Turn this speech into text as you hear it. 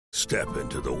Step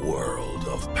into the world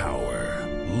of power,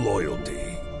 loyalty,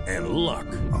 and luck.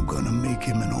 I'm gonna make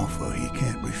him an offer he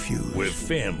can't refuse. With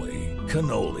family,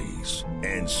 cannolis,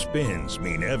 and spins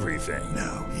mean everything.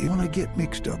 Now, you wanna get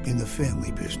mixed up in the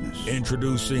family business.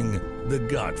 Introducing The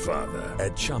Godfather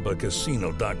at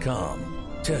ChumbaCasino.com.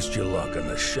 Test your luck in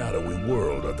the shadowy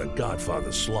world of The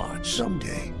Godfather slot.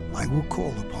 Someday, I will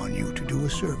call upon you to do a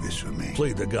service for me.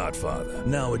 Play The Godfather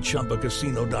now at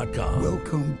ChumbaCasino.com.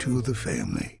 Welcome to the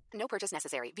family. No purchase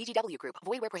necessary. VGW Group.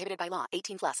 Void where prohibited by law.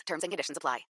 18 plus. Terms and conditions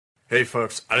apply. Hey,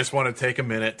 folks, I just want to take a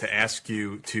minute to ask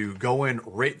you to go and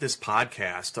rate this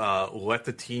podcast. Let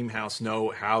the Team House know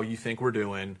how you think we're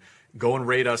doing. Go and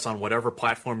rate us on whatever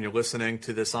platform you're listening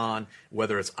to this on,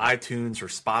 whether it's iTunes or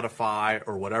Spotify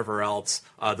or whatever else.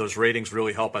 Those ratings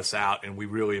really help us out, and we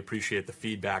really appreciate the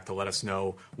feedback to let us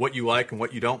know what you like and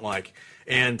what you don't like.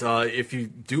 And if you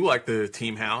do like the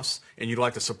Team House and you'd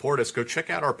like to support us, go check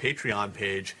out our Patreon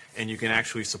page, and you can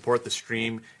actually support the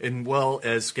stream as well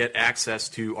as get access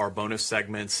to our bonus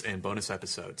segments and bonus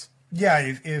episodes.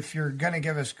 Yeah, if you're going to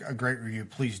give us a great review,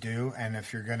 please do. And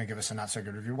if you're going to give us a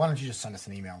not-so-good review, why don't you just send us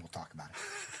an email and we'll talk about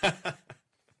it.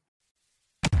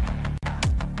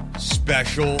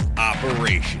 Special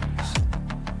Operations.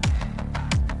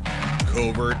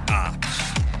 Covert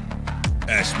Ops.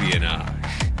 Espionage.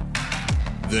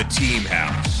 The Team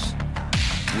House.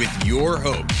 With your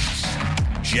hosts,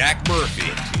 Jack Murphy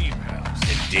Team House.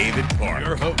 And David Park.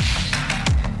 Your hosts.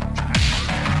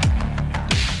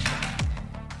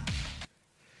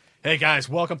 Hey guys,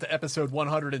 welcome to episode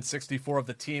 164 of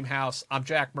the Team House. I'm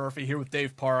Jack Murphy here with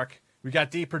Dave Park. We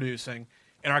got D producing,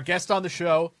 and our guest on the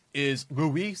show is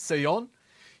Louis Saillon.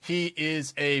 He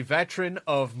is a veteran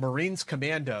of Marines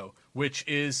Commando, which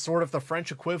is sort of the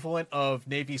French equivalent of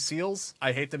Navy SEALs.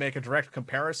 I hate to make a direct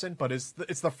comparison, but it's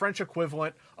the French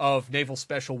equivalent of Naval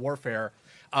Special Warfare.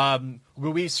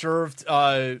 Louis served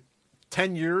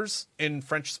 10 years in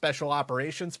French Special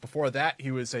Operations. Before that,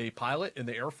 he was a pilot in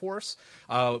the Air Force,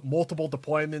 multiple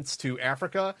deployments to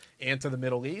Africa and to the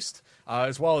Middle East,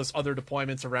 as well as other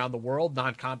deployments around the world,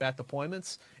 non-combat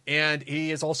deployments. And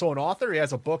he is also an author. He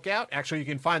has a book out. Actually, you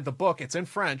can find the book. It's in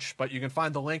French, but you can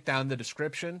find the link down in the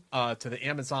description to the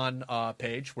Amazon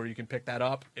page where you can pick that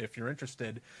up if you're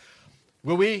interested.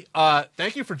 Louis,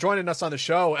 thank you for joining us on the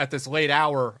show at this late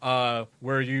hour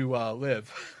where you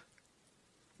live.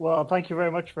 Well, thank you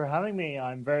very much for having me.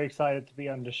 I'm very excited to be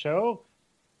on the show.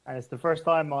 And it's the first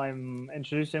time I'm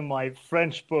introducing my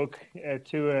French book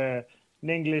to an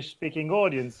English-speaking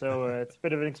audience, so it's a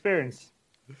bit of an experience.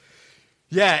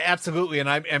 Yeah, absolutely. And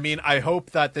I mean, I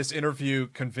hope that this interview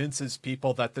convinces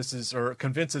people that this is, or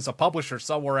convinces a publisher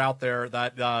somewhere out there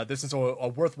that this is a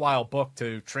worthwhile book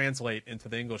to translate into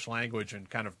the English language and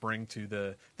kind of bring to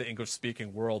the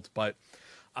English-speaking world. But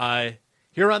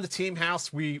here on the Team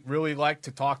House, we really like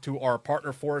to talk to our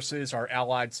partner forces, our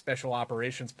allied special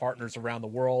operations partners around the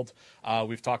world.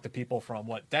 We've talked to people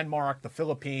from Denmark, the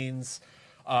Philippines,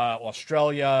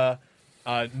 Australia,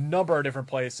 a number of different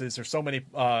places. There's so many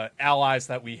allies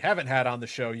that we haven't had on the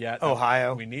show yet.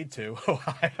 Ohio. We need to.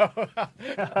 Ohio.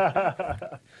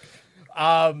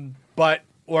 But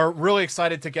we're really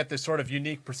excited to get this sort of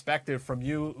unique perspective from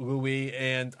you, Louis.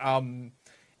 And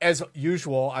as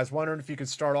usual, I was wondering if you could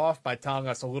start off by telling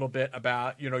us a little bit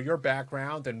about, your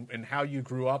background and how you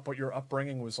grew up, what your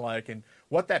upbringing was like, and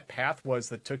what that path was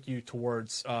that took you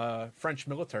towards French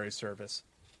military service.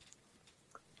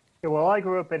 Yeah, well, I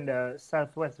grew up in the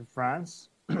southwest of France.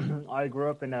 I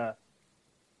grew up in I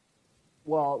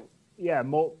was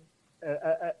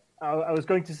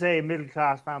going to say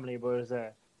middle-class family, but it was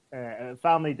a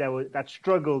family that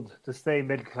struggled to stay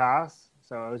middle class.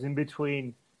 So I was in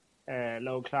between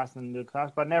low class and middle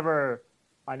class, but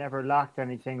I never lacked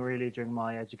anything really during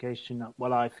my education.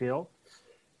 What I feel,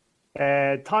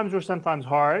 times were sometimes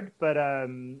hard, but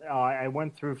I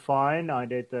went through fine. I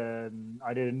did a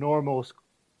normal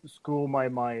school.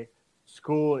 My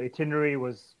school itinerary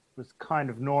was kind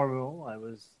of normal. I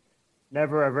was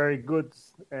never a very good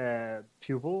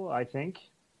pupil, I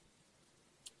think,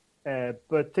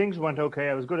 but things went okay.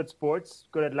 I was good at sports,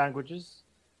 good at languages,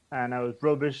 and I was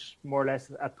rubbish more or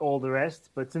less at all the rest.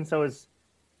 But since I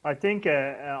think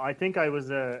I was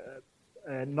a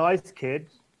nice kid.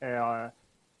 The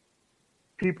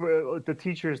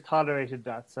teachers tolerated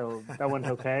that, so that went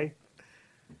okay.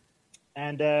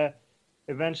 And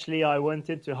eventually, I went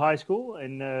into high school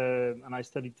and I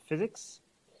studied physics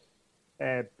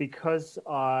because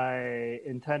I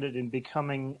intended in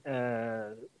becoming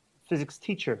a physics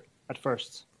teacher at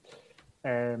first.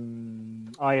 I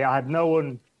had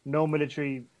no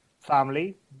military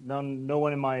family. No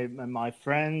one in my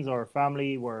friends or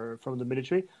family were from the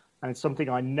military. and it's something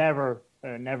I never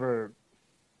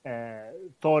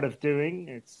thought of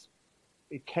doing.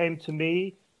 It came to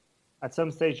me at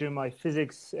some stage during my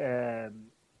physics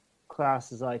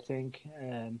classes, I think.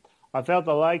 I felt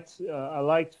I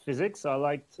liked physics. I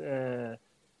liked the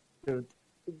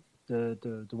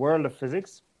world of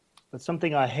physics, but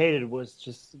something I hated was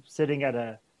just sitting at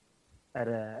a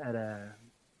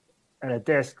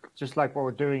desk, just like what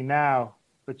we're doing now,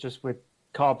 but just with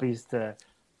copies to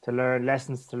learn,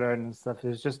 lessons to learn and stuff. It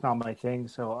was just not my thing.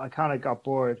 So I kind of got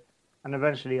bored, and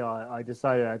eventually I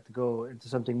decided I had to go into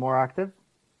something more active.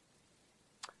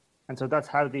 And so that's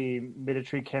how the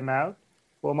military came out.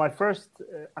 Well, my first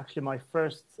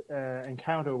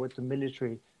encounter with the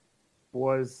military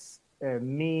was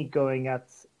me going at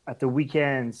the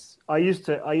weekends. I used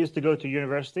to go to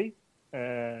university,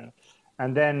 and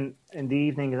then in the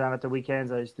evenings and at the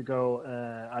weekends I used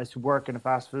to work in a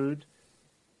fast food.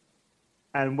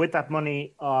 And with that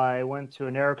money, I went to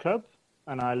an air club,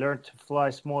 and I learned to fly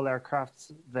small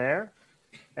aircrafts there.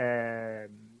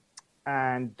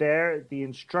 And there, the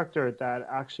instructor that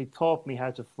actually taught me how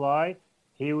to fly,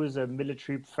 he was a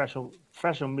professional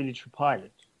military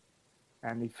pilot,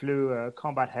 and he flew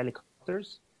combat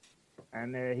helicopters.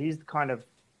 And he's the kind of,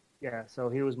 so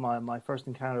he was my first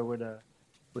encounter with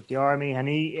the army, and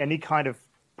he kind of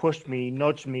pushed me,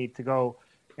 nudged me to go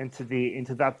into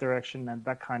that direction, and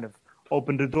that kind of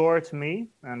opened the door to me.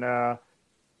 And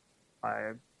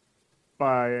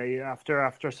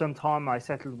after some time, I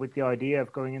settled with the idea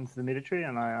of going into the military,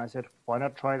 and I said, why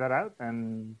not try that out?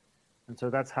 And so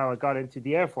that's how I got into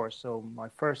the Air Force. So the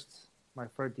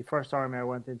first army I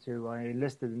went into, I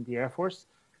enlisted in the Air Force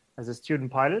as a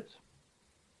student pilot,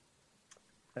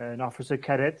 an officer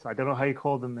cadet. I don't know how you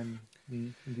call them in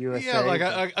the USA. Yeah, like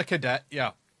a cadet.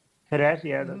 Yeah, cadet.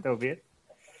 Yeah, that would be it.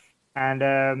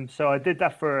 And so I did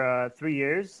that for 3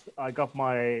 years. I got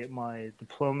my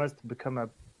diplomas to become a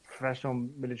professional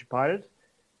military pilot.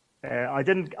 I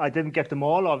didn't get them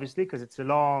all, obviously, because it's a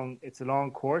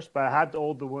long course. But I had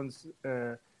all the ones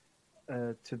that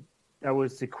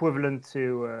was equivalent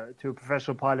to a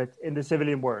professional pilot in the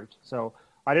civilian world. So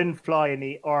I didn't fly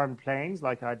any armed planes,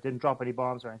 like I didn't drop any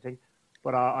bombs or anything,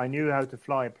 but I knew how to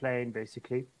fly a plane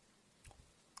basically.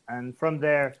 And from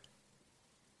there,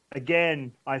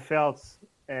 again, I felt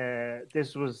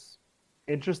this was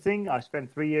interesting. I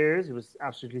spent 3 years. It was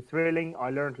absolutely thrilling.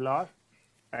 I learned a lot.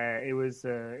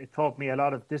 It taught me a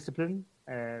lot of discipline.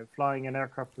 Flying an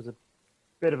aircraft was a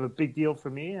bit of a big deal for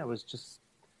me. I was just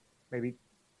maybe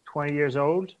 20 years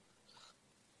old,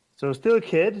 so still a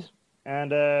kid.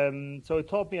 And so it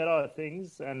taught me a lot of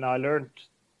things, and I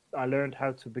learned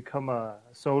how to become a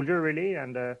soldier, really,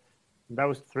 and that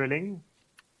was thrilling.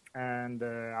 And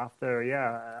after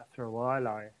a while,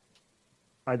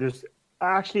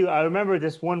 I remember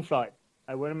this one flight.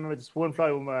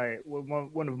 with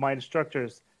one of my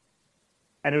instructors,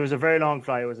 and it was a very long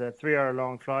flight. It was a 3-hour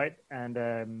long flight,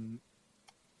 and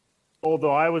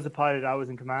although I was a pilot, I was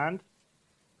in command.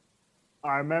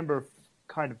 I remember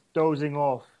kind of dozing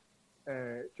off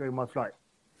during my flight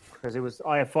because it was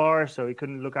IFR, so he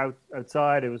couldn't look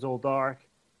outside. It was all dark,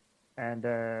 and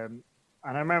I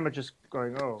remember just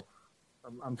going, "Oh,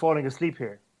 I'm falling asleep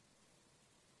here,"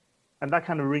 and that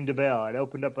kind of rang the bell. It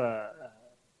opened up a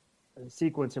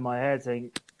sequence in my head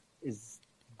saying, "Is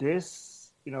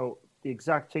this, the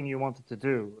exact thing you wanted to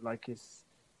do? Like, is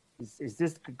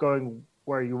this going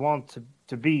where you want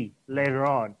to be later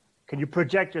on? Can you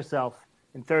project yourself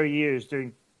in 30 years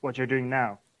doing what you're doing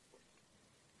now?"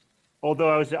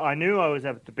 Although I knew I was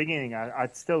at the beginning,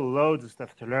 I'd still loads of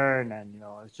stuff to learn, and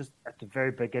I was just at the very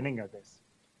beginning of this.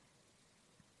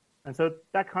 And so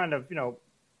that kind of,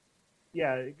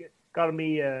 it got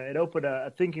me. It opened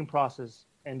a thinking process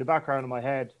in the background of my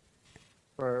head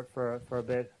for a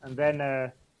bit, and then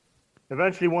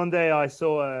eventually one day I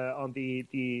saw on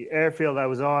the airfield I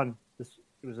was on. It's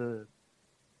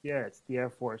the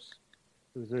Air Force.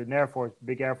 It was an Air Force,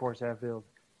 big Air Force airfield.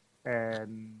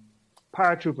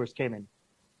 Paratroopers came in,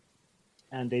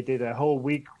 and they did a whole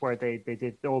week where they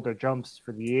did all their jumps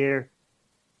for the year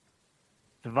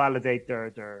to validate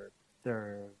their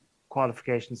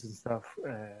qualifications and stuff,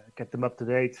 get them up to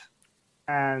date.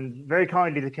 And very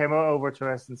kindly, they came over to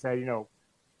us and said, we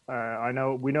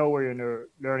know we're in a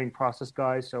learning process,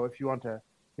 guys. So if you want to,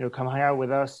 come hang out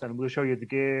with us, and we'll show you the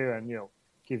gear and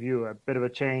give you a bit of a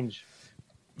change.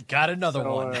 Got another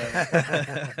one.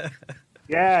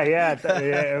 Yeah,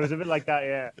 it was a bit like that.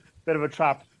 Yeah, bit of a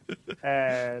trap.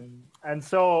 And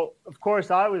so, of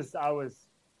course, I was all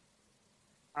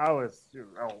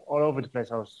over the place.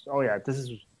 This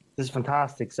is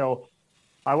fantastic. So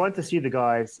I went to see the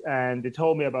guys, and they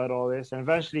told me about all this. And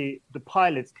eventually, the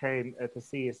pilots came to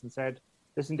see us and said,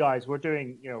 "Listen, guys, we're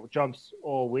doing jumps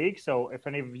all week. So if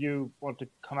any of you want to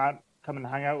come and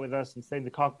hang out with us and stay in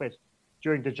the cockpit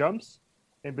during the jumps,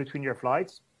 in between your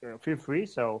flights, feel free."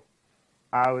 So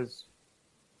I was,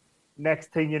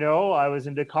 next thing you know, I was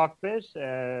in the cockpit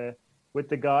with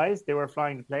the guys. They were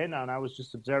flying the plane, and I was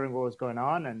just observing what was going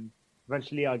on. And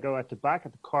eventually, I go at the back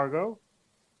at the cargo,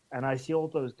 and I see all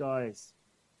those guys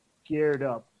geared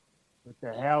up with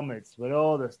the helmets, with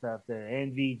all the stuff, the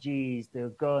NVGs,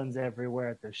 the guns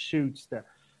everywhere, the chutes,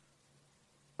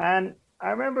 and I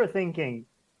remember thinking,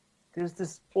 there's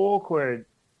this awkward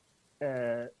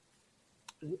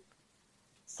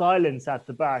silence at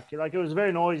the back. Like, it was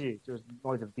very noisy. There was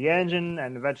noise of the engine,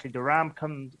 and eventually the ramp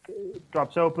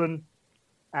drops open,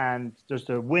 and there's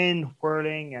the wind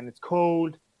whirling, and it's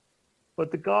cold.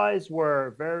 But the guys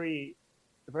were they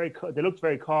looked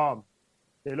very calm.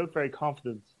 They looked very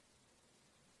confident.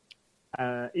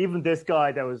 Even this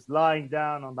guy that was lying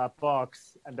down on that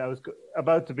box and that was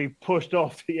about to be pushed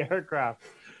off the aircraft.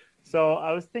 So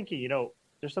I was thinking,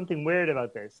 there's something weird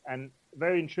about this, and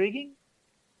very intriguing,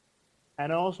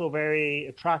 and also very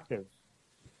attractive.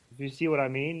 If you see what I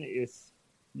mean,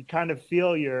 you kind of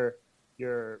feel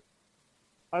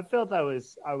I felt I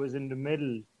was in the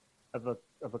middle of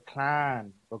a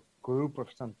clan, a group or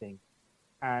something.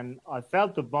 And I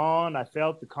felt the bond. I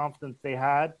felt the confidence they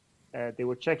had. They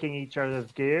were checking each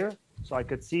other's gear, so I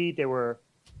could see they were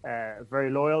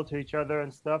very loyal to each other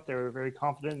and stuff. They were very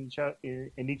confident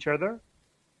in each other,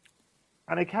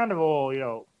 and it kind of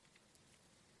all,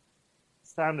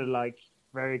 sounded like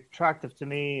very attractive to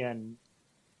me. And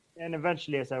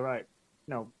eventually, I said, right,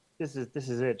 this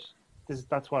is it.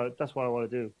 That's what I want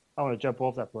to do. I want to jump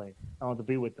off that plane. I want to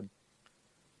be with them.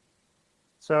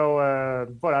 So,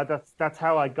 but that's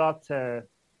how I got to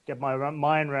get my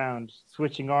mind around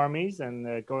switching armies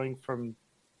and going from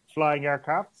flying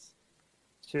aircrafts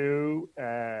to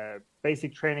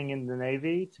basic training in the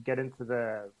Navy to get into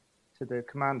the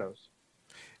commandos.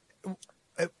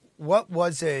 What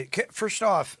was it? First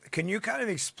off, can you kind of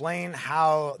explain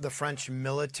how the French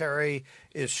military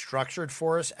is structured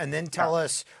for us, and then tell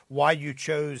us why you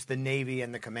chose the Navy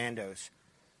and the commandos?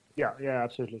 Yeah,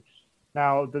 absolutely.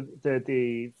 Now,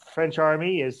 the French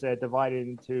army is divided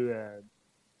into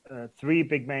three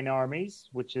big main armies,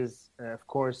 which is, of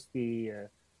course, the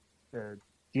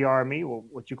army, or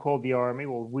what you call the army,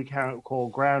 or we can call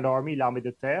ground army, l'armée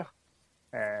de terre.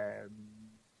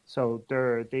 So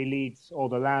they lead all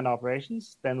the land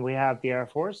operations. Then we have the Air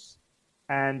Force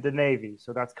and the Navy.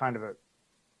 So that's kind of a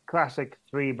classic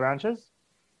three branches.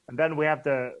 And then we have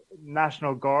the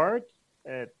National Guard.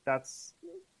 That's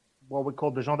what we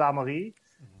call the gendarmerie.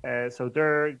 So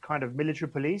they're kind of military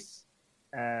police,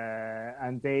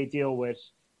 and they deal with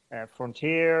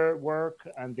frontier work,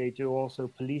 and they do also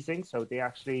policing. So they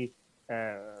actually,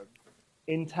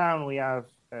 in town, we have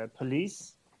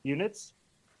police units,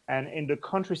 and in the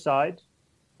countryside,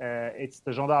 it's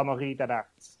the gendarmerie that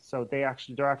acts. So they're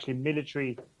actually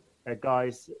military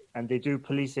guys, and they do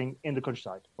policing in the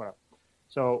countryside. Well,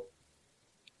 so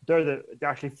they're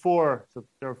actually four. So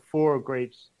there are four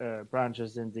great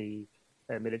branches in the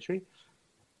military,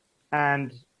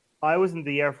 and I was in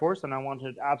the Air Force, and I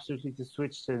wanted absolutely to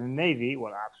switch to the Navy.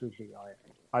 Well, absolutely,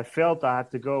 I felt I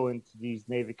had to go into these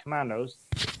Navy commandos.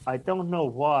 I don't know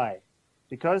why,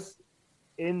 because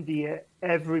in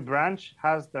every branch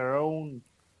has their own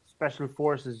special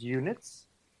forces units.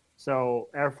 So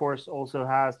Air Force also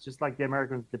has, just like the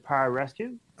Americans, the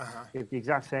pararescue. It's the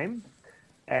exact same.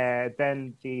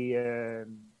 Then the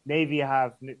Navy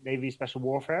have Navy Special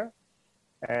Warfare,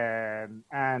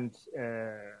 and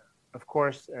of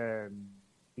course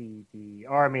the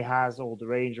Army has all the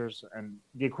Rangers and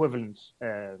the equivalent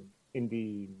in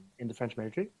the French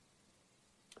military.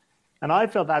 And I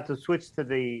felt I had to switch to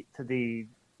the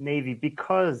Navy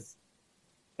because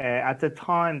at the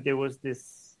time there was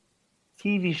this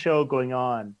TV show going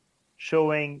on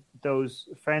showing those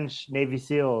French Navy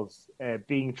SEALs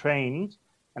being trained,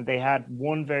 and they had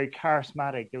one very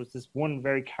charismatic. There was this one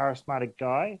very charismatic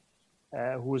guy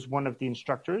who was one of the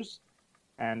instructors,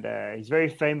 and he's very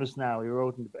famous now. He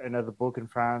wrote another book in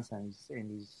France, and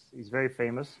he's very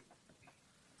famous.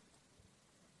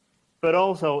 But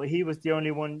also, he was the only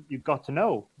one you got to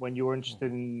know when you were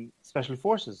interested in special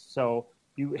forces. So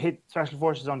you hit special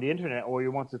forces on the internet, or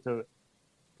you wanted to,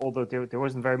 although there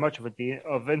wasn't very much of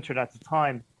internet at the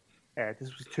time.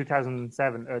 This was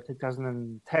 2007 or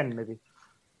 2010 maybe.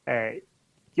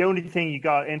 The only thing you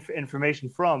got information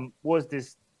from was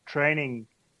this training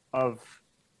of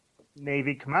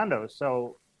Navy commandos.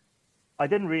 So I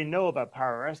didn't really know about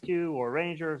pararescue or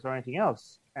Rangers or anything else,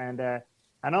 and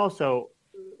also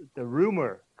the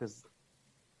rumor, because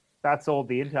that's all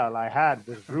the intel I had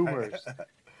was rumors,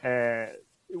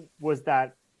 was that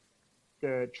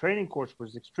the training course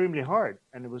was extremely hard,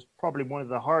 and it was probably one of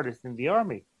the hardest in the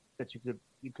army that you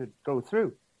could go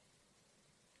through.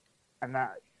 And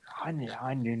that I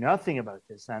knew nothing about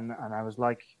this, and I was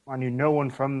like, I knew no one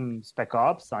from Spec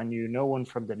Ops, I knew no one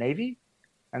from the Navy,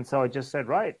 and so I just said,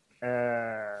 right,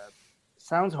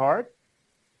 sounds hard,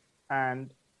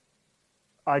 and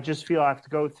I just feel I have to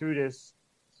go through this,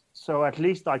 so at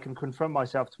least I can confront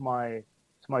myself to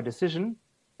my decision,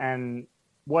 and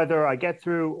whether I get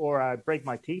through or I break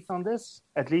my teeth on this,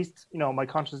 at least my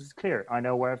conscience is clear. I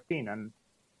know where I've been, and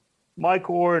Mike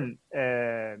Horn,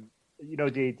 the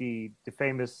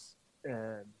famous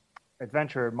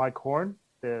adventurer Mike Horn,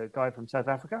 the guy from South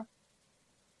Africa.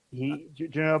 Do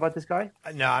you know about this guy?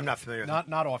 No, I'm not familiar.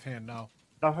 Not offhand, no.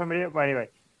 Not familiar. But anyway,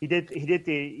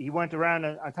 he went around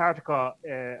Antarctica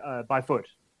by foot.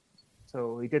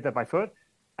 So he did that by foot,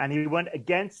 and he went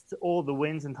against all the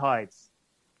winds and tides,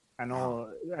 and all.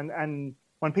 And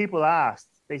when people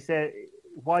asked, they said,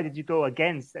 "Why did you go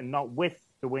against and not with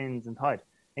the winds and tide?"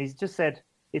 And he just said,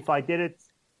 "If I did it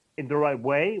in the right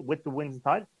way with the winds and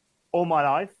tide, all my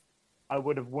life, I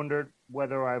would have wondered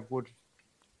whether I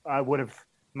would have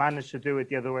managed to do it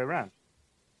the other way around,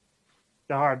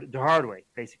 the hard way,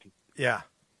 basically." Yeah.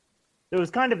 It was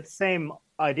kind of the same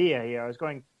idea here. I was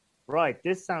going, right,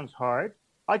 this sounds hard.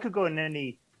 I could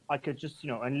just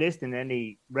enlist in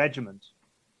any regiment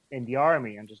in the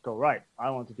army and just go, right, I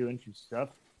want to do infantry stuff.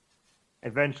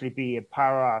 Eventually be a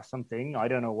para something, I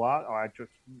don't know what, or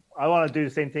I want to do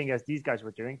the same thing as these guys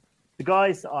were doing. The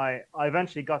guys, I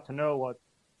eventually got to know what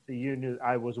the unit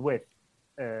I was with,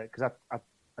 because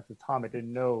at the time I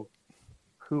didn't know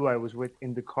who I was with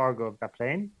in the cargo of that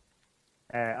plane,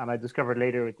 and I discovered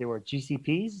later they were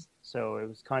GCPs, so it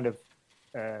was kind of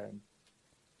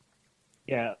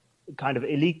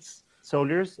elite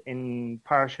soldiers in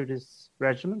parachutist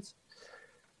regiments,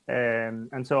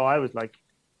 and so I was like,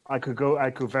 I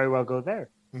could very well go there.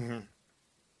 Mm-hmm.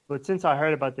 But since I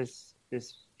heard about this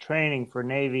training for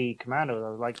Navy commandos, I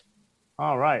was like,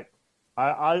 all right,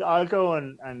 I'll go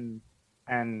and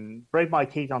break my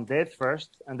teeth on this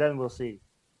first, and then we'll see.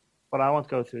 But I want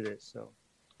to go through this, so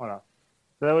hold on.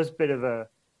 So that was a bit of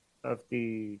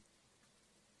the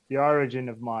origin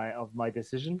of my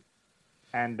decision,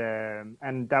 and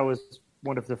that was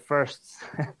one of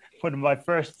my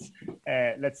first,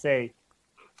 let's say,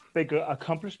 big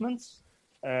accomplishments.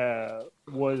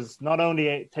 Was not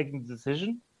only taking the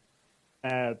decision,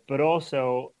 but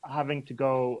also having to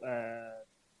go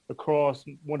across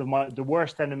one of the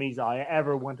worst enemies I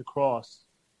ever went across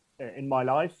in my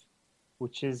life,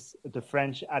 which is the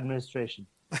French administration.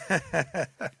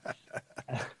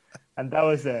 And that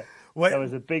was a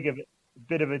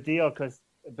bit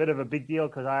of a big deal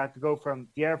because I had to go from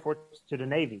the Air Force to the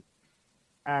Navy,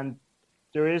 and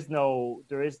there is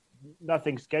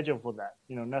nothing scheduled for that.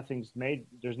 Nothing's made.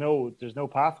 There's no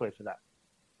pathway for that,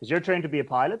 because you're trained to be a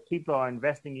pilot. People are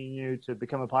investing in you to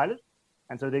become a pilot,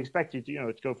 and so they expect you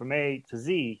to to go from A to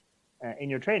Z in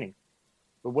your training.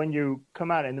 But when you come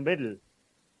out in the middle,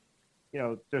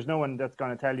 there's no one that's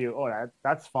going to tell you, "Oh,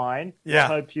 that's fine. Yeah,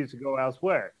 I'll help you to go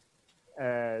elsewhere."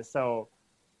 So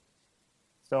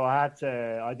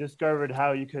I discovered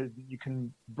how you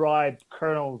can bribe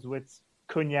colonels with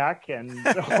cognac and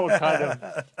all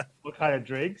kind of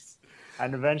drinks,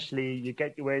 and eventually you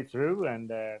get your way through,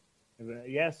 and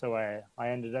so I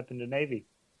ended up in the Navy.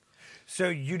 So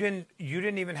you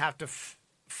didn't even have to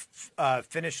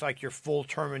finish like your full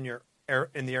term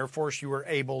in the Air Force. You were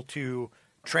able to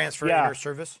transfer in your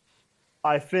service.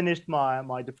 I finished my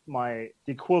the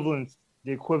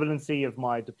equivalency of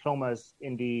my diplomas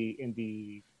in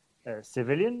the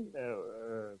civilian.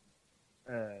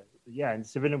 In the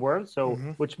civilian world. So,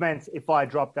 which meant if I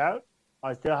dropped out,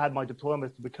 I still had my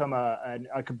diplomas to become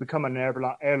I could become an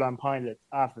airline pilot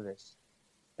after this.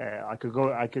 I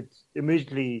could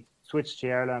immediately switch to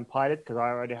airline pilot because I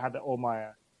already had all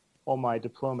my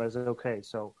diplomas. Okay,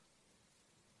 so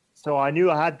I knew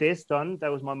I had this done.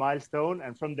 That was my milestone,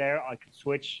 and from there I could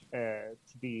switch to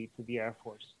the Air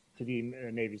Force, to the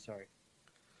Navy. Sorry.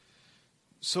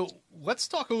 So let's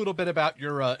talk a little bit about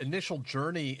your initial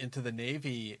journey into the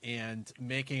Navy and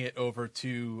making it over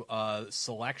to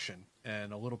selection,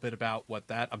 and a little bit about what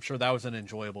that. I'm sure that was an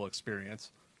enjoyable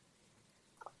experience.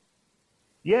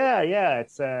 Yeah,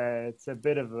 it's a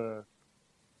bit of a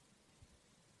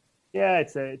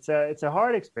it's a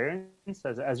hard experience,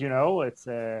 as you know. It's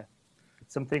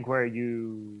something where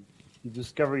you you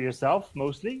discover yourself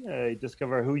mostly. You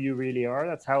discover who you really are.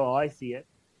 That's how I see it.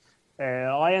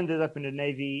 I ended up in the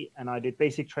Navy, and I did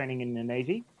basic training in the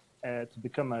Navy to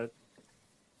become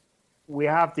we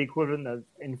have the equivalent of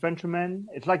infantrymen.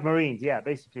 It's like Marines. Yeah,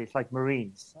 basically it's like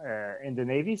Marines in the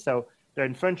Navy. So they're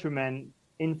infantrymen,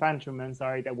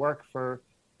 that work for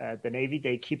the Navy.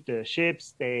 They keep the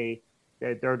ships. They're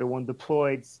the one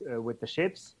deployed with the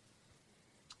ships.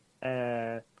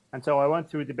 And so I went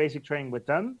through the basic training with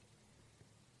them.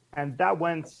 And that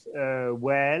went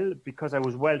well because I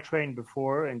was well trained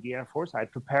before in the Air Force. I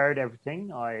prepared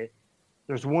everything.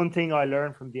 There's one thing I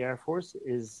learned from the Air Force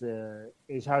is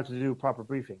how to do proper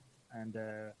briefing,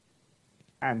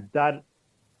 and that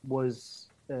was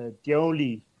the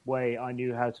only way I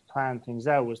knew how to plan things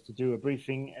out, was to do a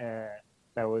briefing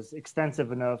that was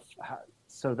extensive enough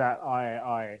so that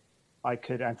I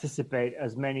could anticipate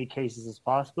as many cases as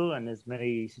possible and as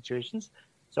many situations.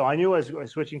 So I knew I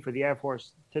was switching for the Air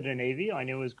Force to the Navy. I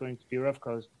knew it was going to be rough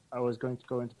because I was going to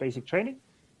go into basic training.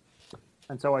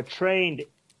 And so I trained.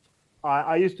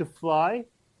 I used to fly,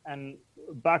 and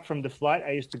back from the flight,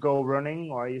 I used to go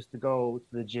running, or I used to go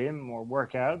to the gym or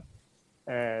work out.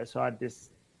 So I had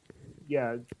this,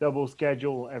 double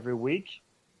schedule every week.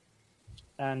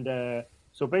 And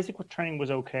so basic training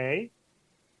was okay.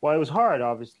 Well, it was hard,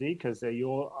 obviously, because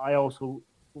I also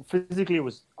physically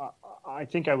I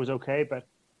think I was okay, but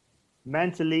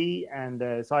mentally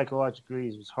and psychologically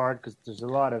it was hard because there's a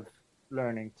lot of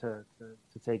learning to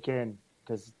take in,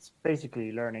 because it's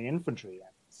basically learning infantry,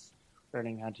 and it's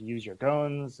learning how to use your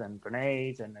guns and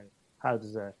grenades, and how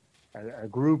does a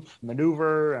group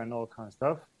maneuver and all kind of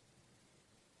stuff.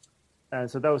 And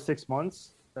so that was 6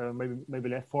 months, maybe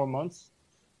less, 4 months.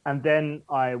 And then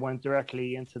I went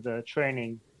directly into the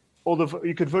training. Although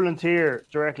you could volunteer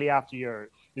directly after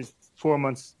this 4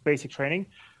 months basic training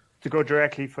to go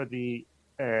directly for the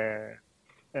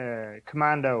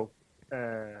commando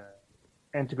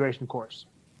integration course.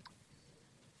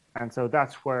 And so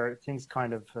that's where things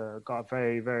kind of got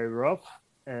very, very rough.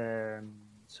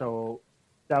 So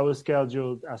that was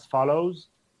scheduled as follows.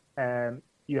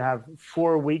 You have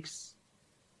 4 weeks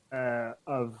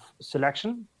of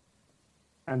selection.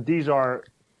 And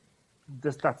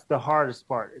that's the hardest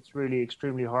part. It's really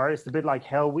extremely hard. It's a bit like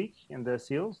Hell Week in the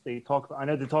SEALs. I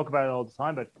know they talk about it all the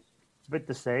time, but it's a bit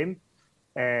the same.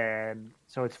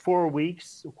 So it's 4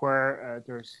 weeks where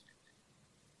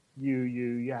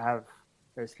you have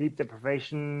sleep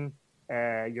deprivation.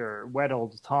 You're wet all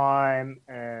the time.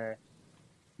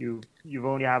 You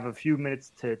only have a few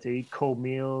minutes to eat cold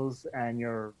meals, and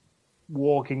you're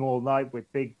walking all night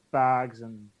with big bags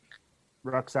and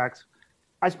rucksacks.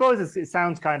 I suppose it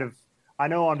sounds kind of, I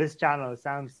know on this channel it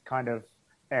sounds kind of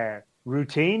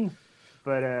routine,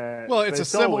 but it's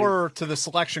similar to the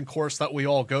selection course that we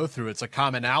all go through. It's a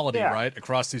commonality, right,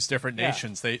 across these different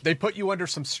nations. They put you under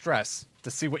some stress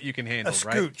to see what you can handle, a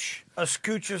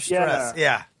scooch of stress.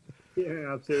 Yeah,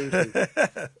 absolutely.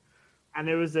 And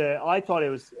I thought it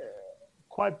was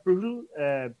quite brutal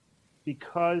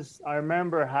because I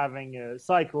remember having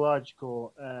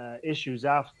psychological issues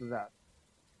after that.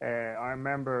 I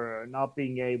remember not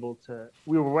being able to.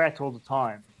 We were wet all the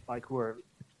time. Like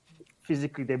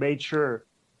physically, they made sure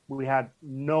we had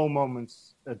no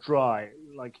moments dry.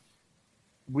 Like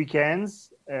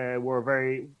weekends were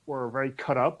very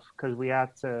cut up because we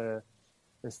had to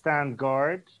stand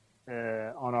guard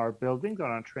on our buildings,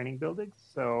 on our training buildings.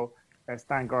 So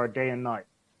stand guard day and night.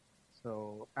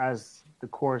 So as the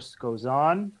course goes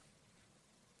on,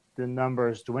 the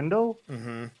numbers dwindle.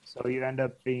 Mm-hmm. So you end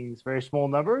up being very small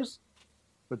numbers,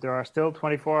 but there are still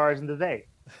 24 hours in the day.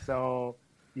 So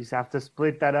you just have to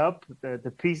split that up.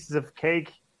 The pieces of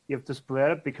cake you have to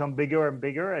split up, become bigger and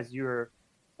bigger as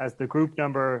the group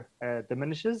number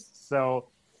diminishes. So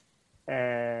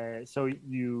the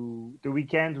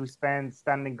weekend we spend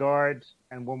standing guard,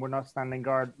 and when we're not standing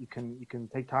guard, you can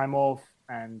take time off,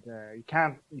 and you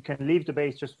can leave the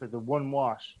base just for the one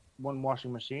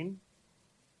washing machine.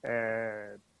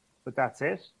 But that's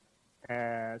it.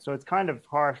 So it's kind of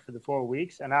harsh for the 4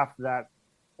 weeks, and after that,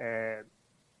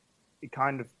 it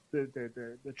kind of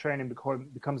the training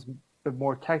becomes a bit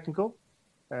more technical.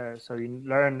 So you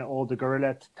learn all the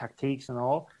guerrilla tactiques and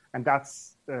all, and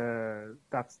that's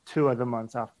 2 of the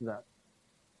months after that.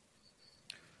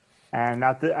 And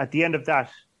at the end of that,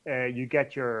 you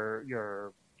get your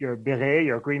beret,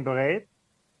 your green beret.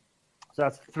 So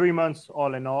that's 3 months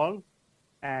all in all.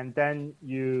 And then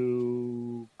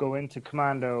you go into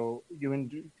commando.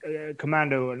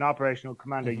 An operational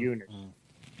commando unit.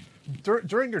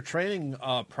 During your training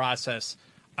process,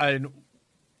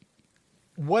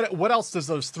 what else does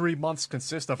those 3 months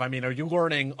consist of? I mean, are you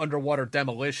learning underwater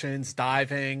demolitions,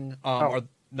 diving?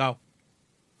 No.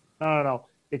 No.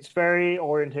 It's very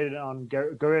oriented on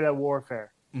guerrilla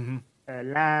warfare,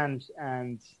 land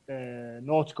and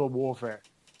nautical warfare.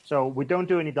 So we don't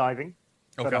do any diving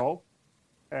at all.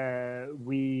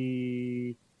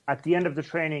 We at the end of the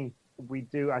training,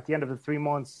 at the end of the 3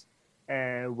 months,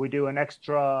 we do an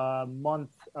extra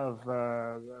month of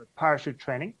parachute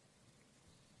training.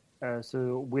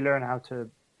 So we learn how to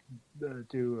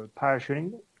do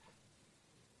parachuting,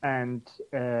 and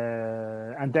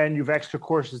then you've extra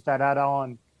courses that add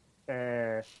on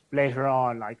later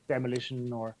on, like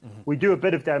demolition, or we do a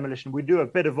bit of demolition. We do a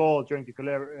bit of all during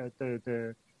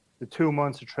the 2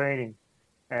 months of training,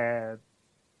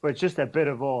 but just a bit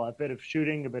of all, a bit of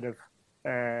shooting, a bit of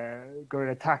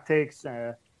guerrilla tactics,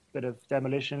 a bit of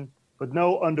demolition, but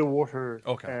no underwater.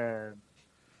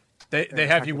 They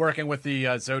have you working with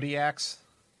the Zodiacs?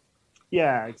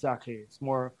 Yeah, exactly. It's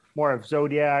more of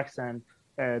Zodiacs and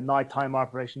nighttime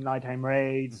operation, nighttime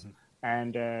raids,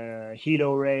 and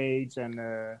helo raids, and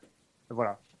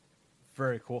voilà.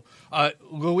 Very cool.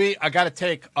 Louis, I got to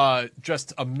take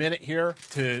just a minute here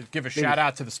to give a shout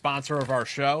out to the sponsor of our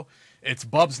show. It's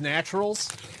Bubs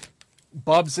Naturals.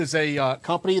 Bubs is a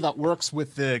company that works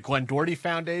with the Glenn Doherty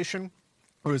Foundation,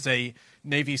 who is a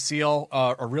Navy SEAL,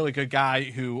 a really good guy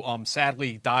who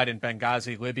sadly died in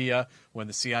Benghazi, Libya, when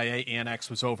the CIA annex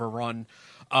was overrun.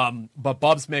 But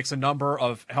Bubs makes a number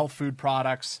of health food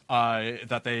products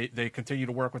that they continue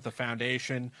to work with the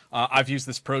foundation. I've used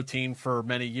this protein for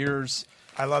many years.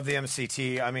 I love the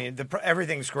MCT. I mean,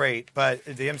 everything's great, but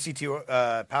the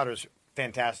MCT powder's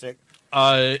fantastic.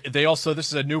 This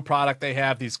is a new product they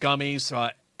have, these gummies,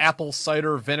 apple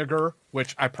cider vinegar,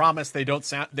 which I promise they don't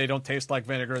taste like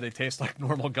vinegar. They taste like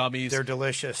normal gummies. They're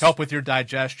delicious. Help with your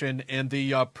digestion. And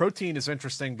the protein is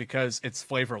interesting because it's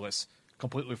flavorless,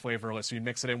 completely flavorless. You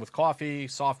mix it in with coffee,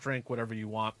 soft drink, whatever you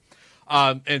want.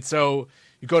 And so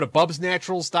you go to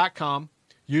bubsnaturals.com,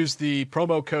 use the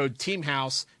promo code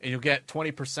TEAMHOUSE, and you'll get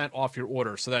 20% off your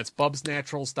order. So that's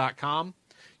bubsnaturals.com.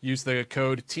 Use the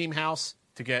code TEAMHOUSE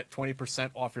to get 20%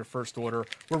 off your first order.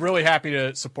 We're really happy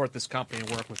to support this company and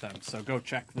work with them. So go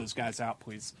check those guys out,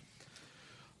 please.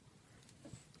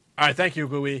 All right. Thank you,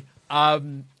 Louis.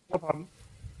 No problem.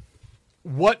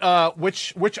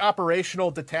 Which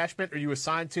operational detachment are you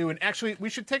assigned to? And actually, we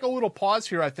should take a little pause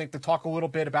here, I think, to talk a little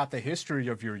bit about the history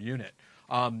of your unit.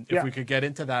 If we could get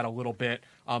into that a little bit,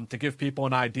 to give people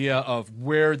an idea of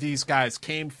where these guys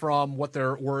came from, what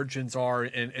their origins are,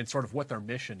 and sort of what their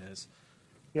mission is.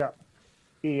 Yeah.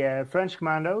 The French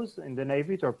commandos in the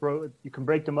Navy, you can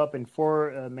break them up in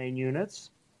 5 main units,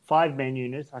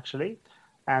 actually,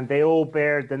 and they all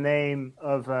bear the name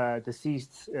of a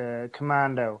deceased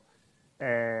commando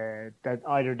that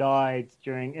either died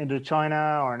during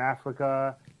Indochina or in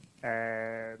Africa.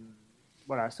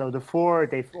 So they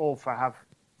all have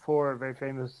 4 very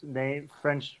famous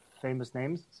French famous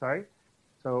names. Sorry,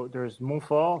 so there's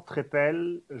Montfort,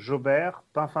 Trépel, Jobert,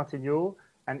 Pinfantignaud,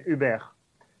 and Hubert.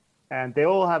 And they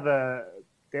all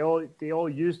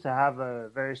used to have a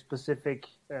very specific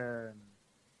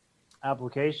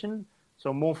application.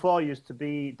 So Montfort used to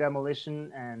be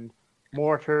demolition and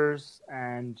mortars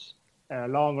and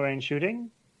long-range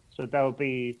shooting. So that would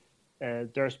be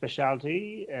their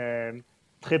specialty.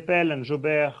 Trépel and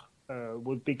Jobert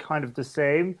would be kind of the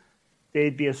same.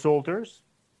 They'd be assaulters.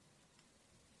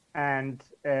 And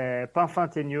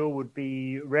Pinfantignaud would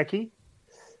be recce.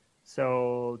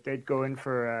 So they'd go in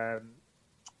for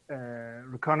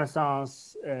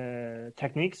reconnaissance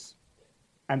techniques.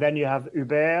 And then you have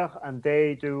Hubert, and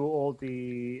they do all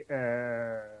the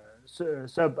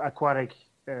subaquatic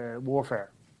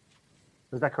warfare.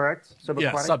 Is that correct?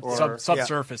 Subaquatic?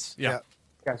 Subsurface. Yeah,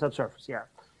 subsurface, yeah.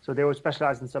 So they were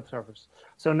specialized in subsurface.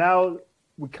 So now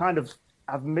we kind of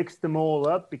have mixed them all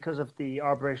up because of the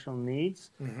operational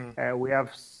needs. We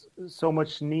have so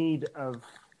much need of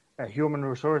human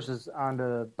resources on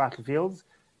the battlefields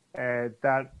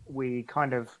that we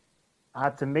kind of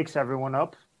had to mix everyone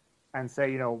up and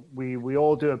say, we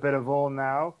all do a bit of all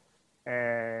now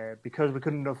because we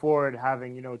couldn't afford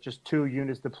having, just 2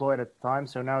 units deployed at the time.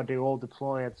 So now they all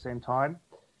deploy at the same time.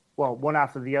 Well, one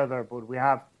after the other, but we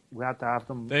had to have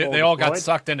them. They all got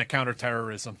sucked into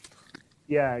counterterrorism.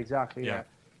 Yeah, exactly. Yeah.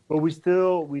 But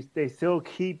they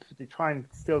try and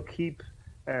still keep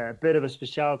a bit of a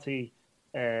specialty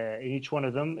in each one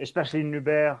of them, especially in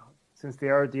Hubert, since they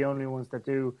are the only ones that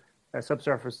do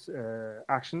subsurface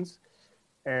actions.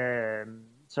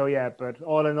 But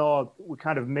all in all, we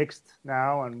kind of mixed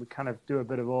now, and we kind of do a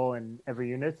bit of all in every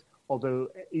unit, although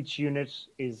each unit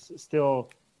is still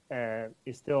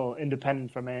is still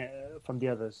independent from the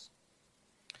others.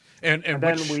 And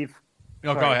then we've.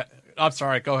 No, go ahead. I'm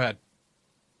sorry. Go ahead.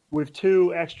 With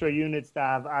 2 extra units that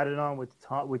have added on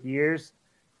with years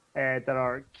that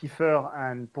are Kiefer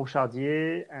and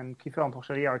Pourchardier. And Kiefer and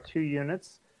Pourchardier are 2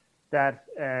 units that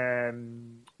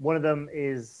one of them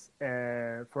is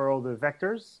for all the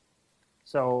vectors.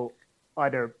 So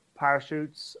either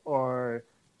parachutes or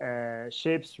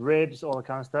ships, ribs, all that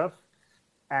kind of stuff.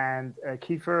 And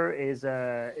Kiefer is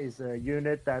a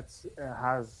unit that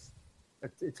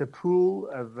it's a pool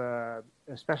of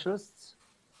specialists.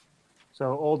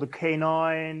 So all the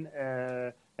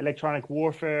K9, electronic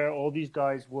warfare, all these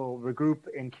guys will regroup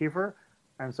in Kiefer,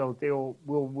 and so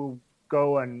we'll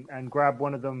go and grab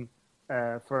one of them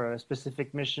for a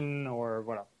specific mission or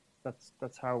whatever.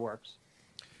 That's how it works.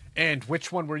 And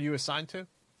which one were you assigned to?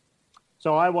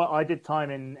 So I did time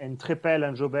in Trépel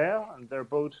and Jaubert, and they're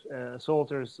both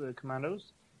Salters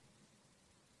commandos.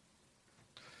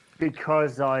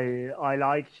 Because I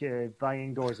like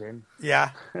banging doors in.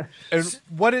 Yeah. And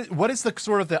what is the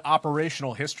sort of the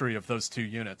operational history of those 2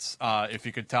 units, if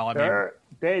you could tell? I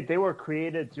mean, they were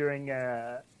created during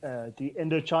the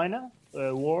Indochina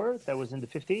War that was in the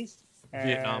 50s.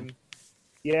 Vietnam.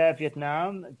 Yeah,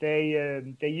 Vietnam.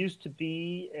 They used to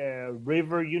be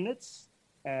river units,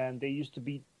 and they used to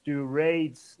do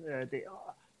raids.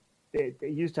 They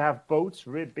used to have boats,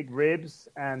 big ribs,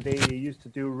 and they used to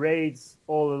do raids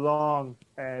all along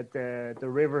the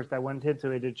rivers that went into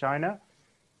Indochina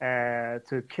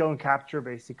to kill and capture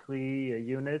basically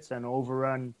units and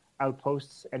overrun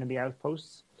outposts, enemy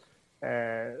outposts.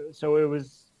 So it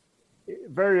was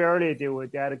very early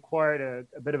they had acquired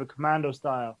a bit of a commando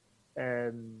style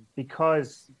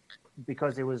because they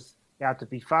had to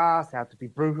be fast, they had to be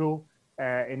brutal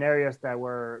in areas that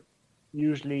were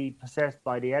usually possessed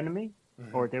by the enemy,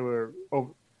 or they were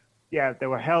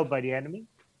held by the enemy,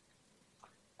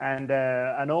 and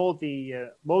all the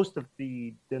most of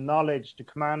the knowledge the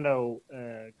commando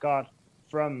got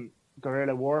from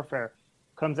guerrilla warfare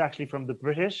comes actually from the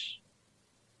British,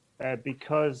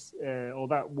 because all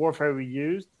that warfare we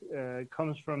used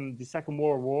comes from the Second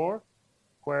World War,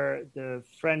 where the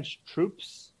French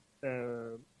troops,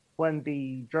 when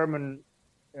the German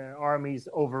armies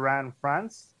overran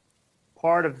France,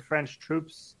 part of the French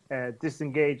troops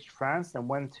disengaged France and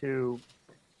went to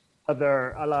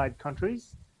other allied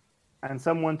countries, and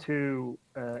some went to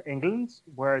England,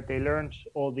 where they learned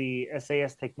all the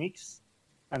SAS techniques,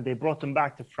 and they brought them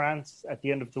back to France at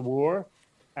the end of the war.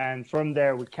 And from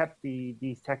there, we kept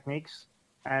these techniques,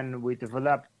 and we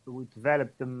developed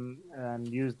them and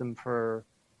used them for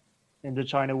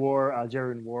Indochina War,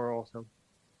 Algerian War also.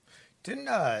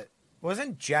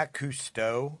 Wasn't Jacques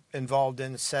Cousteau involved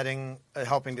in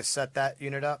helping to set that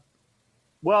unit up?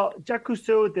 Well, Jacques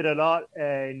Cousteau did a lot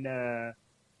in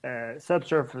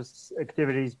subsurface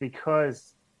activities,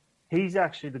 because he's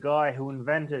actually the guy who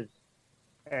invented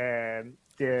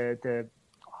the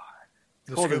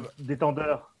scuba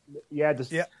détendeur.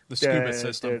 The scuba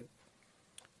system.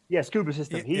 Scuba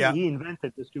system. He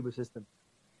invented the scuba system.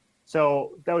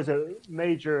 So that was a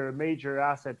major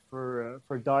asset for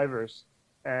divers.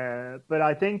 But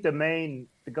I think the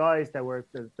guys that were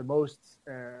the most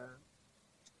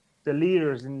the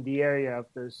leaders in the area of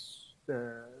the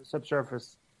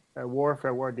subsurface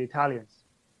warfare were the Italians.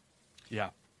 Yeah.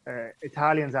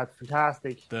 Italians had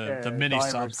fantastic the mini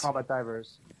divers, subs, combat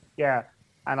divers. Yeah,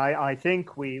 and I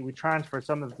think we transferred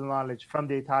some of the knowledge from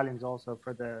the Italians also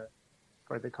for the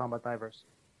combat divers.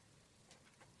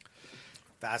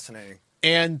 Fascinating.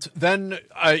 And then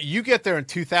you get there in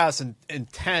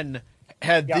 2010.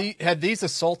 Had these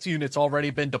assault units already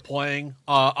been deploying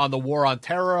on the War on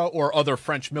Terror or other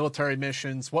French military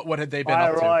missions? What had they been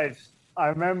up to? I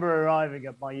remember arriving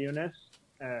at my unit.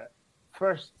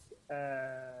 First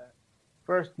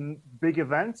big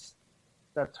event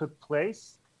that took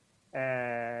place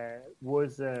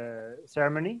was a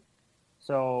ceremony.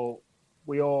 So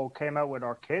we all came out with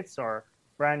our kits, our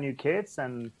brand new kits,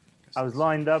 and I was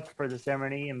lined up for the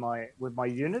ceremony with my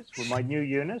new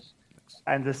unit.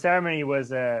 And the ceremony was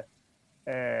for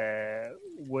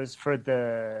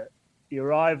the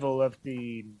arrival of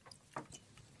the.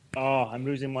 Oh, I'm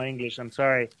losing my English. I'm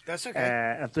sorry. That's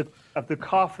okay. Of the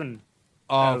coffin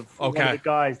of one of the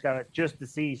guys that are just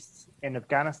deceased in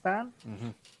Afghanistan,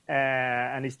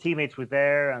 and his teammates were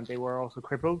there, and they were also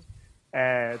crippled.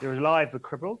 They were alive but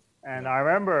crippled. And I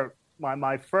remember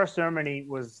my first ceremony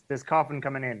was this coffin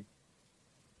coming in.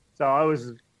 So I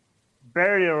was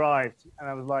barely arrived, and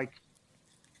I was like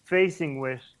facing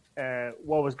with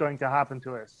what was going to happen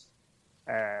to us.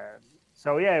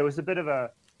 So yeah, it was a bit of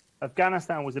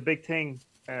Afghanistan was a big thing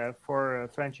for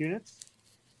French units,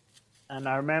 and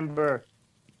I remember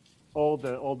all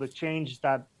the changes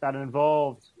that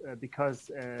involved because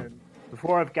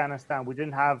before Afghanistan we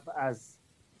didn't have as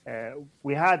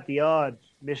we had the odd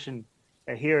mission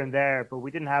here and there, but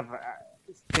we didn't have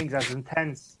things as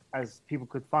intense as people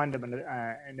could find them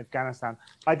in Afghanistan.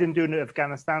 I didn't do it in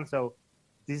Afghanistan, so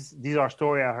these are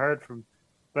stories I heard from,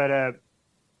 but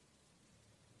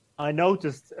I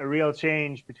noticed a real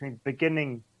change between the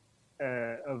beginning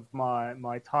of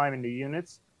my time in the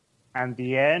units and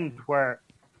the end, where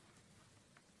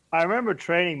I remember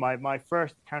training my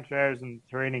first counterterrorism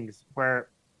trainings where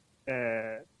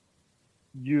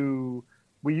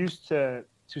we used to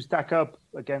stack up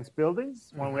against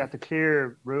buildings when we had to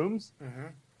clear rooms,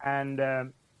 and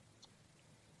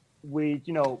we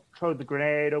throw the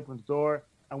grenade, open the door,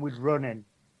 and we'd run in,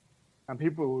 and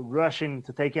people were rushing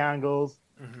to take angles,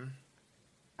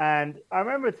 and I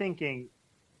remember thinking,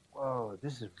 "Oh,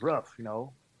 this is rough,"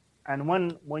 and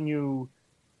when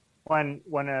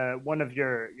one of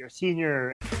your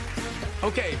senior.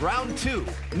 Okay, round two.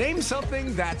 Name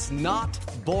something that's not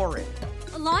boring.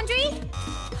 A laundry?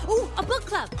 Ooh, a book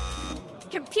club.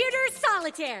 Computer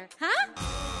solitaire, huh?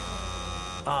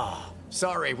 Ah,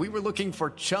 sorry, we were looking for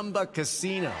Chumba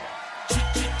Casino.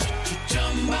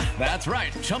 That's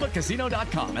right,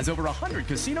 ChumbaCasino.com has over 100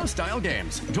 casino-style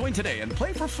games. Join today and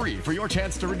play for free for your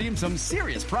chance to redeem some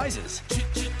serious prizes.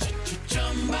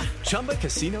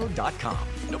 ChumbaCasino.com.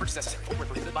 No purchase necessary. Void where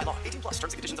prohibited by law. 18+. Terms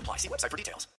and conditions apply. See website for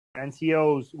details.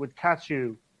 NCOs would catch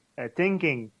you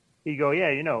thinking, you go,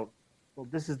 well,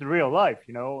 this is the real life,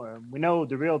 we know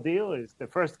the real deal is the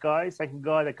first guy, second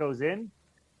guy that goes in,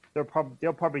 they'll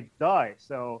probably die.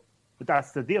 So, but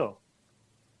that's the deal.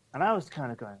 And I was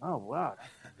kind of going, oh wow,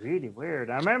 that's really weird.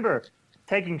 I remember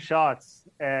taking shots,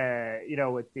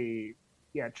 with the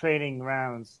training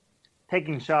rounds,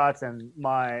 taking shots and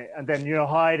then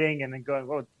hiding and then going,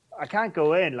 well, I can't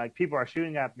go in. Like people are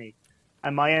shooting at me,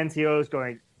 and my NCOs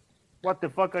going, what the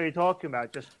fuck are you talking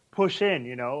about? Just push in,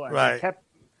 And I kept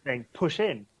saying, push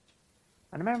in.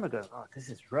 And I remember going, oh, this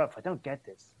is rough. I don't get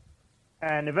this.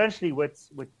 And eventually with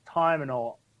time and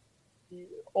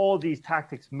all these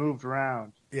tactics moved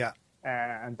around. Yeah.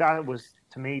 And that was,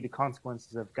 to me, the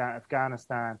consequences of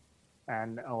Afghanistan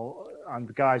and on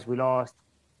the guys we lost.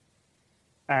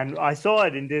 And I saw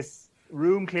it in this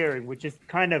room clearing, which is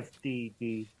kind of the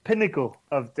pinnacle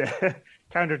of the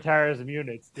counterterrorism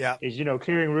units. Yeah. Is,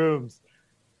 clearing rooms.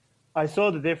 I saw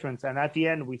the difference. And at the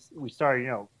end, we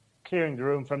started, clearing the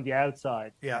room from the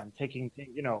outside. Yeah. And taking,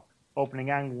 opening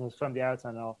angles from the outside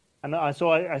and all. And I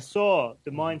saw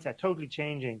the mindset totally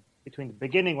changing between the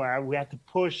beginning where we had to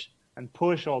push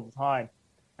all the time,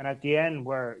 and at the end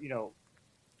where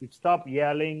you'd stop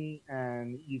yelling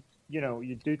and you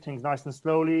do things nice and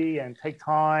slowly and take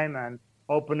time and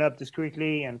open up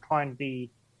discreetly and try and be,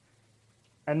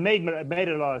 and made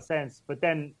a lot of sense. But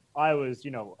then I was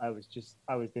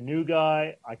the new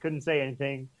guy. I couldn't say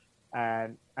anything,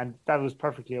 and that was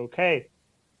perfectly okay.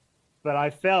 But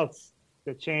I felt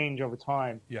the change over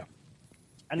time. Yeah.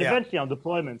 And eventually on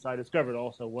deployments, I discovered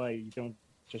also why you don't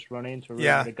just run into a room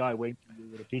with a guy waiting for you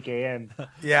with a PKM.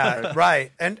 Yeah,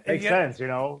 right. And makes sense,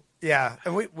 Yeah,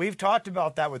 and we've talked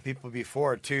about that with people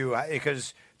before too,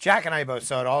 because Jack and I both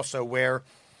saw it also, where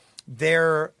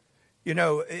there, in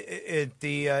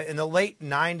the late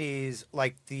 '90s,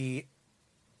 like the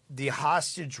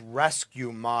hostage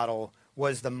rescue model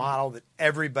was the model that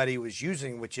everybody was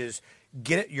using, which is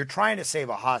you're trying to save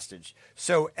a hostage.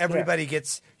 So everybody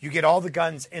you get all the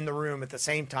guns in the room at the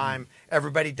same time.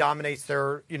 Everybody dominates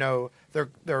their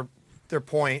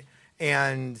point,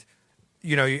 and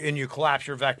you collapse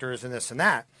your vectors and this and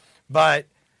that. But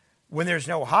when there's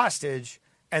no hostage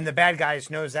and the bad guys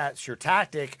knows that's your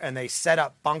tactic, and they set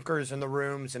up bunkers in the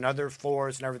rooms and other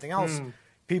floors and everything else,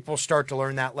 people start to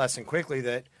learn that lesson quickly,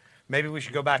 that maybe we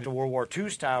should go back to World War II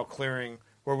style clearing,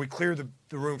 where we clear the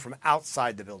room from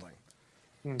outside the building.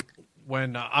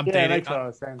 When I'm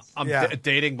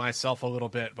dating myself a little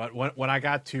bit, but when I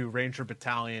got to Ranger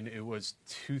Battalion, it was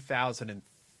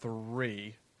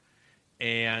 2003,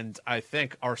 and I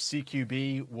think our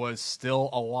CQB was still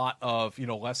a lot of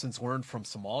lessons learned from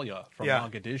Somalia, from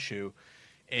Mogadishu,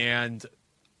 and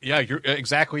you're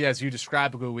exactly as you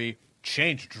described, Louis.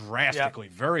 Changed drastically,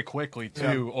 very quickly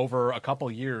too, over a couple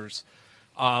of years.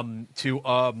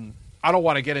 I don't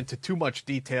want to get into too much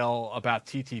detail about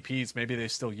TTPs. Maybe they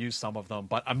still use some of them,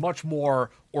 but a much more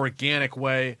organic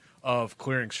way of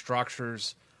clearing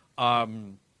structures.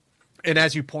 And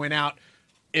as you point out,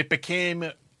 it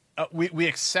became we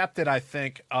accepted, I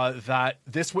think, that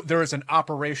there is an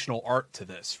operational art to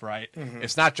this, right? Mm-hmm.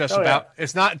 It's not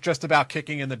just about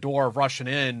kicking in the door, rushing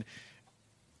in.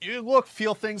 You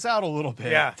feel things out a little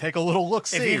bit. Yeah. Take a little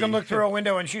look-see. If you can look through a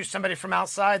window and shoot somebody from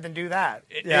outside, then do that.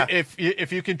 Yeah.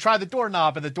 If you can try the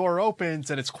doorknob and the door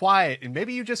opens and it's quiet, and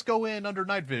maybe you just go in under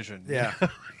night vision. Yeah.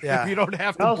 Yeah. You don't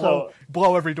have to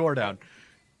blow every door down.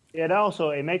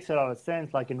 It makes a lot of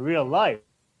sense, like in real life.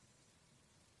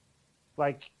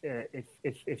 Like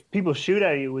if people shoot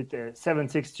at you with the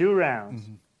 7.62 rounds,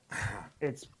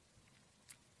 it's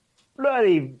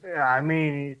bloody. I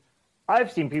mean,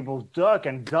 I've seen people duck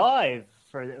and dive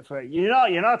for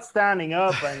you're not standing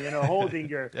up and holding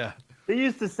your. Yeah. They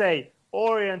used to say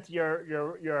orient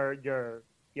your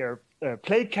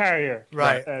plate carrier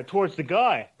towards the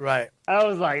guy. Right. I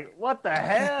was like, what the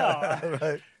hell?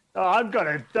 Right. Oh, I'm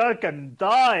gonna duck and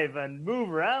dive and move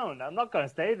around. I'm not gonna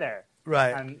stay there.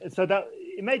 Right. And so that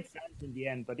it made sense in the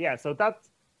end. But yeah, so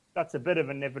that's a bit of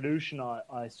an evolution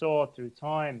I saw through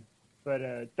time. But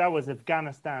that was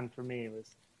Afghanistan for me. It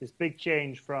was this big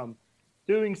change from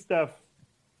doing stuff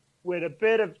with a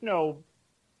bit of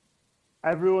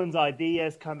everyone's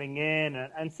ideas coming in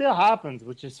and still happens,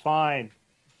 which is fine.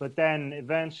 But then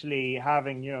eventually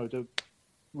having the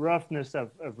roughness of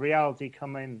reality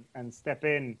come in and step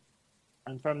in,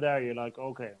 and from there you're like,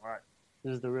 okay, all right,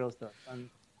 this is the real stuff.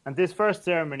 And this first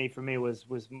ceremony for me was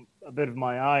a bit of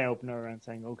my eye opener and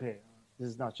saying, okay, this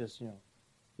is not just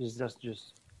this is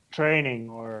just training,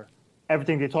 or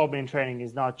everything they taught me in training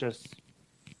is not just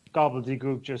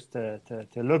gobbledygook just to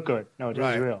look good. No,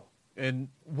 this is real. And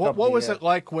what was it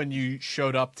like when you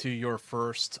showed up to your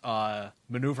first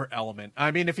maneuver element? I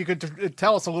mean, if you could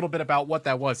tell us a little bit about what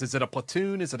that was. Is it a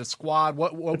platoon? Is it a squad?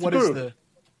 What is the?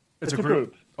 It's a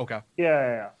group. Okay.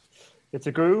 Yeah. It's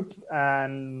a group,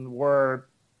 and we're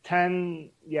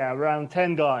around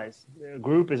 10 guys. A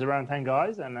group is around 10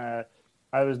 guys, and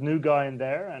I was new guy in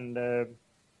there, and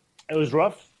it was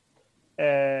rough.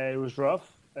 Because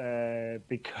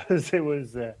it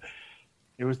was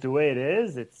the way it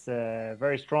is. It's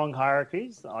very strong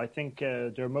hierarchies. I think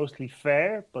they're mostly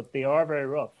fair, but they are very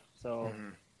rough. So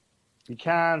you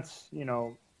can't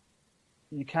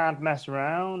mess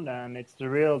around, and it's the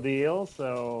real deal.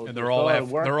 So and they're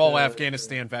all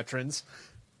Afghanistan veterans.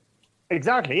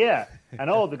 Exactly, yeah. And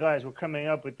all the guys were coming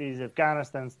up with these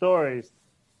Afghanistan stories,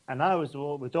 and I was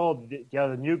with all the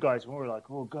other new guys, and we were like,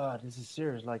 "Oh God, this is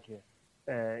serious!" Like,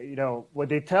 what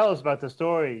they tell us about the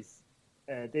stories,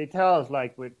 they tell us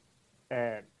like with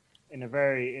in a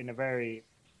very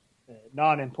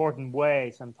non-important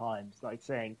way sometimes, like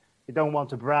saying they don't want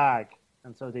to brag,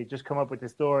 and so they just come up with a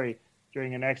story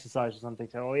during an exercise or something.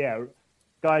 So, oh yeah,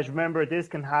 guys, remember this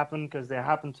can happen because they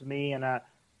happened to me, and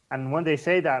when they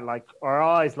say that, like our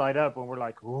eyes light up and we're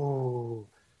like, ooh,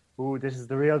 this is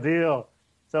the real deal.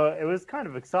 So it was kind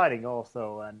of exciting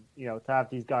also, and to have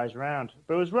these guys around.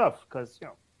 But it was rough because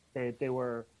they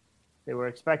were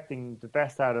expecting the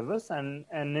best out of us, and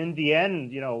in the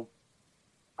end,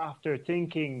 after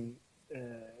thinking,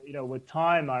 with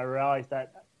time, I realized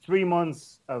that 3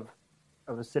 months of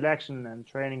a selection and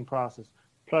training process,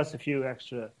 plus a few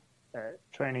extra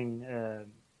training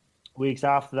weeks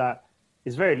after that,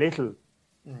 is very little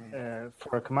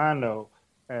for a commando,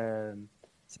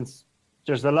 since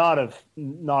there's a lot of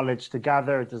knowledge to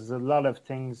gather. There's a lot of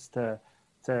things to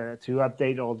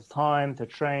update all the time, to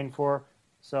train for.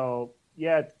 So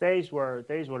yeah, days were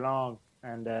long,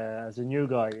 and as a new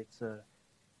guy, it's a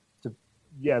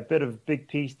bit of a big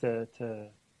piece to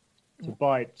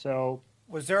bite. So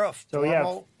was there a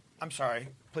formal? I'm sorry.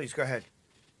 Please go ahead.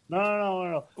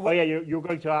 No. Oh yeah, you're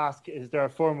going to ask, is there a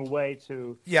formal way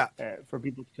to for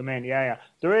people to come in? Yeah,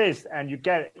 there is, and you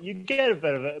get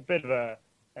a bit of a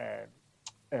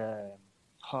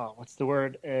what's the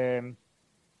word?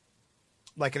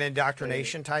 Like an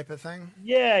indoctrination type of thing?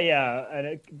 Yeah, and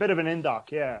a bit of an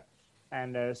indoc, yeah.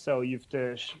 And so you have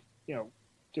to,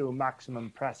 do maximum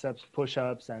press-ups,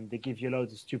 push-ups, and they give you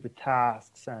loads of stupid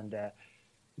tasks, and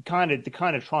kind of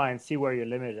try and see where your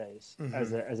limit is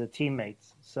as a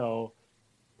teammate. So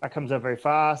that comes up very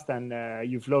fast, and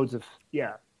you've loads of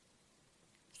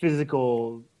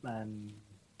physical and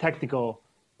technical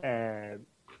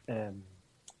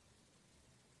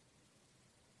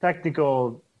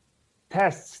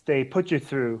tests they put you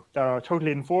through that are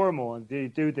totally informal, and they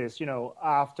do this,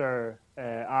 after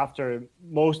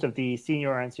most of the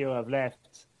senior NCO have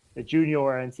left. The junior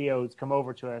NCOs come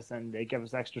over to us and they give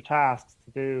us extra tasks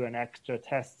to do and extra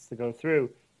tests to go through.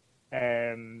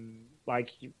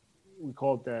 Like we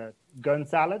call it the gun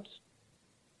salad.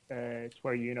 It's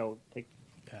where take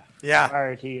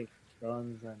variety of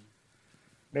guns, and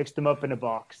mix them up in a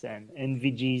box and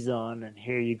NVGs on, and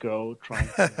here you go, trying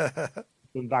to put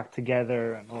them back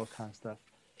together and all kind of stuff.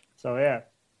 So yeah,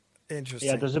 interesting.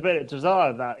 Yeah, there's a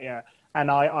lot of that. Yeah,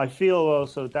 and I feel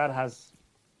also that has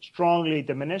strongly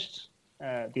diminished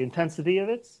the intensity of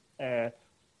it.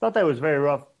 Thought that was very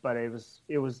rough, but it was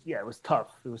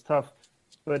tough. It was tough,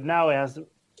 but now it has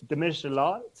diminished a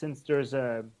lot since there's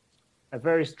a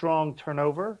very strong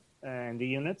turnover in the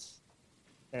units.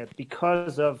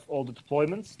 Because of all the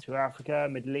deployments to Africa,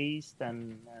 Middle East,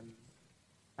 and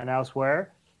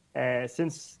elsewhere,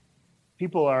 since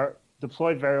people are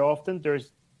deployed very often,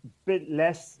 there's a bit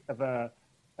less of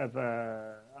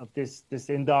this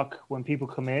indoc when people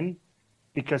come in,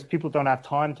 because people don't have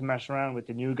time to mess around with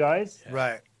the new guys.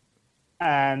 Right.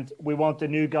 And we want the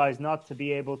new guys not to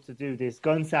be able to do this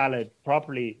gun salad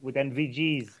properly with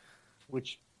NVGs,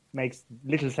 which makes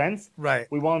little sense. Right.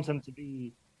 We want them to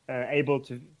be able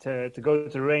to go to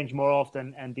the range more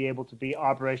often and be able to be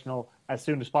operational as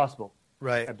soon as possible.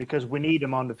 Right. Because we need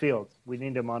them on the field. We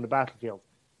need them on the battlefield.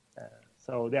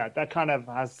 So yeah, that kind of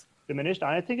has diminished.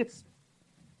 And I think it's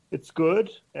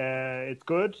good. It's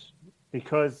good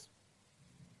because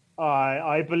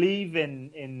I believe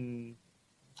in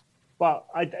well,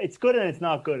 it's good and it's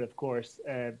not good, of course,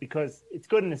 because it's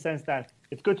good in the sense that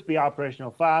it's good to be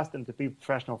operational fast and to be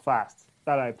professional fast.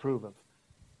 That I approve of.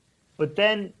 But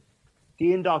then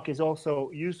the indoc is also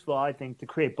useful, I think, to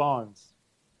create bonds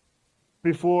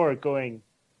before going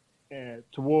to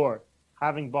war.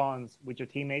 Having bonds with your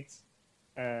teammates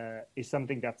is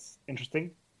something that's interesting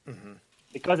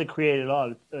because it created a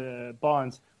lot of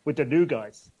bonds with the new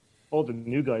guys. All the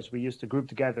new guys we used to group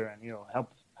together and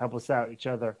help us out each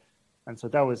other, and so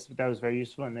that was very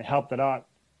useful, and it helped a lot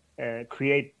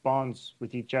create bonds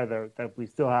with each other that we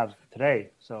still have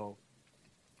today. So,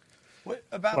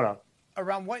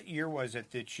 around what year was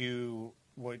it that you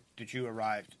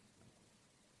arrived?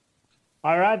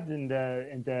 I arrived in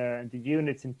the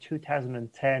units in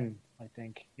 2010, I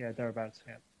think. Yeah, thereabouts.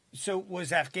 Yeah. So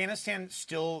was Afghanistan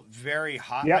still very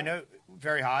hot? Yeah. I know,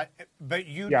 very hot. But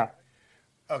you. Yeah.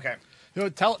 Okay.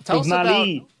 Tell us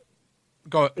Mali, about.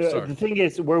 Go. Sorry. The thing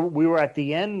is, we were at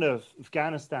the end of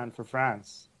Afghanistan for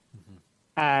France,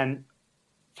 and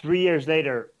 3 years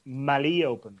later, Mali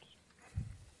opened,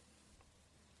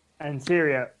 and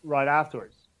Syria right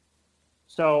afterwards.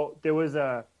 So there was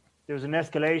an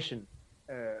escalation.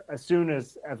 As soon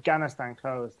as Afghanistan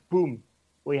closed, boom,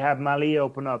 we had Mali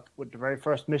open up with the very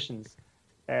first missions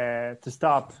to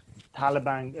stop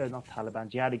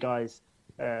jihadi guys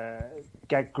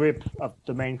get grip of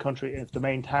the main country, of the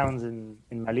main towns in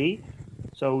Mali.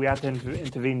 So we had to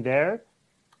intervene there.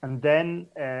 And then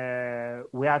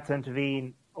we had to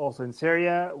intervene also in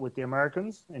Syria with the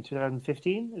Americans in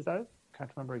 2015. Is that it?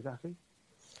 Can't remember exactly.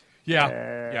 Yeah.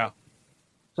 Yeah.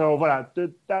 So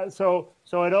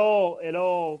so it all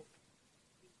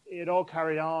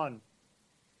carried on,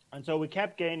 and so we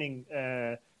kept gaining.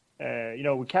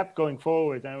 We kept going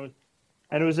forward, and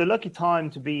it was a lucky time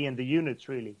to be in the units,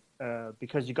 really,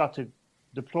 because you got to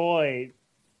deploy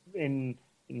in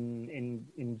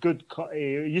good.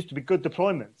 It used to be good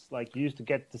deployments. Like you used to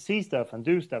get to see stuff and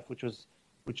do stuff, which was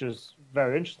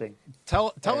very interesting.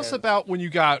 Tell us about when you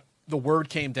got the word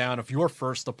came down of your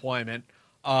first deployment.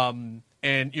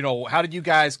 And, how did you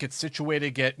guys get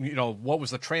situated, what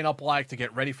was the train up like to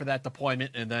get ready for that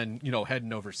deployment and then,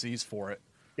 heading overseas for it?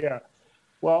 Yeah.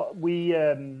 Well, we,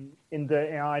 I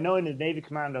know in the Navy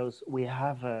Commandos, we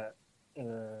have a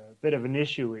bit of an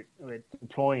issue with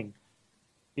deploying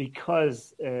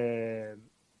because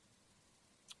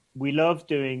we love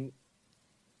doing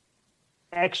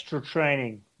extra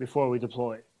training before we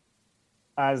deploy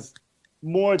as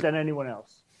more than anyone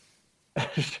else.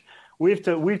 We have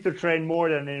to train more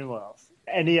than anyone else.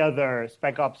 Any other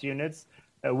Spec Ops units,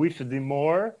 we have to do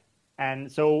more.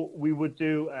 And so we would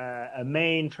do a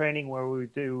main training where we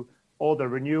would do all the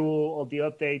renewal, all the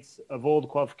updates of all the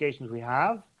qualifications we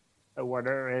have,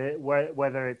 whether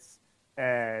it's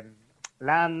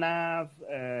land nav,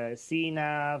 sea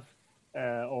nav,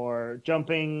 or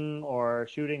jumping or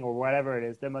shooting or whatever it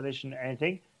is, demolition,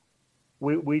 anything.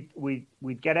 We'd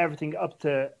get everything up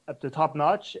to top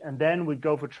notch, and then we'd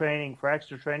go for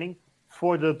extra training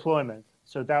for the deployment.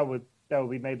 So that would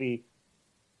be maybe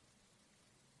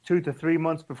 2 to 3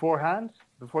 months beforehand,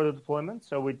 before the deployment.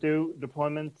 So we do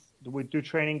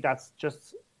training that's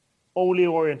just only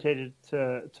orientated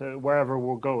to wherever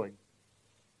we're going.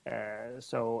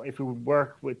 So if we would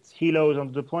work with helos on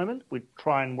the deployment, we'd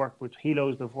try and work with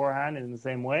helos beforehand in the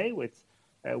same way.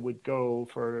 We'd go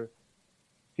for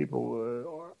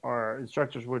people, our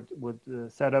instructors would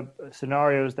set up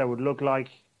scenarios that would look like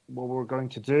what we're going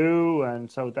to do,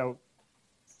 and so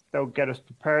that would get us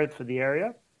prepared for the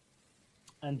area,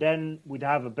 and then we'd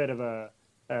have a bit of a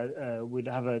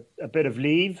bit of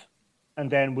leave,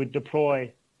 and then we'd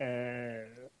deploy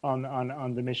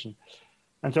on the mission.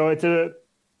 And so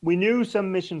we knew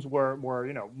some missions were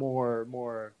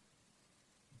more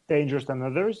dangerous than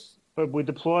others, but we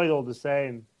deployed all the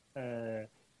same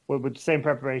with the same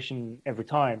preparation every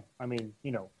time. I mean,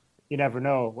 you never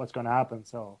know what's going to happen.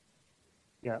 So,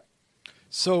 yeah.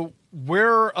 So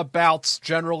whereabouts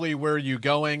generally were you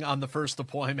going on the first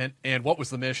deployment, and what was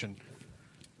the mission?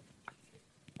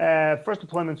 First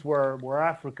deployments were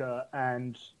Africa,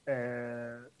 and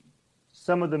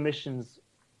some of the missions,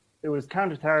 it was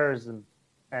counterterrorism,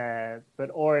 but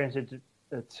oriented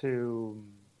to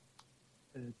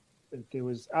there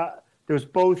was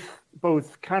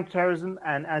both counterterrorism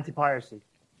and anti-piracy.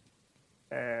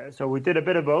 So we did a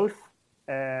bit of both.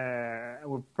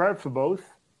 We prepared for both.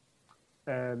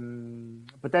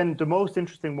 But then the most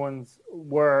interesting ones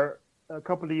were a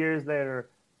couple of years later,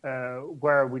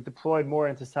 where we deployed more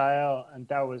into Sahel, and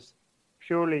that was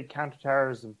purely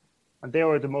counterterrorism. And they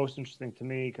were the most interesting to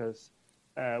me because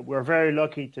we're very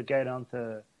lucky to get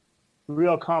onto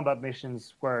real combat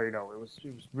missions where it was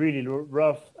really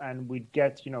rough, and we'd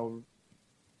get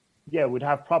we'd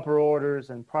have proper orders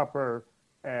and proper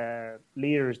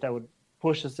leaders that would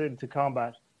push us into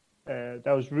combat.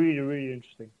 That was really, really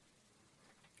interesting.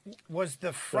 Was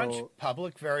the French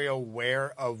public very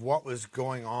aware of what was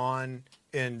going on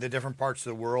in the different parts of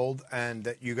the world, and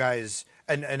that you guys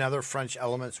and other French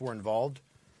elements were involved?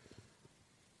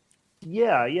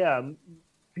 Yeah.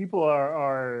 People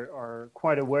are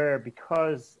quite aware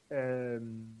because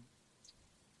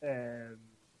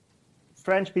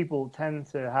French people tend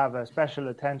to have a special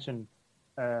attention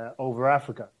over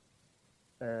Africa.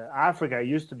 Africa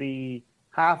used to be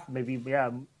half, maybe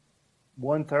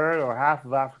 1/3 or half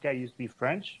of Africa used to be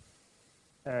French.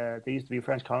 They used to be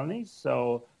French colonies.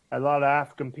 So a lot of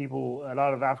African people, a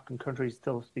lot of African countries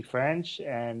still speak French,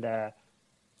 and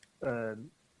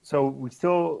so we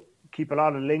still keep a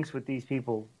lot of links with these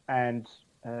people. And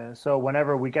so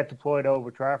whenever we get deployed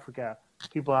over to Africa,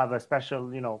 people have a special,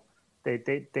 they're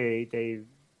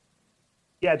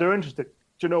interested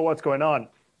to know what's going on.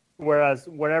 Whereas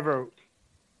whatever's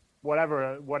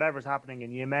happening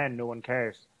in Yemen, no one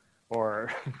cares, or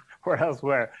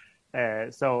elsewhere.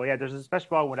 So there's a special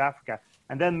problem with Africa,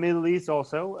 and then Middle East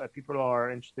also. People are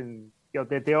interested in,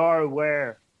 they are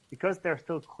aware because they're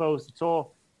still close.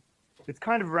 It's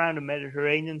kind of around the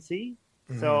Mediterranean Sea,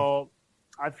 so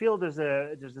I feel there's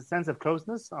a sense of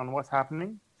closeness on what's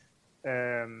happening,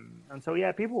 and so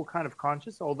people are kind of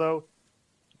conscious. Although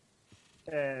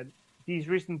these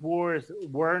recent wars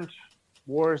weren't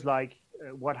wars like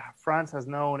what France has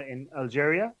known in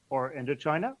Algeria or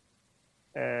Indochina,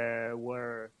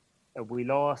 where we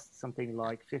lost something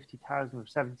like 50,000 or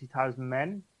 70,000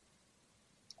 men.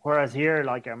 Whereas here,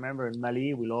 like I remember in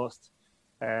Mali, we lost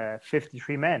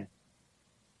 53 men,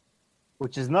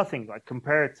 which is nothing like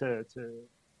compared to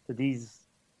these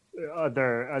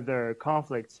other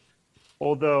conflicts,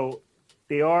 although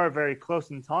they are very close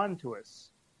in time to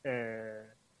us.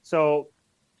 So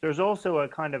there's also a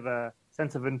kind of a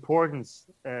sense of importance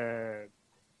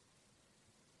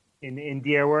in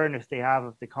the awareness they have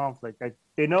of the conflict. Like,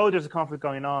 they know there's a conflict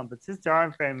going on, but since there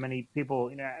aren't very many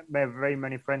people, very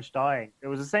many French dying. It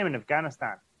was the same in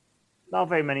Afghanistan. Not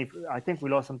very many. I think we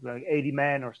lost something like 80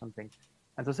 men or something.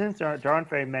 And so since there aren't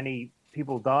very many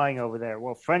people dying over there,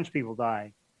 well, French people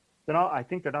dying, I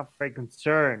think they're not very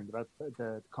concerned about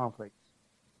the conflict.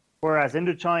 Whereas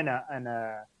Indochina and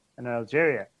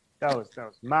Algeria, that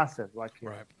was massive. Like,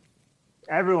 right.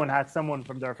 Everyone had someone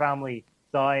from their family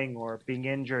dying or being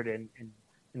injured in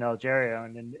Algeria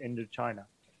and in Indochina.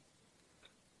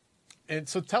 And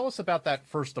so tell us about that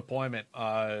first deployment.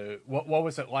 What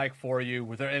was it like for you?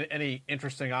 Were there any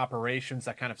interesting operations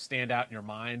that kind of stand out in your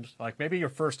mind? Like maybe your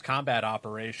first combat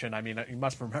operation. I mean, you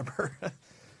must remember.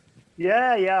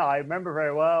 Yeah, I remember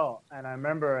very well. And I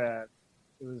remember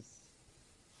it was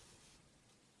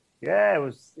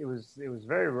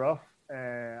very rough.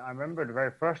 I remember the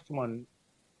very first one.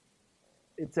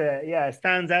 It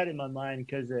stands out in my mind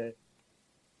because it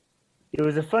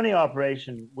was a funny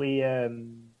operation. We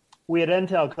had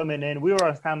intel coming in. We were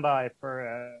on standby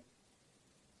to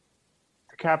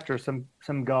capture some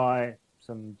guy,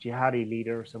 some jihadi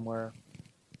leader somewhere,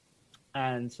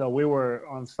 and so we were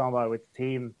on standby with the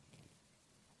team.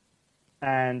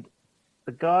 And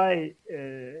the guy,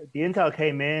 the intel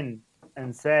came in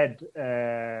and said,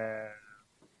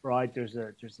 "Right, there's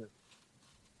a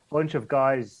bunch of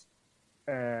guys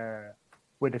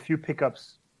with a few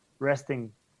pickups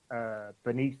resting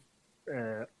beneath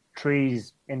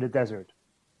trees in the desert.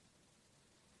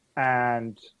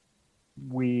 and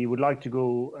we would like to go.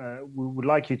 We would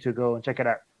like you to go and check it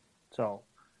out. So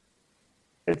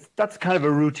that's kind of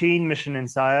a routine mission in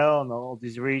Sahel and all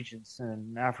these regions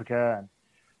in Africa, and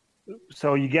so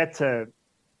you get to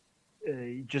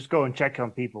just go and check on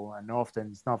people, and often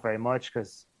it's not very much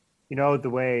because the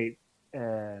way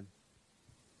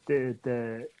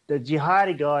the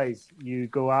jihadi guys you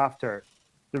go after,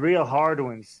 the real hard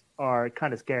ones are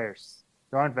kind of scarce.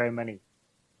 There aren't very many.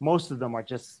 Most of them are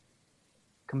just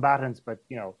combatants, but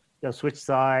they'll switch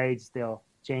sides, they'll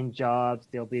change jobs,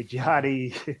 they'll be a jihadi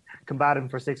combatant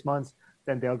for 6 months,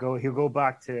 then he'll go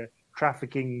back to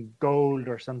trafficking gold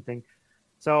or something.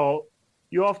 So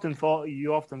you often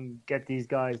get these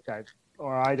guys that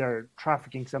are either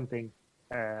trafficking something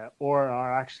or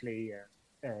are actually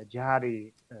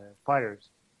jihadi fighters.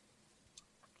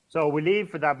 So we leave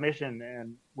for that mission, and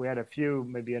we had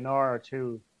maybe an hour or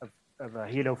two of a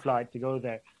helo flight to go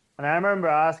there. And I remember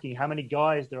asking how many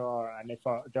guys there are and if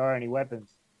there are any weapons,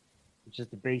 which is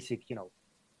the basic,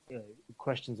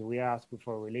 questions that we ask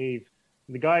before we leave.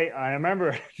 And the guy, I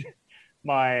remember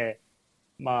my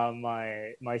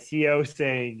CEO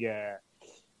saying,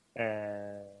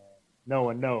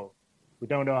 no, we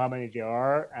don't know how many there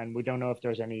are, and we don't know if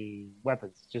there's any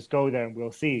weapons. Just go there and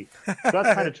we'll see. So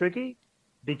that's kind of tricky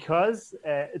because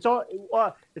it's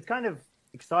kind of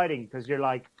exciting because you're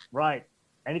like, right,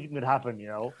 anything could happen,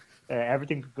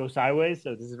 everything could go sideways.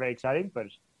 So this is very exciting, but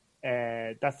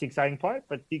that's the exciting part.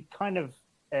 But the kind of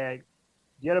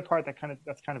the other part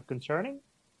that's kind of concerning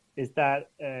is that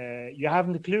you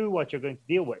haven't a clue what you're going to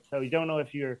deal with. So you don't know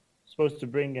if you're supposed to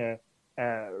bring a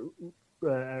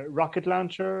rocket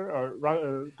launcher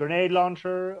or grenade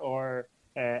launcher or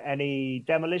any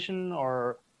demolition,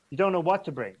 or you don't know what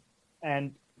to bring.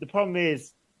 And the problem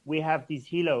is we have these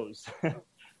helos.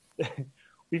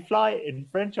 We fly in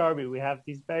French Army. We have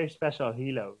these very special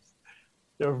helos.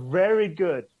 They're very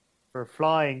good for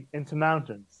flying into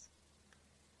mountains.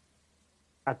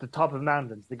 At the top of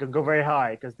mountains, they can go very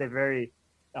high because they're very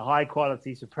high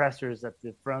quality suppressors at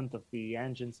the front of the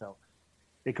engine, so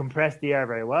they compress the air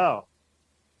very well.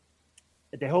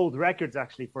 They hold records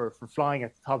actually for flying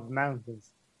at the top of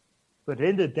mountains, but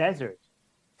in the desert,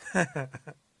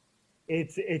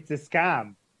 it's a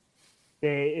scam.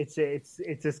 It's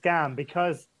a scam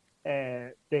because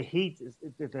the heat,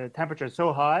 the temperature is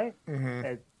so high.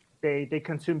 Mm-hmm. They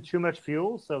consume too much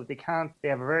fuel, so they have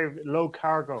a very low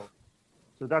cargo.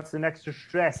 So that's an extra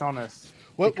stress on us.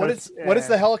 What is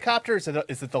the helicopter? Is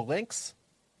it the Lynx?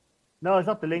 No, it's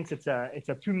not the Lynx. It's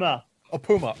a Puma. Oh,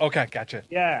 Puma. Okay, gotcha.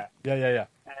 Yeah. Yeah.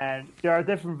 And there are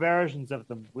different versions of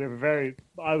them.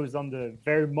 I was on the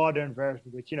very modern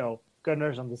version with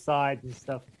gunners on the sides and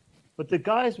stuff. But the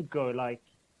guys would go like,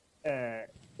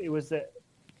 it was a.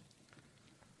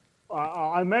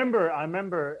 I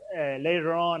remember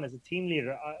later on as a team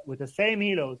leader with the same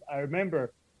helos. I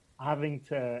remember having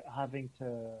to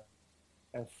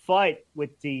fight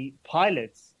with the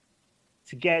pilots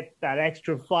to get that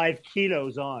extra 5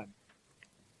 kilos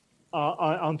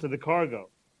onto the cargo.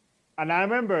 And I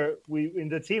remember in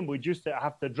the team we used to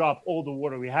have to drop all the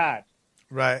water we had.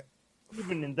 Right.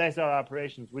 Even in desert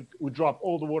operations, we drop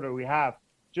all the water we have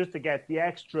just to get the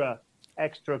extra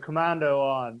commando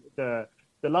on the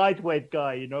lightweight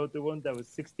guy, the one that was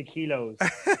 60 kilos.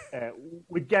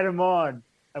 We'd get him on,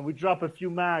 and we'd drop a few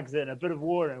mags in a bit of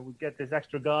water, and we'd get this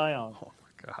extra guy on. Oh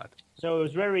my God! So it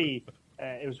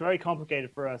was very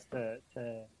complicated for us to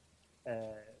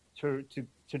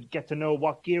get to know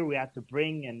what gear we had to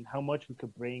bring and how much we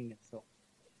could bring, and so.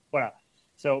 Well,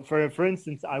 so for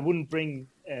instance, I wouldn't bring.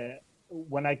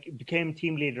 When I became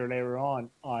team leader later on,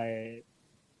 I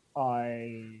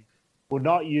would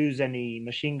not use any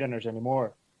machine gunners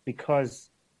anymore because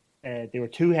they were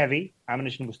too heavy.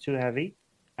 Ammunition was too heavy,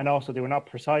 and also they were not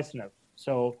precise enough.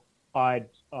 So I'd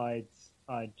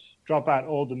drop out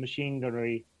all the machine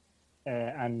gunnery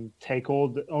and take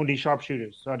only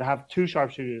sharpshooters. So I'd have 2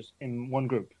 sharpshooters in one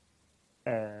group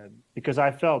because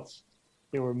I felt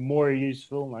they were more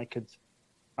useful and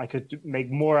I could make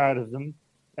more out of them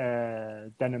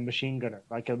than a machine gunner.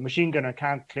 Like a machine gunner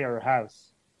can't clear a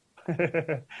house.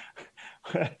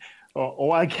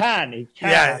 or I can. It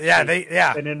can. Yeah.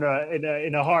 And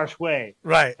in a harsh way.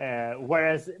 Right.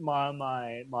 Whereas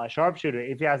my sharpshooter,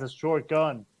 if he has a short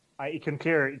gun, he can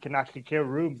actually clear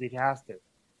rooms if he has to.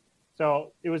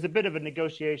 So it was a bit of a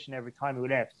negotiation every time we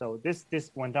left. So this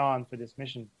went on for this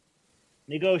mission.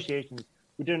 Negotiations.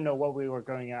 We didn't know what we were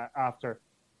going after.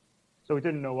 So we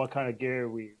didn't know what kind of gear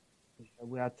we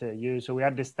had to use. So we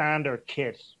had the standard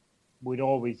kit we'd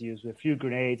always use with a few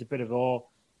grenades, a bit of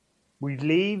all. We'd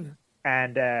leave,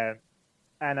 and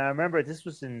And I remember this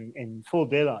was in full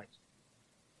daylight,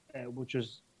 which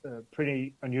was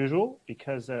pretty unusual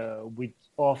because we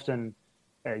often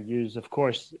use, of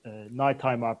course,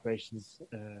 nighttime operations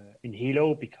in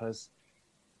Hilo because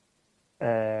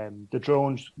the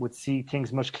drones would see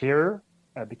things much clearer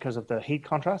because of the heat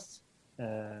contrasts.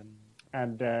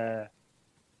 And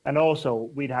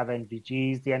also we'd have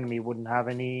NVGs. The enemy wouldn't have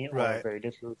any, or very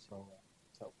little. So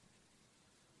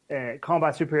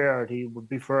combat superiority would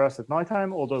be for us at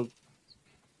nighttime.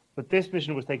 But this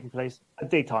mission was taking place at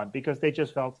daytime because they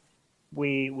just felt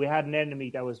we had an enemy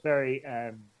that was very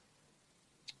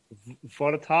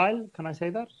volatile. Can I say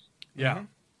that? Yeah.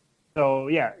 So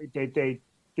yeah, the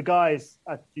guys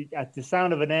at the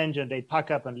sound of an engine, they'd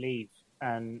pack up and leave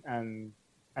and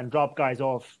drop guys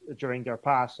off during their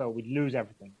pass, so we'd lose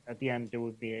everything. At the end, there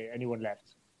would be anyone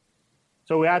left.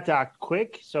 So we had to act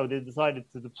quick, so they decided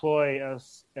to deploy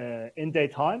us in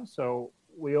daytime. So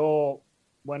we all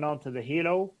went on to the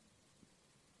Hilo,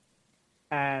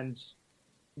 and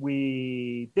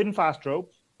we didn't fast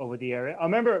rope over the area. I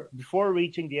remember before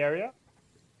reaching the area,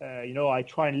 I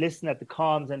try and listen at the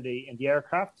comms and the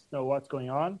aircraft to know what's going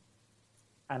on.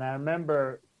 And I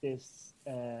remember this...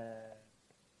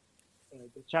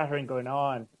 the chattering going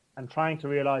on and trying to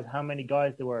realize how many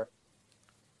guys there were.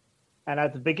 And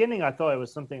at the beginning, I thought it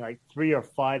was something like 3 or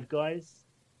 5 guys.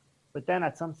 But then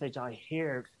at some stage, I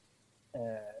hear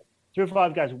 3 or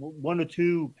 5 guys, 1 or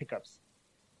 2 pickups,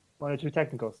 1 or 2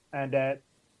 technicals. And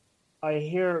I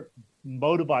hear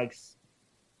motorbikes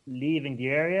leaving the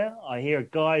area. I hear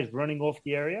guys running off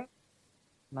the area.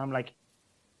 And I'm like,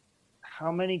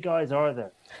 how many guys are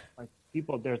there? Like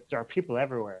people, there are people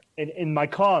everywhere. In my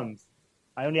comms,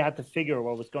 I only had to figure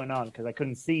what was going on because I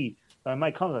couldn't see. But in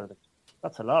my comms, I was like,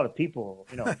 that's a lot of people,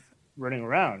 running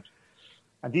around.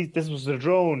 And this was the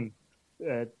drone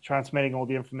transmitting all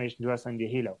the information to us on the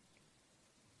Hilo.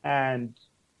 And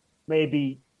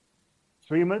maybe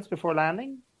 3 minutes before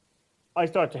landing, I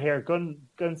start to hear gun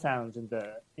sounds in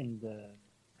the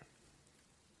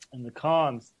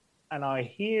comms, and I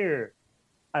hear,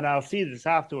 and I'll see this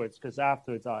afterwards because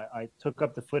afterwards I took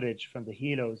up the footage from the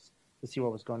Hilos to see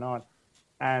what was going on,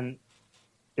 and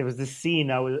there was this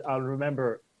scene I'll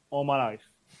remember all my life.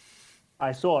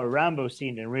 I saw a Rambo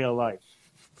scene in real life.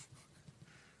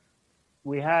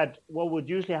 We had what would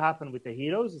usually happen with the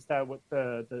Hilos is that with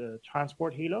the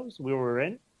transport Hilos we were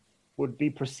in would be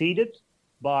preceded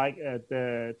by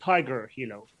the Tiger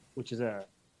Hilo, which is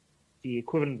the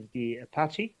equivalent of the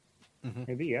Apache,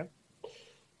 maybe, yeah.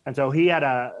 And so he had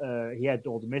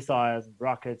all the missiles and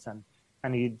rockets,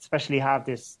 and he'd especially have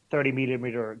this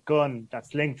 30mm gun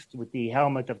that's linked with the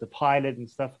helmet of the pilot and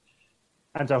stuff.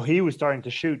 And so he was starting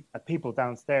to shoot at people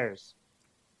downstairs.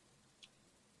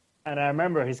 And I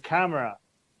remember his camera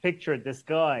pictured this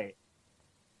guy.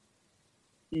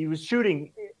 He was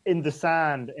shooting in the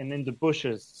sand and in the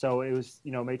bushes, so it was,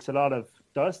 makes a lot of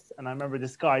dust. And I remember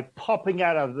this guy popping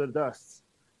out of the dust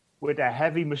with a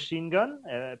heavy machine gun,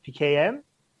 PKM,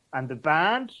 and the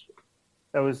band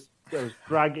that was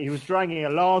dragging. He was dragging a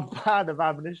long band of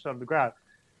ammunition on the ground,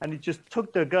 and he just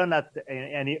took the gun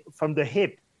from the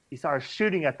hip. He started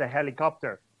shooting at the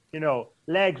helicopter,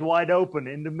 legs wide open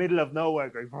in the middle of nowhere,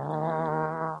 going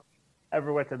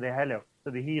everywhere to the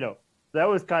Hilo. So that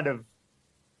was kind of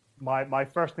my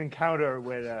first encounter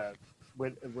with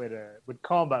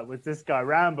combat, with this guy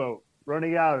Rambo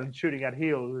running out and shooting at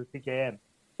Hilos with PKM.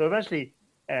 So eventually,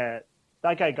 that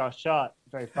guy got shot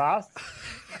very fast,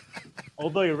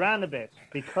 although he ran a bit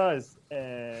because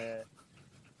the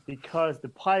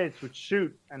pilots would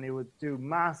shoot and they would do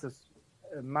massive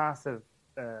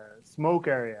smoke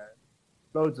area,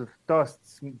 loads of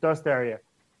dust area,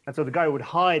 and so the guy would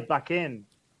hide back in,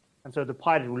 and so the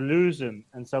pilot would lose him,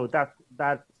 and so that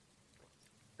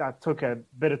took a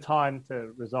bit of time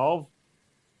to resolve.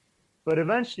 But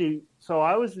eventually, so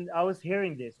I was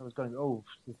hearing this, I was going, oh,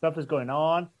 the stuff is going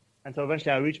on, and so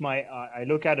eventually I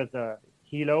look out at the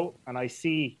Hilo and I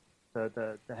see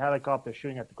the helicopter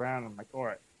shooting at the ground. I'm like, all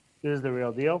right, this is the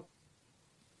real deal.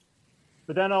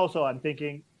 But then also I'm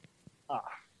thinking,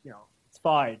 it's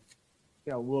fine.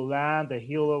 We'll land the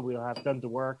Hilo, we'll have done the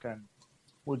work, and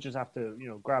we'll just have to,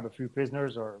 grab a few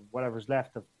prisoners or whatever's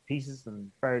left of pieces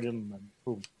and bury them, and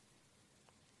boom.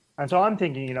 And so I'm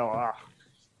thinking,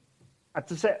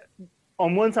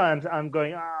 on one side I'm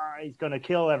going, he's going to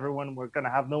kill everyone. We're going to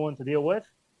have no one to deal with.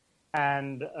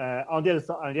 And on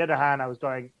the other hand, I was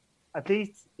going, at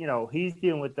least, he's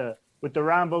dealing with the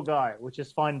Rambo guy, which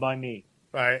is fine by me.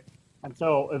 Right. And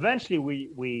so eventually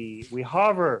we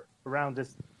hover around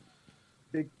this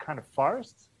big kind of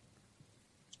forest,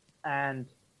 and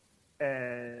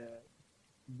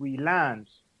we land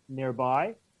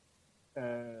nearby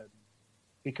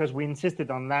because we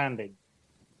insisted on landing.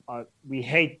 We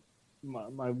hate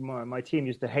my team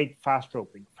used to hate fast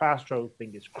roping. Fast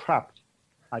roping is crap.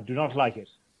 I do not like it.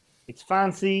 It's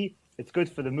fancy. It's good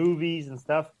for the movies and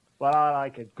stuff. But I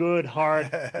like a good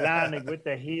hard landing with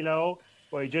the helo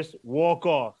where you just walk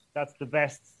off. That's the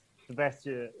best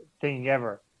thing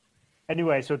ever.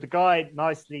 Anyway, so the guy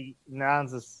nicely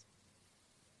lands us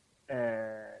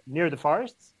near the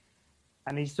forests,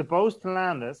 and he's supposed to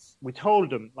land us. We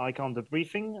told him, like on the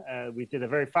briefing, we did a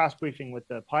very fast briefing with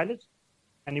the pilot,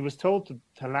 and he was told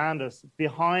to land us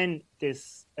behind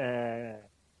this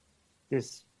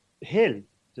this hill.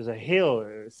 There's a hill,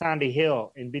 a sandy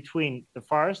hill, in between the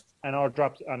forest and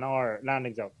our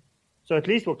landing zone. So at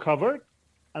least we're covered,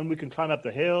 and we can climb up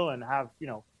the hill and have,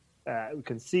 we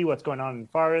can see what's going on in the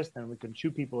forest, and we can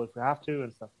shoot people if we have to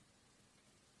and stuff.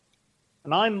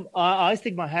 And I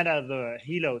stick my head out of the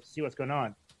helo to see what's going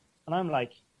on, and I'm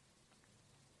like,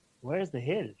 where's the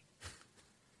hill?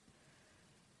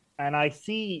 And I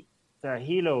see the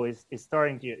helo is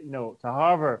starting to to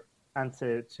hover and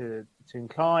to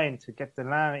incline to get the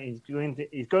land. He's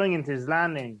going into his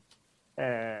landing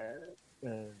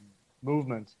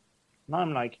movement, and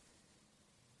I'm like,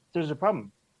 there's a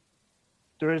problem.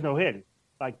 There is no hill.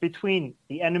 Like between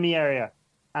the enemy area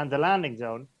and the landing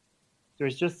zone,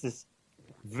 there's just this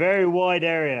very wide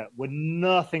area with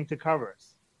nothing to cover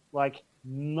us. Like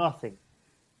nothing.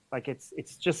 Like it's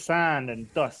just sand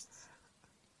and dust.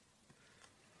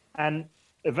 And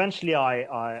eventually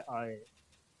I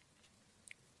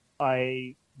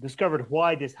discovered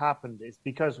why this happened. Is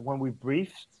because when we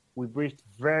briefed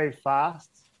very fast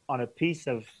on a piece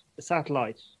of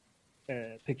satellite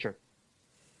picture.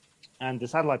 And the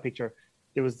satellite picture,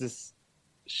 there was this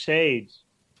shade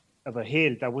of a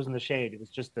hill that wasn't a shade. It was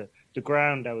just the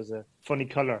ground that was a funny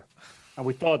color. And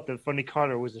we thought the funny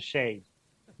color was a shade.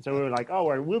 So we were like,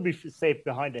 oh, we'll be safe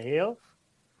behind a hill.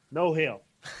 No hill.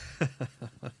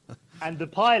 And the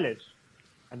pilot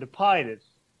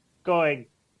going,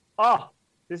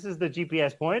 this is the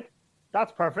GPS point.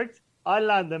 That's perfect. I'll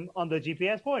land them on the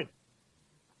GPS point.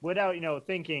 Without,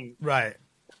 thinking. Right.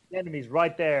 The enemy's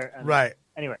right there. And right.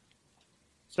 Anyway.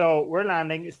 So we're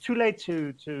landing. It's too late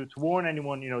to warn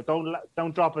anyone.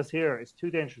 Don't drop us here. It's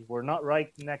too dangerous. We're not right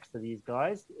next to these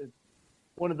guys.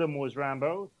 One of them was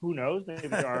Rambo. Who knows? Maybe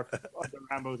there are other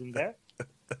Rambos in there.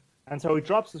 And so he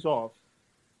drops us off.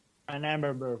 And I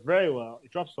remember very well. He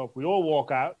drops us off. We all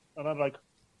walk out, and I'm like,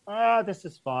 this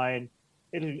is fine.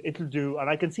 It'll do. And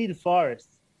I can see the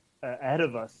forest ahead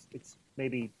of us. It's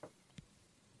maybe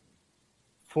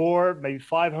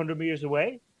 500 meters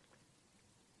away.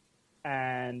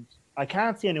 And I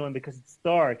can't see anyone because it's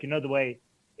dark. The way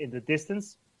in the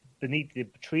distance, beneath the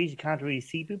trees, you can't really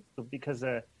see people because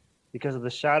of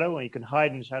the shadow, and you can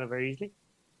hide in the shadow very easily.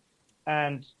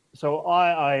 And so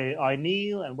I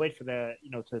kneel and wait for the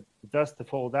dust to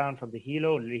fall down from the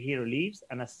helo, and the helo leaves.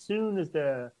 And as soon as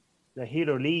the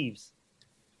helo leaves,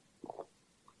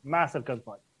 massive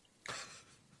gunfight.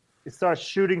 It starts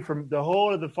shooting from the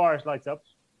whole of the forest, lights up,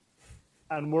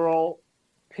 and we're all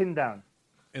pinned down.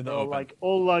 In the open.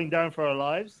 All lying down for our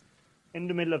lives in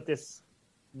the middle of this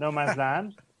no man's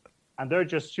land, and they're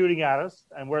just shooting at us,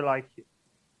 and we're like,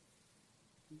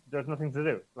 there's nothing to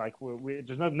do. Like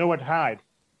there's nowhere to hide,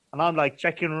 and I'm like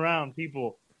checking around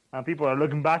people, and people are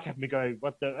looking back at me going,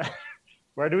 "What the?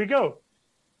 Where do we go?"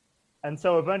 And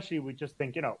so eventually we just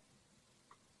think,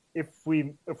 if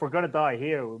we're gonna die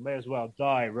here, we may as well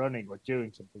die running or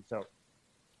doing something. So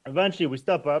eventually we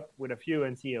step up with a few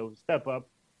NCOs,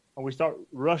 and we start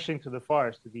rushing to the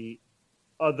forest, to the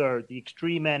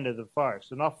extreme end of the forest.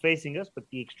 So not facing us, but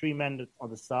the extreme end on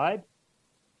the side.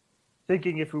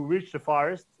 Thinking if we reach the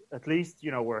forest, at least,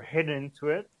 we're hidden into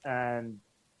it, and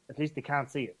at least they can't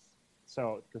see us.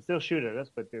 So they can still shoot at us,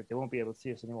 but they won't be able to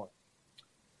see us anymore.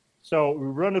 So we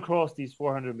run across these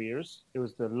 400 meters. It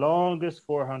was the longest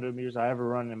 400 meters I ever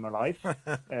run in my life.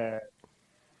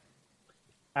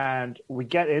 And we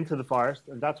get into the forest,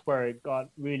 and that's where it got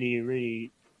really,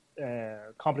 really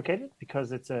complicated,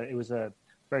 because it was a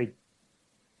very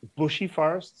bushy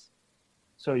forest,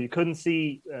 so you couldn't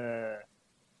see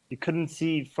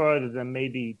further than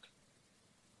maybe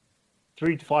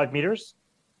 3 to 5 meters,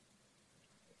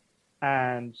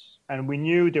 and we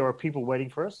knew there were people waiting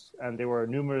for us, and there were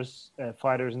numerous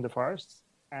fighters in the forest,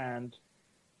 and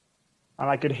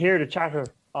I could hear the chatter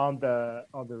on the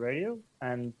radio,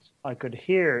 and I could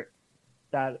hear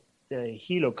that the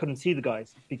helo couldn't see the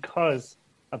guys because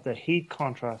of the heat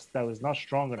contrast that was not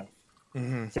strong enough,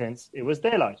 since it was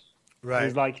daylight. Right. It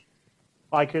was like,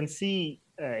 I can see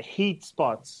heat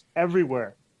spots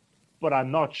everywhere, but I'm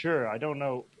not sure. I don't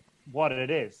know what it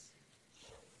is.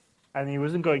 And he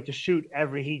wasn't going to shoot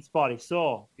every heat spot he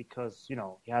saw because, you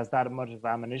know, he has that much of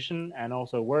ammunition, and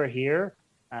also we're here,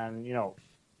 and, you know,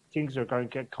 things are going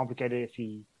to get complicated if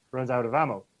he runs out of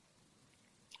ammo.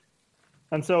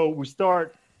 And so we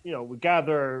start, you know, we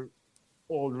gather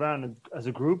all around as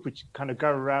a group, which kind of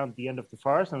gather around the end of the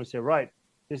forest, and we say, right,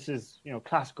 this is, you know,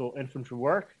 classical infantry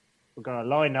work. We're going to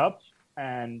line up,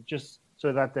 and just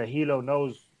so that the helo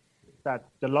knows that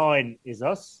the line is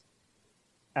us,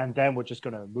 and then we're just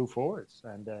going to move forwards.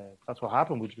 And that's what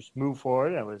happened. We just moved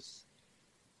forward.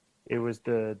 It was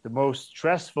the most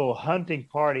stressful hunting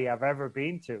party I've ever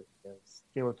been to.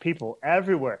 There were people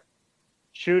everywhere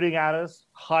shooting at us,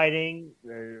 hiding.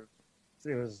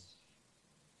 It was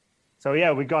so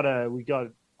yeah.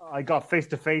 I got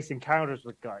face-to-face encounters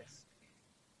with guys.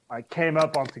 I came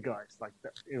up onto guys like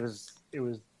that. It was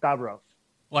that rough.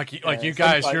 Like you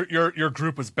guys, your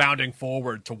group was bounding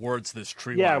forward towards this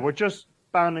tree. Yeah, line. we're just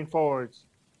bounding forwards.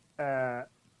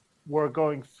 We're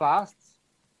going fast.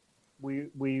 We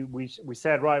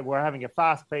said, right, we're having a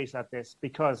fast pace at this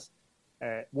because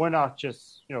we're not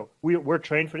just, you know, we're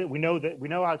trained for it. We know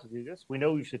how to do this. We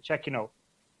know we should check. You know,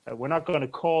 we're not going to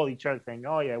call each other saying,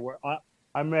 oh yeah,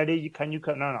 I'm ready. Can you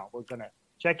come? No, we're going to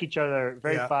check each other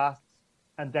very fast,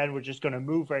 and then we're just going to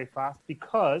move very fast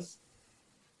because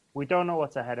we don't know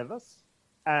what's ahead of us.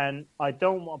 And I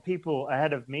don't want people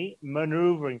ahead of me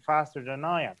maneuvering faster than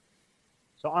I am.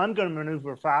 So I'm going to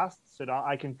maneuver fast so that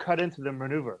I can cut into the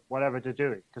maneuver, whatever they're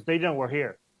doing, because they know we're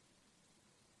here.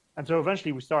 And so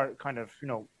eventually we start kind of, you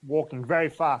know, walking very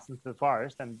fast into the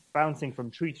forest and bouncing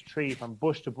from tree to tree, from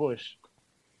bush to bush.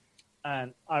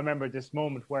 And I remember this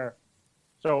moment where,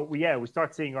 we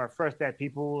start seeing our first dead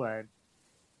people. And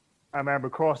I remember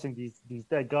crossing these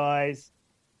dead guys.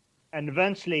 And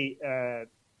eventually,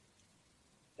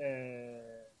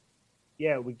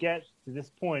 we get to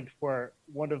this point where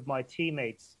one of my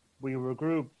teammates, we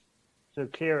regroup to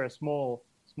clear a small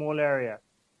area,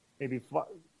 maybe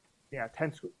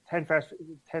 10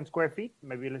 square feet,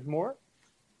 maybe a little more.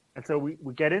 And so we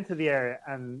get into the area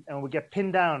and we get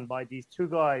pinned down by these two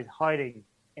guys hiding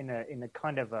in a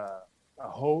kind of a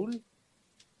hole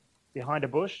behind a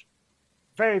bush,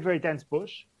 very, very dense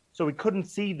bush. So we couldn't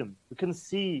see them. We couldn't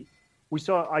see.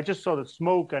 I just saw the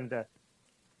smoke and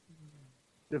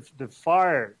the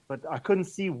fire, but I couldn't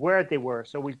see where they were.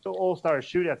 So we all started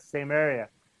shooting at the same area.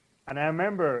 And I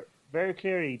remember very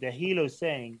clearly the helo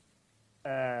saying,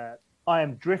 I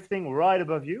am drifting right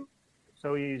above you.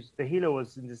 So the helo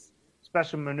was in this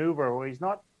special maneuver where he's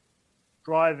not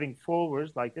driving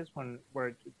forwards like this one,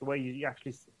 where the way you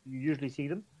usually see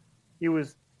them. He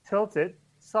was tilted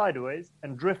sideways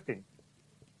and drifting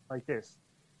like this.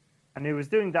 And he was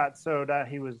doing that so that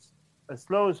he was as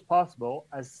slow as possible,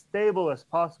 as stable as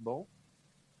possible,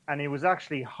 and he was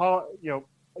actually,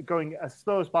 going as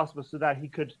slow as possible so that he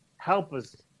could help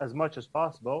us as much as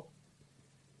possible.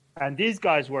 And these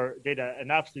guys did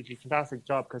an absolutely fantastic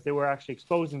job because they were actually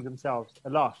exposing themselves a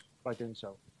lot by doing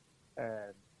so.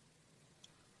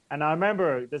 And I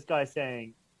remember this guy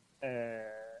saying,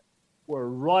 "We're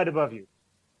right above you.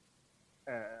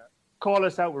 Call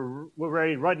us out. We're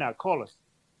ready right now. Call us."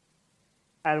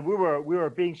 And we were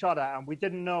being shot at, and we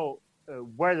didn't know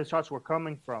where the shots were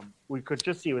coming from. We could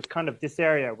just see it was kind of this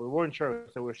area. We weren't sure,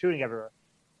 so we were shooting everywhere.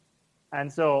 And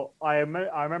so I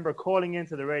remember calling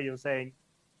into the radio saying,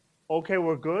 "Okay,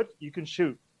 we're good. You can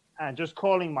shoot." And just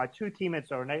calling my two teammates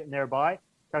that were nearby,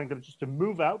 telling them just to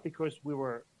move out because we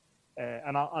were.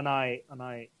 I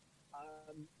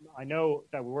know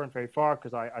that we weren't very far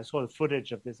because I saw the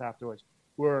footage of this afterwards.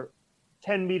 We're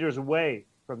 10 meters away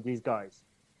from these guys.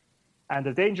 And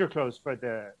the danger close for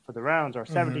the rounds are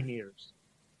 70 meters.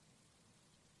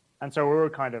 And so we were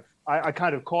I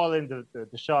kind of called in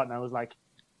the shot, and I was like,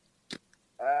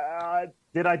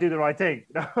 did I do the right thing?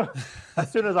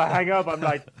 As soon as I hang up, I'm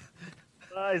like,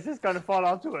 is this going to fall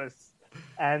onto us?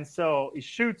 And so he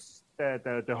shoots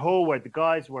the hole where the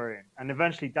guys were in, and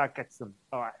eventually that gets them,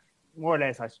 more or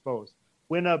less, I suppose.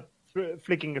 We end up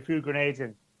flicking a few grenades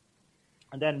in,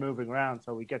 and then moving around,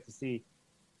 so we get to see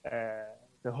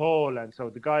the hole. And so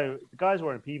the guys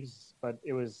were in pieces, but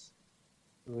it was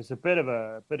a bit of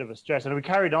a stress, and we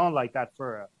carried on like that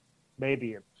for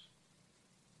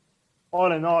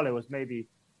all in all, it was maybe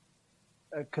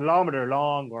a kilometer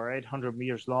long or 800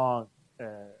 meters long,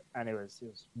 and it was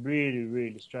really,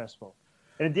 really stressful.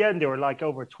 And at the end, there were like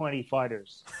over 20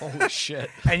 fighters. Holy shit!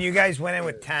 And you guys went in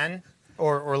with 10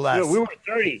 or less? Yeah, we were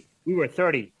 30. We were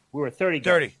 30. We were 30 guys.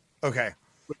 30. Okay.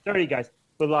 We were 30 guys.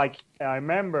 But like I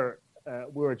remember,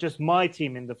 we were just my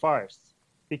team in the forest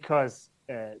because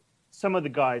some of the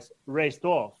guys raced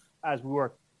off as we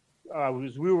were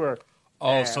we were.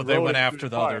 So they went rolling after through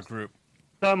the other fires. group.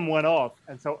 Some went off,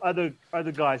 and so other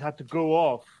guys had to go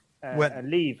off and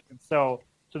leave. And so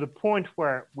to the point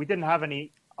where I didn't have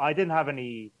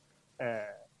any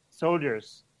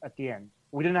soldiers at the end.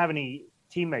 We didn't have any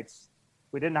teammates.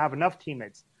 We didn't have enough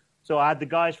teammates. So I had the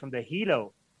guys from the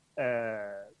helo,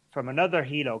 from another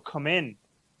helo, come in,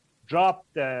 drop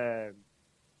the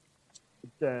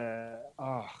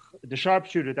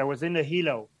sharpshooter that was in the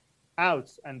helo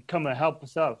out and come and help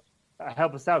us out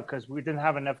because we didn't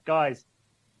have enough guys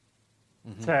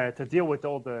to deal with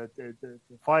all the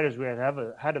fighters we had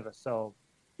ahead of us. So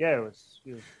yeah, it was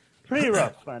pretty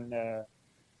rough. And I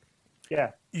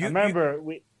remember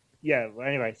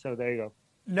anyway, so there you go.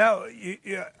 No,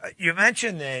 you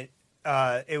mentioned that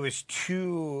it was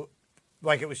too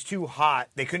hot.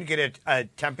 They couldn't get a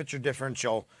temperature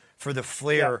differential for the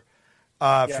FLIR,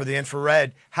 for the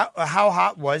infrared. How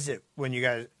hot was it when you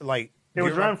guys It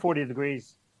was around 40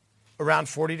 degrees. Around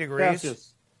 40 degrees.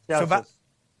 Celsius.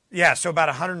 So about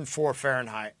 104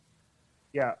 Fahrenheit.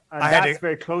 Yeah, and that's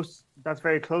very close. That's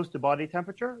very close to body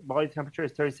temperature. Body temperature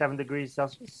is 37 degrees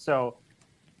Celsius. So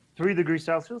 3 degrees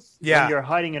Celsius. Yeah. When you're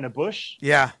hiding in a bush.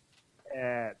 Yeah.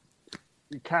 You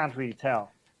can't really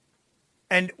tell.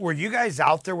 And were you guys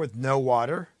out there with no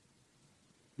water?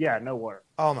 Yeah, no water.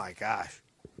 Oh my gosh.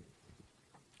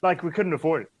 Like we couldn't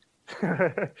afford it.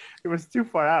 It was too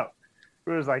far out.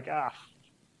 It was like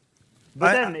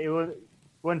But then it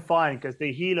went fine because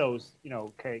the helos,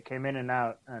 came in and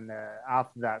out, and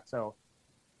after that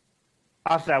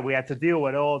we had to deal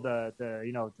with all the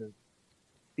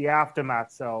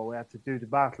aftermath. So we had to do the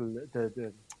battle,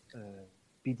 the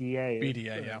BDA.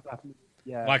 BDA, yeah.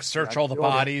 Yeah. Like search all the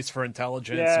bodies for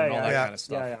intelligence and all that kind of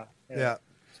stuff. Yeah.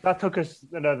 So that took us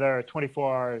another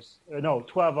 24 hours.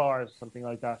 12 hours, something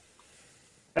like that.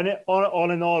 And all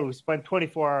in all, we spent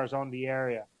 24 hours on the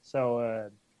area.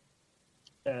 So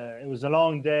it was a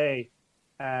long day,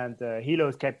 and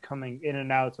helos kept coming in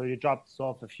and out. So you dropped us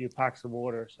off a few packs of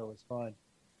water, so it's fine.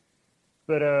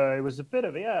 But it was a bit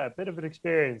of an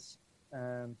experience,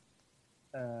 and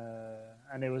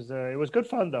it was good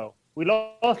fun though. We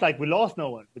lost no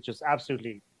one, which is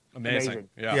absolutely amazing.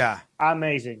 Yeah,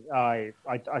 amazing. I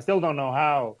still don't know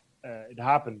how it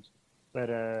happened, but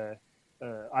I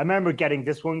remember getting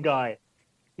this one guy.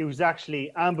 He was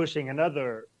actually ambushing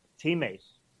another teammate.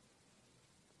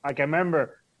 Like I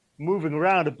remember moving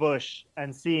around a bush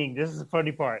and seeing. This is the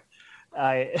funny part.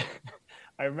 I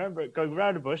remember going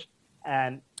around a bush,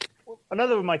 and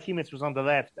another of my teammates was on the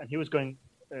left, and he was going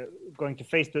to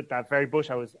face that very bush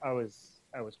I was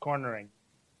cornering.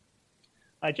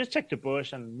 I just checked the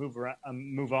bush and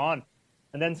move on,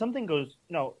 and then something goes.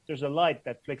 There's a light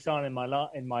that flicks on in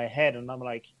my head, and I'm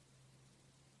like,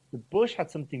 the bush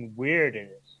had something weird in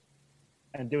it,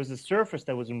 and there was a surface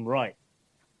that wasn't right.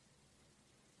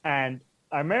 And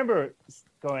I remember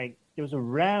going, there was a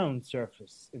round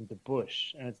surface in the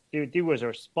bush, and there was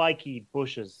spiky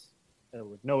bushes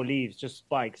with no leaves, just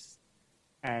spikes.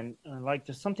 And like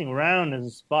there's something round in the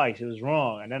spikes. It was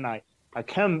wrong. And then I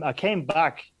came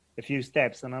back a few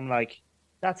steps, and I'm like,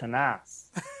 that's an ass.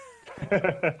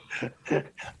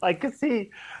 I could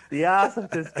see the ass of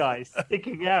this guy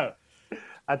sticking out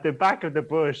at the back of the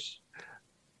bush.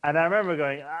 And I remember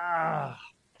going,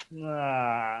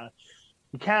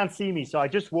 he can't see me. So I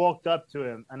just walked up to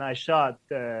him, and I shot.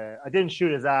 I didn't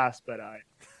shoot his ass, but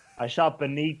I shot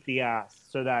beneath the ass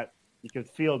so that you could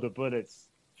feel the bullets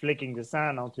flicking the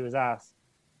sand onto his ass.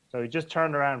 So he just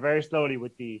turned around very slowly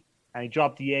and he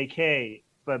dropped the AK.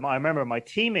 But I remember my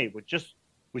teammate was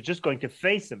just going to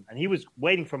face him, and he was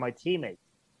waiting for my teammate.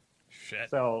 Shit.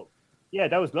 So yeah,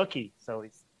 that was lucky. So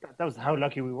that was how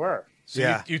lucky we were.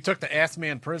 So you took the ass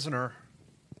man prisoner.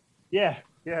 Yeah.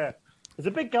 It's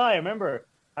a big guy. I remember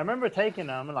taking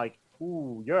him. I'm like,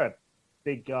 ooh, you're a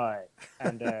big guy.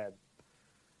 And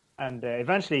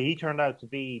eventually he turned out to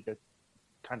be the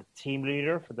kind of team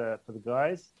leader for the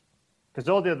guys, because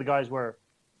all the other guys were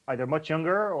either much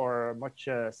younger or much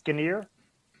skinnier,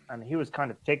 and he was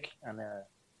kind of thick. And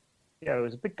it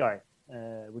was a big guy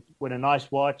with a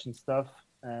nice watch and stuff.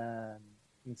 And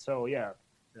so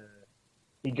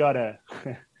he got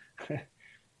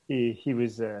he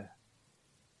was.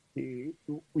 You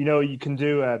can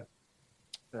do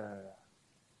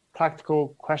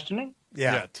tactical questioning.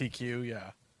 Yeah,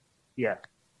 TQ. Yeah.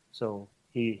 So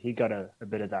he got a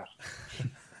bit of that.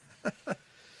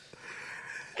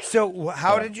 So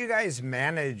how did you guys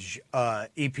manage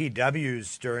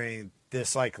EPWs during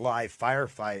this live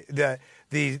firefight?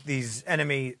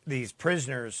 These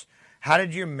prisoners. How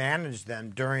did you manage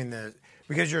them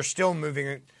because you're still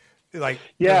moving like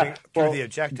Yeah, through well, the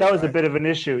objective. that was a right? bit of an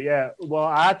issue. Yeah, well,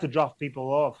 I had to drop people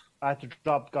off. I had to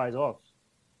drop guys off.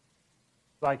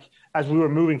 Like as we were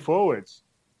moving forwards,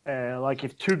 like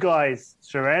if 2 guys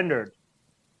surrendered,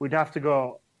 we'd have to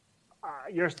go.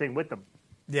 You're staying with them.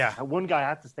 Yeah, One guy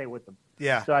had to stay with them.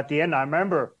 yeah, So at the end, I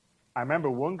remember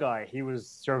one guy. He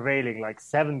was surveilling like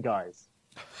 7 guys.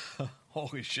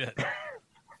 Holy shit.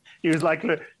 He was like,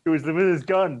 he was with his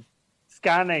gun,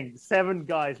 scanning 7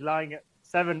 guys lying,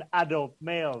 7 adult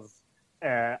males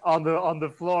on the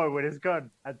floor with his gun.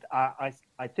 And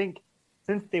I think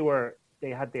since they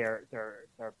had their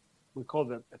we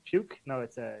call it a puke. No,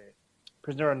 it's a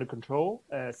prisoner under control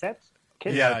set.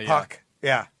 Kit. yeah, puck.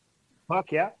 Yeah,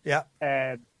 Puck, yeah. yeah,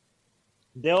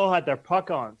 They all had their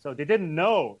puck on, so they didn't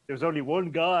know there was only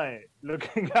one guy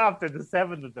looking after the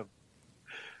 7 of them.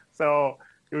 So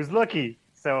it was lucky.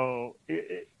 So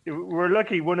we're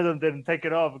lucky one of them didn't take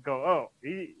it off and go, oh,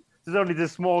 there's only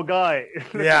this small guy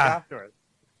looking after us.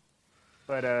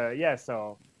 But yeah,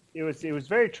 so it was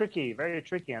very tricky,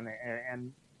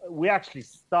 and we actually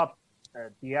stopped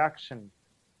the action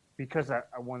because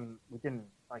when we didn't.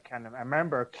 I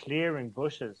remember clearing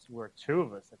bushes. Were 2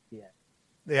 of us at the end.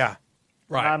 yeah.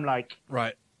 Right. And I'm like,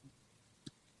 Right.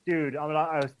 dude, I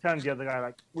was telling the other guy,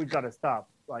 like, we got to stop.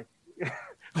 Like,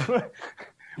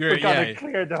 You're, we got to yeah,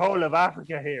 clear the whole of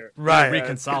Africa here. Right.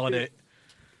 reconsolidate.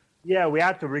 Yeah, we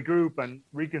had to regroup and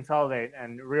reconsolidate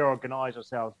and reorganize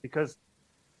ourselves because,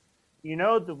 you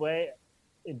know, the way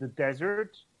in the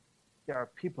desert, there are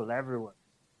people everywhere.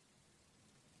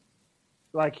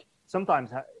 Like, sometimes,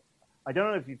 I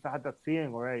don't know if you've had that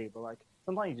feeling already, but like,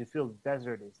 sometimes you feel the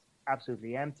desert is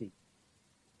absolutely empty.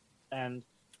 And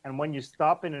when you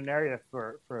stop in an area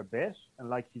for a bit, and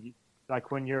like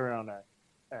when you're on a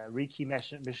recce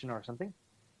mission or something,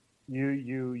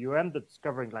 you end up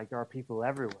discovering like there are people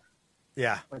everywhere.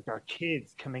 Yeah. Like there are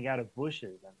kids coming out of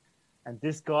bushes, and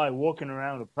this guy walking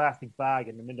around with a plastic bag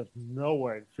in the middle of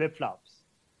nowhere in flip flops,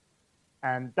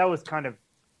 and that was kind of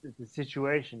the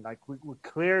situation. Like we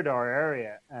cleared our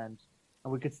area, and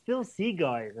we could still see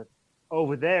guys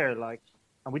over there, like,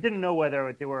 and we didn't know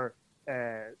whether they were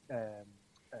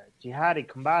jihadi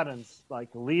combatants like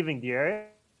leaving the area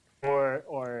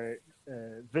or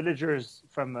villagers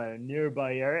from a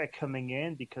nearby area coming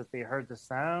in because they heard the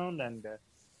sound and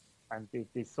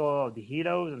they saw the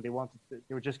helos and they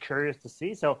were just curious to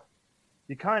see. So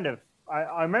you kind of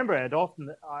I remember it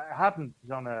often happened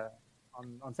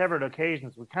on several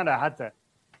occasions. We kind of had to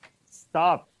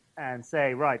stop and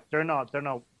say, right, they're not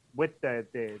with the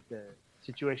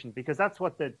situation, because that's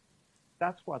what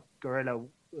guerrilla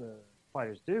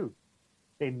fighters do.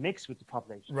 They mix with the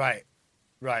population. Right.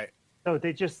 So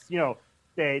they just,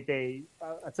 they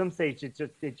at some stage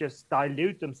they just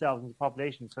dilute themselves in the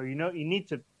population. So you need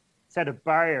to set a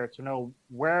barrier to know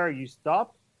where you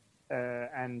stop,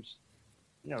 and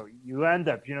you end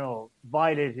up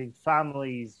violating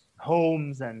families'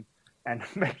 homes and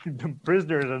making them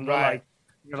prisoners, and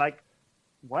you're like,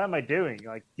 what am I doing?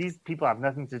 Like, these people have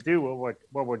nothing to do with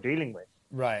what we're dealing with.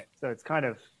 Right. So it's kind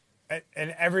of.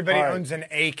 And everybody owns an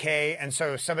AK, and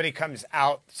so if somebody comes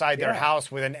outside their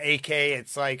house with an AK,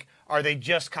 it's like, are they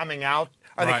just coming out?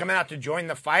 Are they coming out to join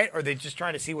the fight, or are they just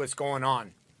trying to see what's going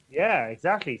on? Yeah,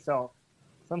 exactly. So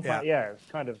sometimes, it's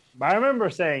kind of. I remember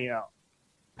saying,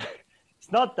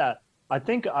 it's not that. I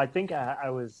think I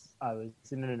was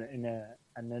in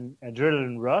an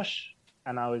adrenaline rush,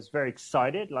 and I was very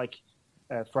excited, like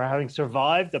for having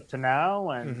survived up to now,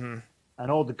 and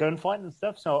all the gunfighting and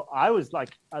stuff. So I was like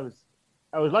my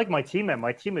teammate.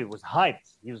 My teammate was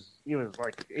hyped. He was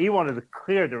like, he wanted to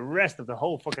clear the rest of the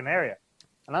whole fucking area,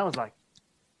 and I was like,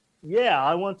 yeah,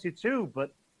 I want to too,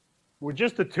 but we're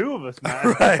just the 2 of us,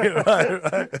 man. Right.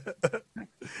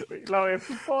 Like, if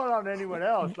you fall on anyone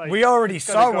else, like, we already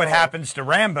saw what happens to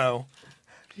Rambo.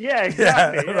 Yeah,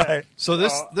 exactly. Yeah. Right. So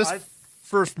this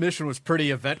first mission was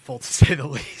pretty eventful, to say the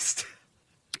least.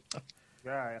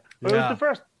 Yeah. But it was the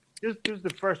first. This was the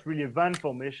first really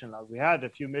eventful mission. Like, we had a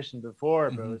few missions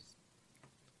before, but it was,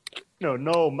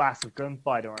 no massive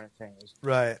gunfight or anything.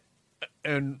 Right.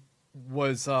 And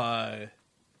was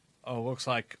looks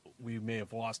like we may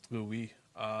have lost Louis.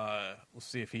 We'll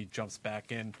see if he jumps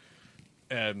back in.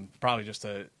 Probably just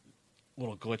a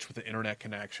little glitch with the internet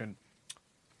connection.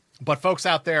 But folks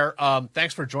out there,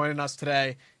 thanks for joining us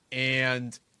today.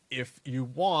 And if you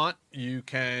want, you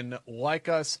can like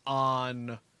us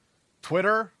on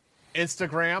Twitter,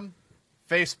 Instagram,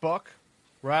 Facebook.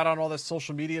 We're out on all this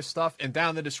social media stuff. And down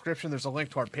in the description, there's a link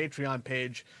to our Patreon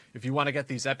page if you want to get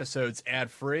these episodes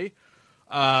ad-free.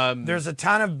 There's a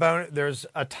ton of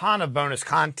bonus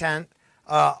content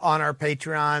on our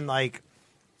Patreon. Like,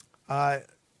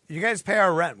 You guys pay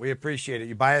our rent. We appreciate it.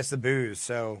 You buy us the booze,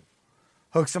 so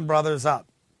hook some brothers up.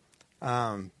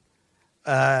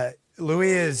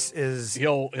 Louis is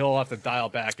he'll have to dial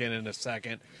back in a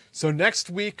second. So next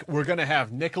week we're going to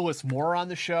have Nicholas Moore on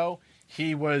the show.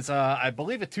 He was, I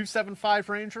believe, a 275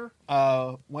 Ranger.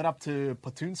 Went up to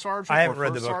platoon sergeant. I haven't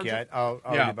read the book yet. I'll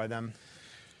read it by them.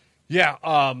 Yeah,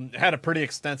 had a pretty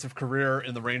extensive career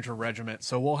in the Ranger Regiment.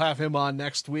 So we'll have him on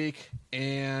next week,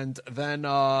 and then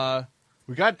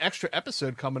we got an extra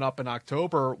episode coming up in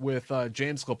October with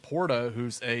James Laporta,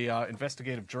 who's a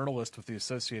investigative journalist with the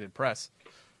Associated Press.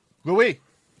 Louis.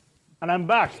 And I'm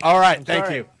back. All right, thank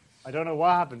you. I don't know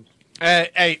what happened.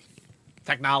 Hey,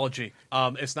 technology.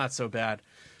 It's not so bad.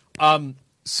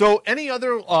 So any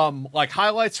other like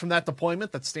highlights from that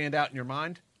deployment that stand out in your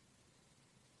mind?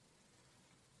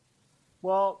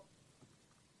 Well,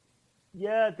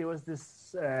 yeah, there was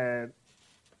this.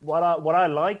 What I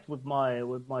liked with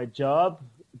my job.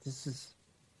 This is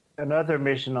another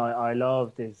mission I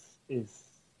loved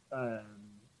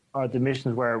are the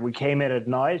missions where we came in at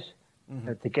night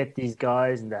to get these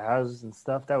guys in their houses and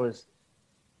stuff.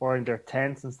 Or in their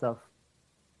tents and stuff.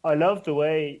 I love the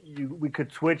way we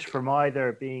could switch from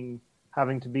either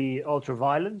having to be ultra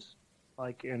violent,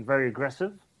 and very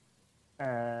aggressive,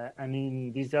 and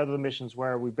in these other missions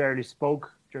where we barely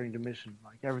spoke during the mission.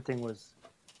 Everything was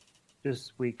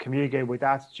just, we communicated with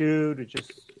attitude. We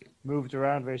just moved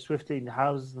around very swiftly in the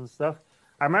houses and stuff.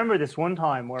 I remember this one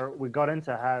time where we got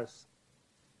into a house.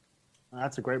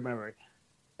 That's a great memory.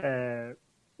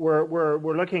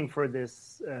 We're looking for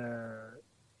this.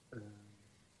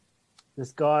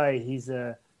 This guy, he's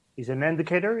an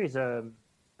indicator. He's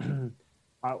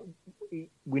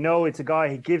we know it's a guy.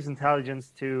 He gives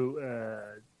intelligence to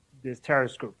this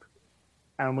terrorist group,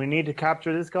 and we need to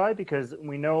capture this guy because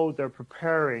we know they're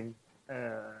preparing.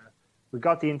 We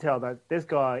got the intel that this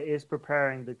guy is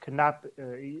preparing to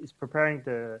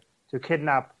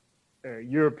kidnap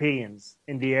Europeans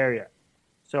in the area.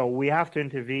 So we have to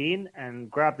intervene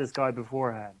and grab this guy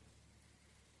beforehand.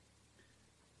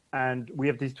 And we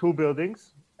have these two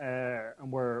buildings, and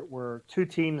we're two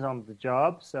teams on the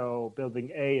job. So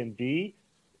building A and B,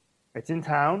 it's in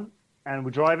town, and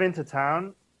we drive into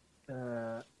town.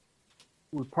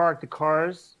 We park the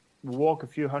cars. We walk a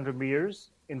few hundred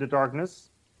meters in the darkness,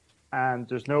 and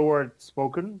there's no word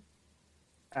spoken.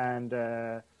 And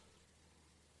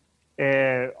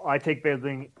I take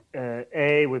building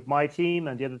A with my team,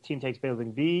 and the other team takes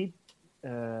building B.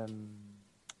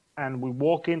 And we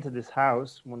walk into this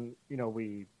house when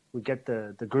we get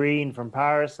the green from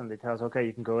Paris, and they tell us, okay,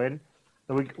 you can go in.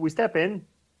 So we step in,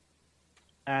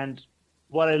 and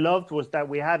what I loved was that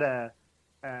we had a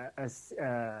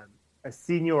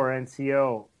senior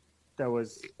NCO that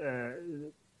was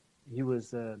he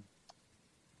was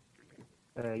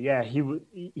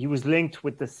linked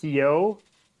with the CO.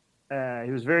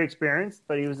 He was very experienced,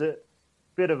 but he was a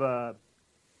bit of a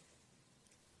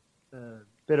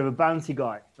bouncy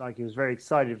guy. He was very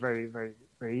excited, very, very,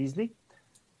 very easily.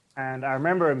 And I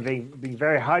remember him being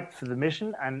very hyped for the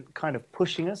mission and kind of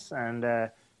pushing us and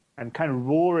kind of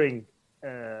roaring,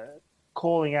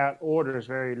 calling out orders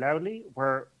very loudly.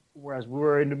 Whereas we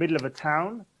were in the middle of a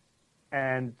town,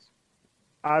 and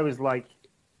I was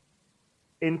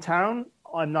in town,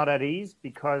 I'm not at ease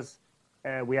because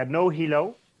we had no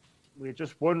helo. We had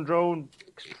just one drone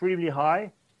extremely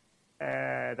high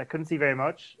that couldn't see very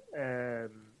much.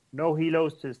 No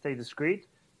helos to stay discreet.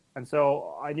 And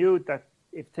so I knew that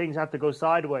if things had to go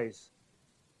sideways,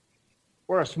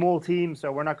 we're a small team,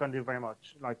 so we're not going to do very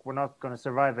much. We're not going to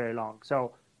survive very long.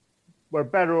 So we're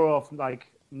better off,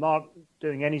 not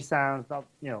doing any sounds, not,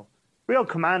 real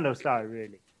commando style,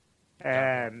 really.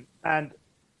 And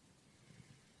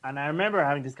I remember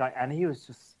having this guy, and he was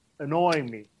just annoying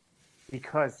me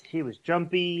because he was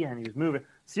jumpy and he was moving.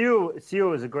 CEO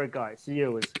was a great guy.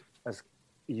 CEO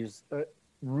he was a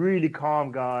really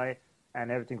calm guy, and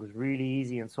everything was really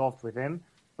easy and soft with him.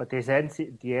 But the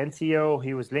NCO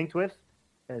he was linked with,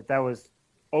 that was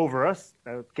over us,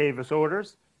 that gave us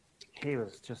orders. He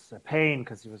was just a pain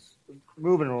because he was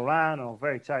moving around and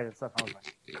very excited and stuff. I was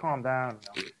like, calm down.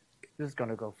 This is going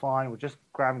to go fine. We're just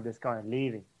grabbing this guy and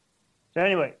leaving. So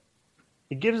anyway,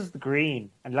 he gives us the green,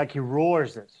 and he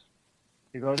roars it.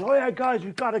 He goes, oh yeah, guys,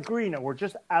 we've got a green, and we're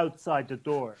just outside the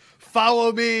door.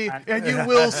 Follow me, and you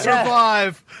will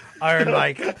survive. Iron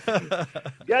Mike.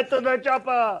 Get to the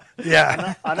chopper.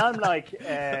 Yeah. And I'm like,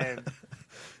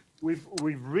 we've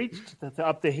reached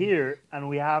up to here, and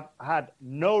we have had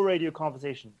no radio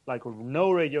conversation,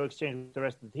 no radio exchange with the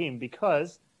rest of the team,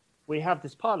 because we have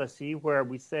this policy where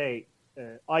we say,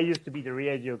 I used to be the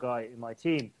radio guy in my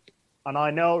team, and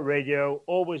I know radio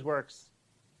always works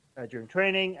during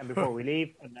training and before we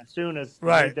leave, and as soon as we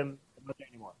Right. need them, they're not there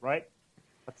anymore, right?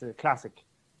 That's a classic.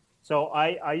 So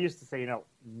I used to say,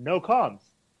 no comms.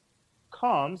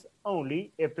 Comms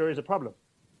only if there is a problem.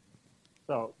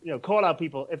 So, call out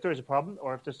people if there is a problem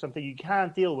or if there's something you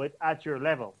can't deal with at your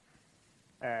level.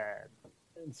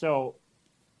 And so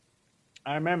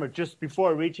I remember just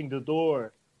before reaching the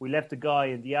door, we left a guy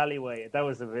in the alleyway. That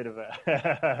was a bit of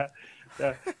a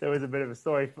there was a bit of a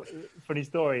story, funny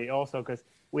story also, because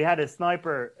we had a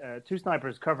sniper, two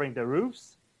snipers covering the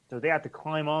roofs, so they had to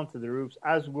climb onto the roofs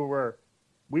as we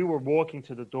were walking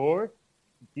to the door.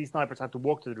 These snipers had to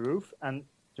walk to the roof, and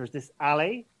there's this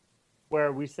alley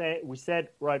where we said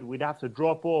right, we'd have to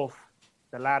drop off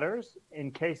the ladders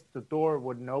in case the door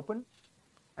wouldn't open,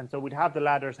 and so we'd have the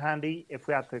ladders handy if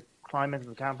we had to climb into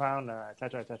the compound,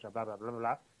 etc., blah blah blah blah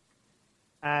blah.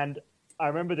 And I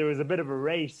remember there was a bit of a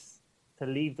race to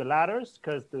leave the ladders,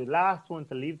 because the last one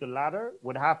to leave the ladder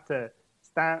would have to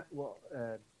stand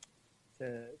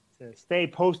to stay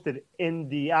posted in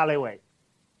the alleyway,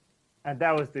 and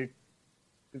that was the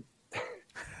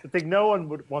thing no one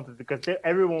would want to, because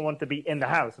everyone wanted to be in the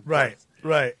house. Of course.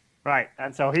 Right.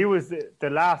 And so he was the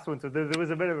last one. So there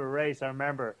was a bit of a race, I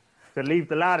remember, to leave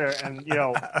the ladder and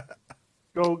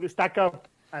go stack up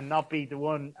and not be the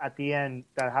one at the end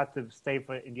that had to stay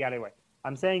in the alleyway.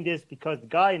 I'm saying this because the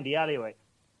guy in the alleyway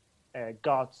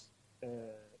got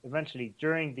eventually,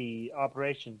 during the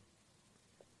operation,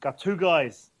 got two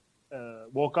guys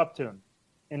walk up to him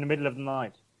in the middle of the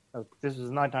night. This was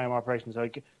a nighttime operation, so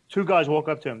two guys walk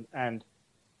up to him, and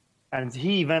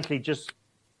he eventually just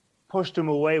pushed him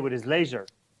away with his laser.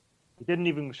 He didn't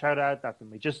even shout out at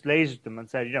them. He just lasered them and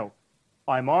said,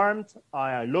 I'm armed,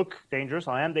 I look dangerous,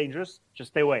 I am dangerous,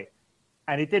 just stay away.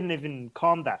 And he didn't even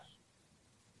calm that.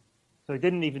 So he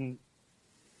didn't even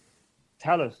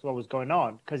tell us what was going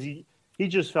on, because he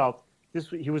just felt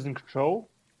he was in control,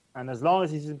 and as long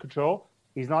as he's in control,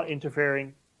 he's not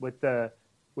interfering with the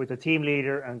team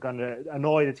leader and going to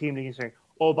annoy the team leader, saying,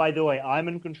 oh, by the way, I'm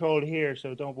in control here,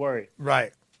 so don't worry.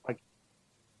 Right. Like,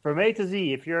 from A to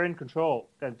Z, if you're in control,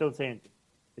 then don't say anything.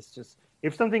 It's just,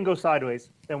 if something goes sideways,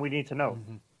 then we need to know.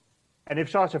 Mm-hmm. And if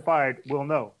shots are fired, we'll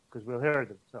know, because we'll hear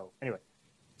them. So, anyway.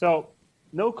 So,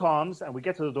 no comms, and we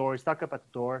get to the door, stuck up at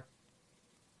the door.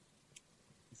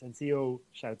 The NCO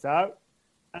shouts out,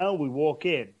 and we walk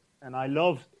in. And I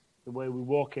love the way we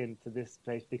walk into this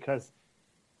place, because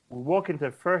we walk into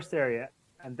the first area,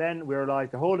 and then we realize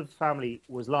the whole of the family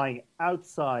was lying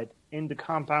outside in the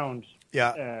compound.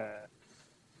 Yeah.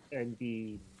 In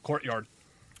the courtyard.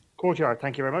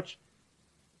 Thank you very much.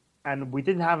 And we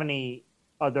didn't have any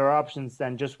other options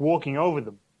than just walking over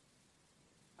them.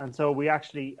 And so we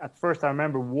actually, at first, I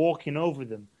remember walking over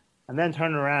them and then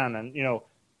turning around and,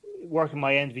 working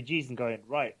my NVGs and going,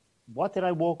 right, what did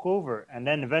I walk over? And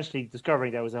then eventually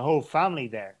discovering there was a whole family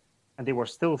there and they were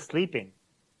still sleeping.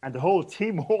 And the whole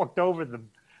team walked over them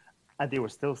and they were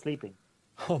still sleeping.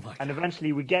 Oh, my God. And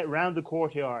eventually we get around the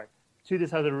courtyard to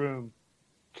this other room,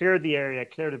 clear the area,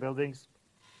 clear the buildings.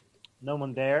 No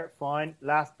one there, fine.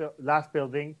 Last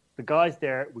building, the guy's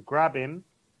there, we grab him.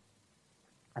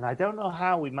 And I don't know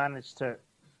how we managed to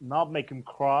not make him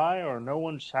cry or no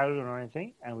one shouted or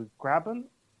anything. And we grab him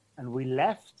and we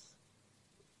left.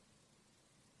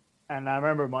 And I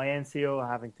remember my NCO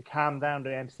having to calm down the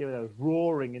NCO that was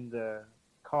roaring in the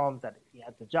comms that he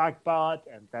had the jackpot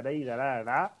and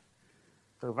da-da-da-da-da.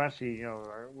 So eventually,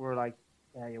 we're like,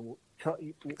 we'll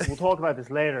talk about this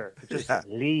later. Just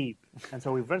leave. And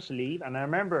so we eventually leave. And I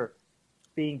remember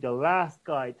being the last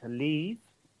guy to leave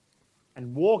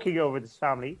and walking over this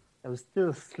family that was still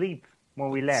asleep when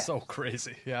we left. So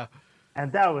crazy, yeah.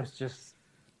 And that was just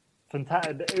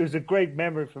fantastic. It was a great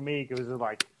memory for me. It was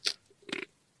like,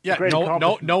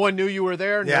 no one knew you were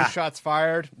there. No shots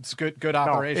fired. It's good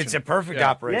operation. It's a perfect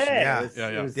operation.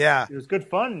 It was good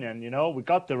fun, and we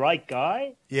got the right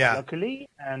guy. Yeah, luckily,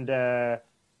 and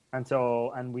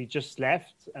we just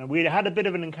left, and we had a bit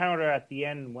of an encounter at the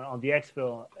end on the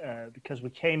exfil because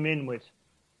we came in with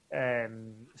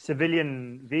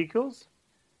civilian vehicles,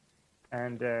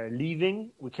 and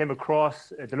leaving, we came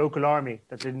across the local army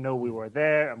that didn't know we were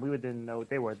there, and we didn't know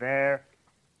they were there.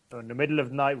 So in the middle of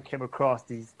the night, we came across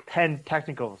these 10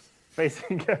 technicals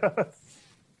facing us.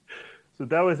 So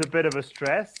that was a bit of a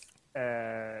stress.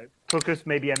 Took us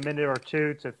maybe a minute or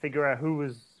two to figure out who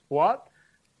was what.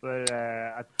 But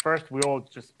at first, we all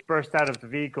just burst out of the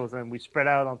vehicles and we spread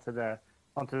out onto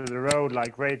the road,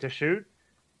 like ready to shoot.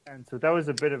 And so that was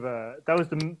a bit of that was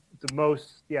the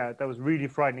most, that was really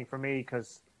frightening for me,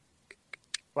 because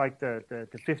like the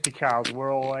 50 cals were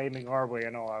all aiming our way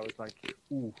and all. I was like,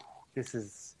 ooh. This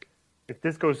is if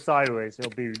this goes sideways,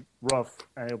 it'll be rough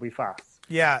and it'll be fast.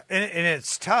 Yeah, and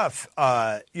it's tough,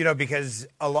 because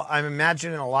I'm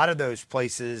imagining a lot of those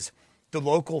places, the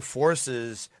local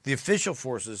forces, the official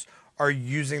forces, are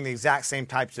using the exact same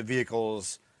types of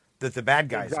vehicles that the bad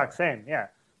guys exact are. Same, yeah.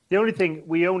 The only thing,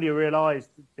 we only realized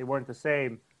they weren't the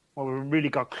same when we really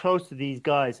got close to these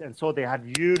guys and saw they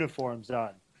had uniforms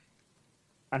on.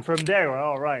 And from there, we're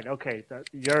all right, okay,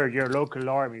 you're your local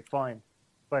army, fine.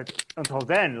 But until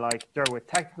then, like, they're with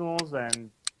technicals and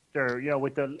they're,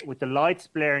 with the lights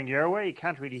blaring your way, you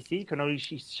can't really see. You can only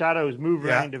see shadows move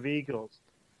around the vehicles.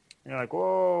 And you're like,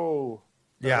 whoa.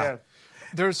 Yeah.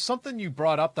 There's something you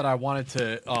brought up that I wanted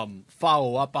to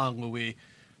follow up on, Louis.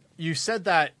 You said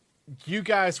that you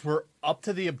guys were up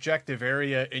to the objective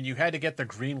area and you had to get the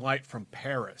green light from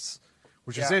Paris,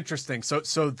 which is interesting.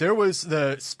 So there was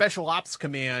the Special Ops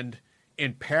Command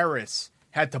in Paris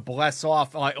had to bless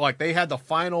off, like they had the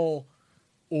final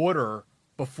order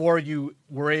before you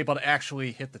were able to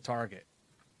actually hit the target.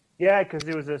 Yeah, because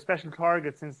it was a special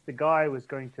target since the guy was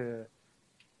going to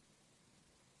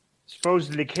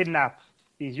supposedly kidnap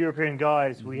these European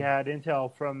guys. Mm-hmm. We had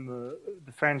intel from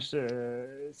the French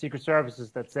secret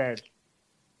services that said,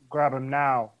 grab him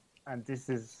now. And this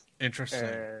is... Interesting.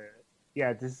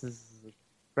 This is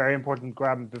very important.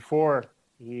 Grab him before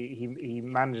he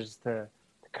manages to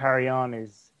carry on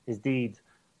his deed.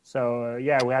 So,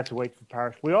 we had to wait for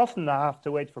Paris. We often have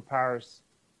to wait for Paris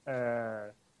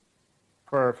for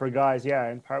guys,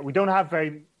 in Paris. We don't have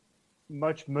very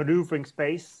much maneuvering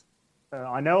space.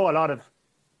 I met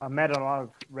a lot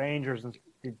of Rangers, and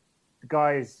the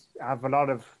guys have a lot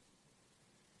of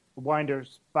wider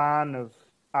span of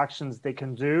actions they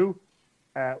can do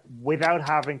without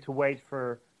having to wait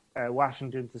for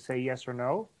Washington to say yes or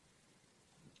no.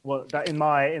 Well, that in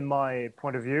my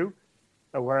point of view,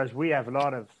 whereas we have a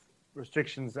lot of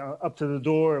restrictions up to the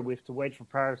door, we have to wait for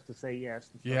Paris to say yes.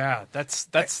 Yeah, that's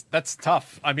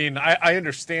tough. I mean, I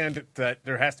understand that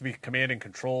there has to be command and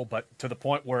control, but to the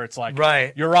point where it's like,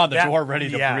 you're on the door ready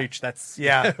to breach. That's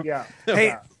yeah.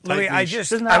 Hey, Louis, it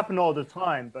doesn't happen all the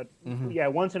time, but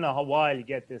once in a while you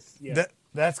get this. Yeah.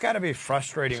 That's got to be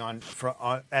frustrating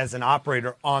as an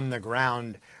operator on the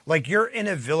ground. Like, you're in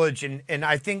a village, and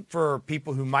I think for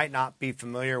people who might not be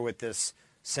familiar with this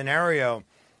scenario,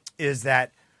 is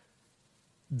that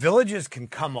villages can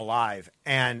come alive,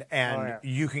 and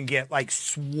you can get like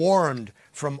swarmed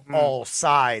from all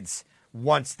sides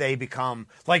once they become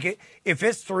like if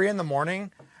it's 3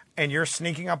 a.m. and you're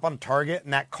sneaking up on target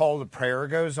and that call to prayer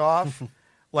goes off,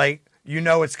 like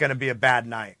it's going to be a bad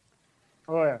night.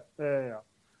 Oh yeah.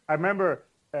 I remember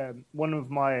one of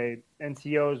my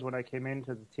NCOs when I came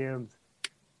into the teams.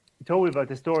 He told me about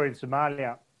the story in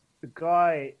Somalia. The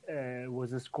guy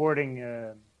was escorting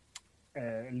a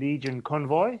Legion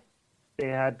convoy. They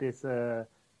had these they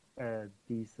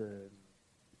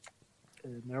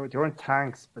weren't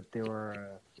tanks, but they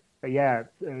were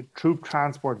troop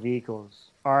transport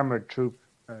vehicles, armored troop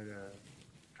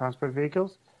transport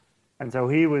vehicles. And so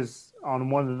he was on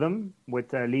one of them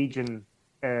with a Legion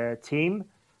team,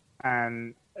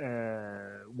 and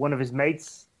one of his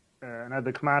mates,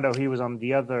 another commando, he was on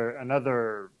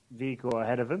another vehicle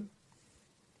ahead of him.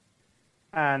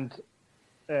 And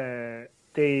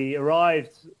they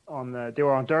arrived they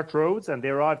were on dirt roads, and they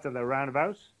arrived at the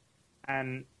roundabout,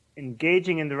 and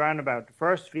engaging in the roundabout, the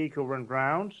first vehicle went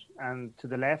round and to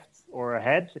the left or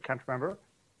ahead, I can't remember,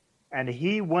 and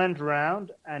he went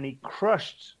round and he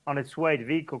crushed on its way. The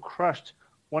vehicle crushed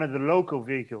one of the local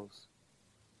vehicles,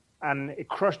 and it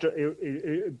crushed.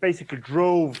 It basically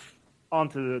drove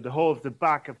onto the whole of the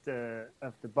back of the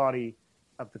body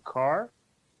of the car.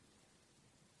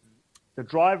 The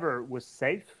driver was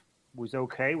safe, was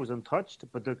okay, was untouched,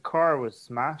 but the car was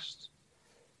smashed.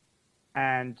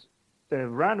 And the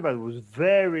roundabout was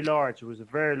very large. It was a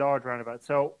very large roundabout.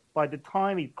 So by the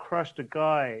time he crushed the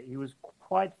guy, he was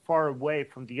quite far away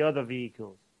from the other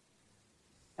vehicles.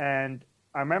 And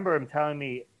I remember him telling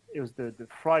me it was the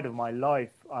fright of my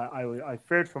life. I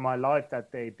feared for my life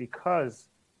that day because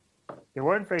there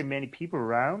weren't very many people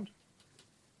around.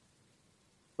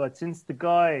 But since the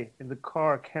guy in the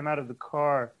car came out of the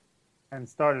car and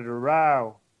started a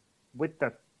row with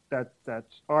that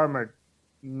armored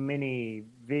mini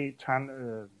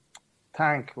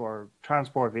tank or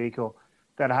transport vehicle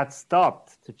that had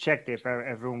stopped to check if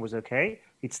everyone was okay,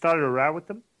 he'd started a row with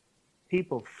them.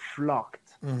 People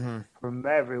flocked from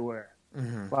everywhere.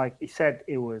 Mm-hmm. Like he said,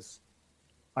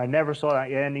 I never saw that.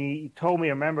 And he told me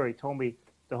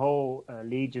the whole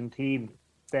Legion team,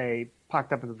 they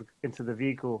packed up into the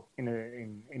vehicle in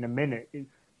a minute. In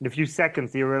a few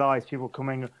seconds, they realized people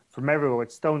coming from everywhere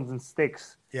with stones and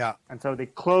sticks. Yeah. And so they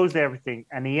closed everything,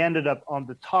 and he ended up on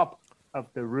the top of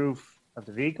the roof of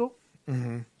the vehicle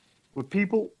with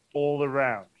people all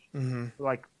around,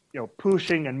 like,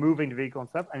 pushing and moving the vehicle and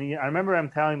stuff. And I remember him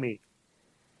telling me,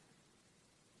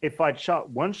 if I'd shot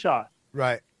one shot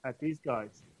at these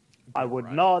guys, I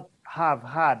would not have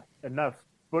had enough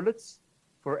bullets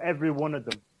for every one of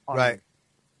them.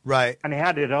 Right. And he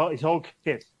had it all, his whole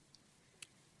kit.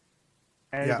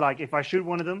 And it's like, if I shoot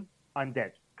one of them, I'm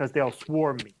dead because they'll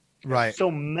swarm me. There's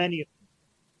so many of them.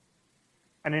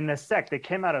 And in a sec, they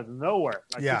came out of nowhere.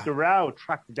 Like the row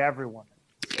attracted everyone.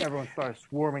 Everyone started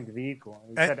swarming the vehicle.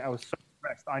 And he said, I was so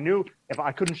impressed. I knew if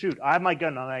I couldn't shoot, I had my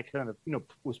gun and I kind of,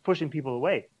 was pushing people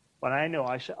away. But I know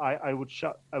I would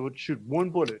shoot one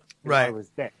bullet if I was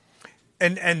dead.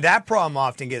 And that problem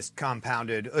often gets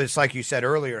compounded. It's like you said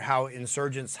earlier, how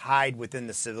insurgents hide within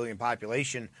the civilian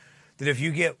population. That if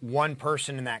you get one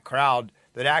person in that crowd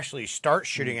that actually starts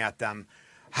shooting at them,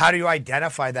 how do you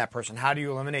identify that person? How do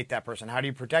you eliminate that person? How do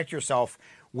you protect yourself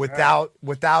without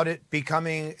it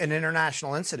becoming an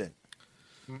international incident?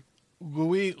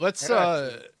 Louis, let's.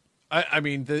 I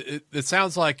mean, it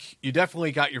sounds like you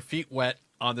definitely got your feet wet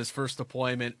on this first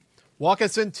deployment. Walk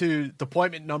us into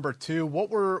deployment number 2.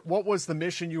 What was the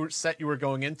mission you were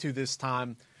going into this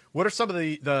time? What are some of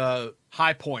the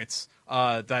high points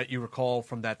that you recall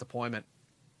from that deployment?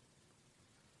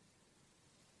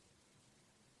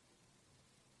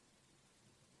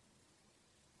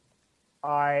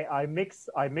 I mix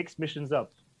missions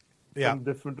up. From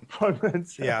different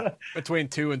deployments. Between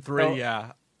 2 and 3.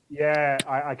 So,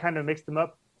 I kind of mixed them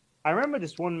up. I remember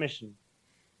this one mission.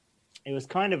 It was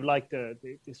kind of like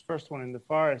this first one in the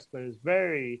forest, but it was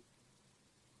very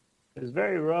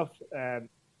rough.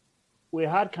 We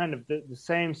had kind of the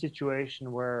same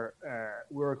situation where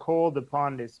we were called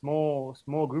upon this small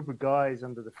group of guys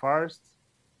under the forest,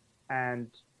 and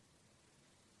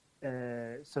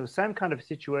so same kind of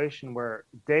situation where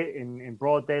in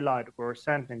broad daylight we were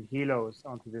sent in helos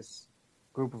onto this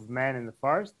group of men in the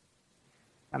forest.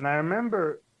 And I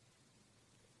remember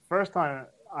first time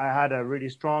I had a really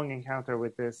strong encounter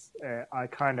with this. I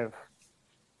kind of,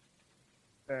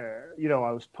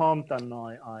 I was pumped and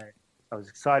I was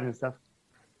excited and stuff.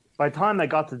 By the time I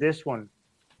got to this one,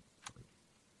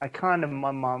 I kind of,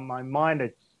 my mind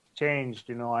had changed.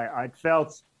 I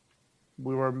felt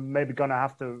we were maybe going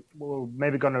to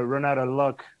run out of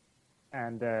luck,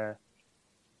 and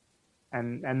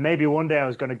maybe one day I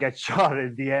was going to get shot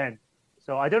at the end.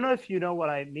 So I don't know if you know what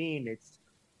I mean. It's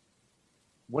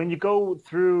when you go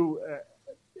through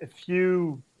a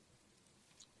few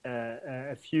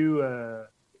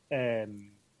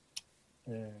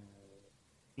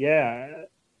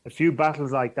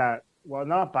battles like that. Well,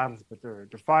 not battles, but they're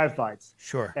firefights.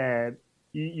 Sure.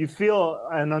 You feel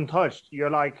untouched. You're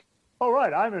like, oh,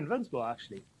 right, I'm invincible,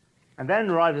 actually. And then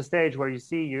arrives a stage where you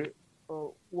see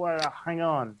hang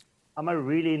on, am I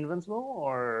really invincible,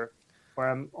 or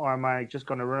am I just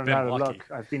going to run out of luck?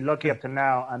 I've been lucky up to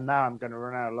now, and now I'm going to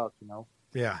run out of luck,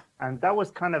 Yeah. And that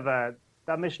was kind of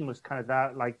that mission was kind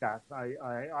of like that.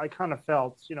 I kind of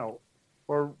felt,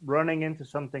 we're running into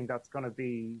something that's going to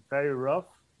be very rough,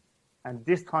 and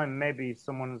this time maybe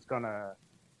someone's going to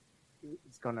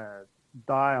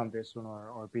die on this one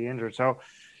or be injured. So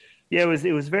yeah,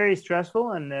 it was very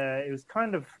stressful, and it was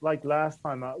kind of like last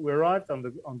time. We arrived on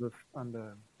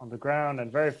the ground,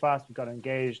 and very fast we got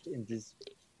engaged in these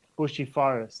bushy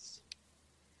forests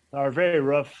that are very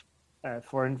rough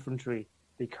for infantry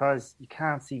because you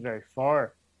can't see very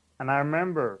far. And I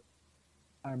remember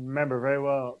very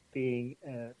well being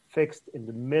fixed in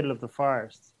the middle of the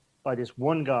forest by this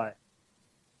one guy,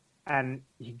 and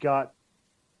he got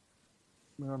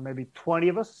maybe 20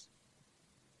 of us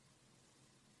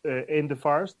in the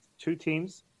forest, 2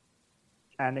 teams,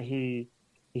 and he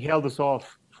held us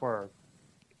off for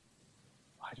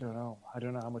I don't know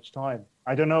how much time.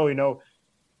 I don't know, it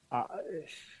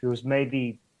was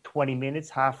maybe 20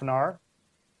 minutes, half an hour.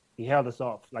 He held us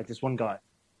off, like this one guy,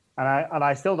 and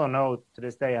I still don't know to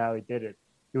this day how he did it.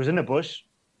 He was in a bush,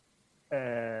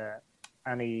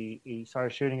 and he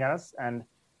started shooting at us, and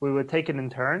we were taking in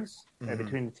turns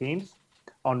between the teams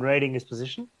on raiding his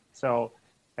position. So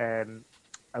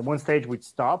at one stage we'd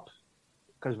stop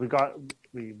because we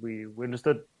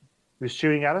understood he was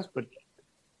shooting at us, but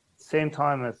same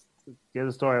time as the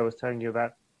other story I was telling you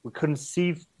about, we couldn't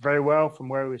see very well from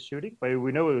where he was shooting, but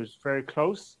we know it was very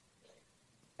close.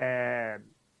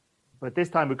 But this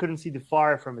time we couldn't see the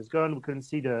fire from his gun, we couldn't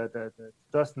see the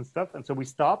dust and stuff, and so we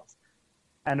stopped.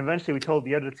 And eventually we told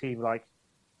the other team, like,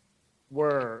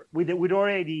 we'd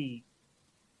already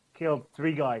killed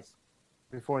 3 guys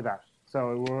before that,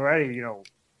 so we were already,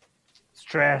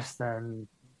 stressed and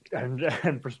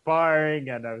perspiring,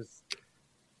 and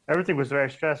everything was very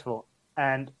stressful.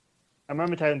 And I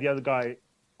remember telling the other guy,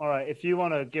 all right, if you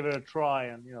want to give it a try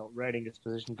and, raiding this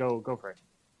position, go for it.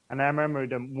 And I remember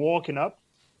them walking up,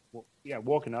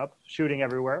 shooting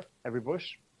everywhere, every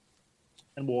bush,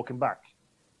 and walking back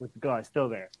with the guy still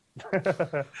there.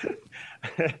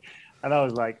 And I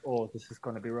was like, oh, this is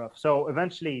going to be rough. So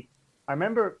eventually, I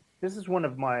remember this is one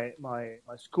of my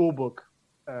school book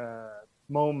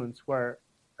moments where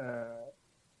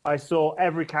I saw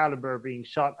every caliber being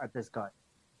shot at this guy.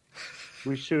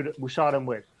 We shot him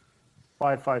with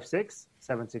 5.56,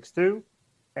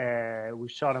 7.62. We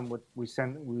shot him with we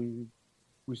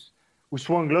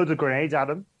swung loads of grenades at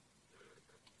him.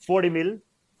 40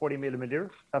 millimeter.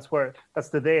 That's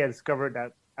the day I discovered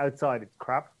that outside it's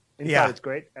crap. Inside it's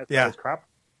great. Outside it's crap.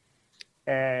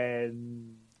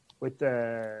 And with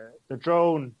the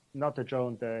drone, not the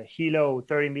drone, the Hilo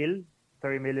 30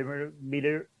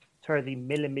 millimeter,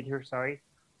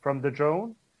 from the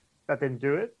drone, that didn't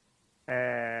do it.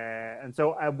 And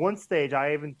so at one stage,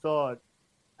 I even thought,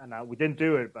 and we didn't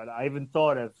do it, but I even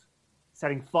thought of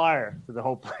setting fire to the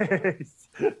whole place.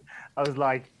 I was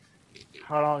like,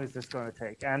 how long is this going to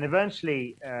take? And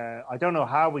eventually, I don't know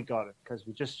how we got it, because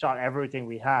we just shot everything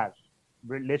we had,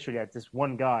 literally at this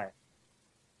one guy.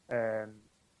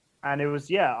 And it was,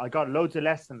 I got loads of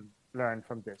lessons learned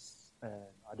from this.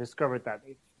 I discovered that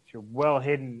if you're well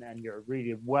hidden and you're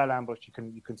really well ambushed,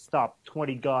 you can stop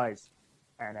 20 guys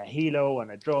and a helo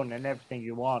and a drone and everything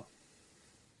you want.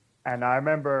 And I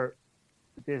remember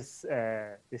this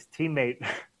teammate,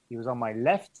 he was on my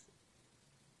left.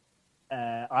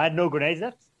 I had no grenades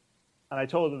left, and I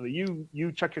told him,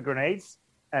 you chuck your grenades.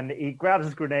 And he grabs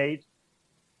his grenade,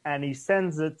 and he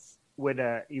sends it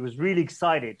he was really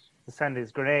excited to send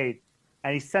his grenade,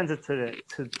 and he sends it to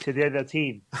the other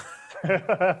team.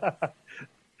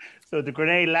 So the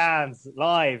grenade lands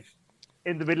live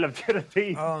in the middle of the other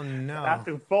team. Oh no! I have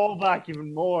to fall back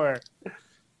even more.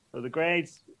 So the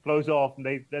grenades blows off,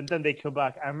 and then they come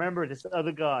back. I remember this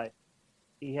other guy,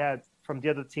 he had from the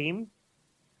other team.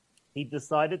 He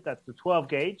decided that the 12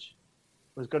 gauge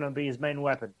was going to be his main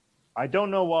weapon. I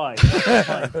don't know why.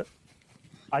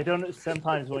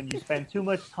 Sometimes when you spend too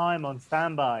much time on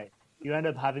standby, you end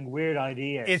up having weird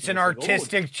ideas. It's an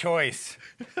artistic choice.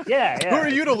 Yeah. Who are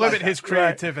you to limit his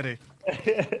creativity?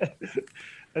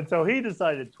 And so he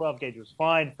decided 12 gauge was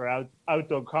fine for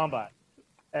outdoor combat.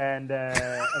 And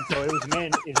so it was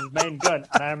his main gun.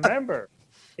 And I remember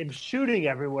him shooting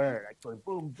everywhere, like going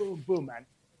boom, boom, boom, and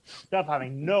stuff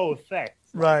having no effect.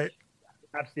 Right.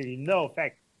 Absolutely no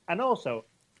effect. And also,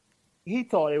 he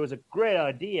thought it was a great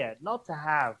idea not to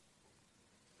have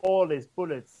all his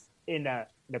bullets in a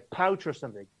pouch or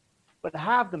something, but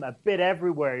have them a bit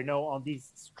everywhere, on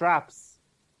these straps.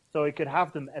 So he could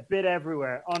have them a bit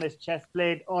everywhere, on his chest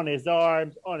plate, on his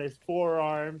arms, on his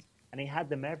forearms, and he had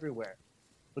them everywhere.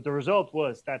 But the result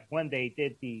was that when they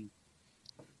did the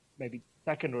maybe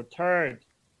second or third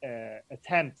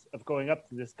attempt of going up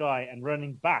to this guy and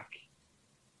running back,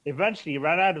 eventually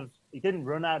he didn't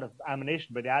run out of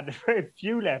ammunition, but he had very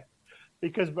few left,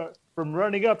 because from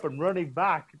running up and running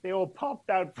back, they all popped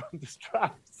out from the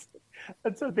straps.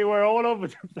 And so they were all over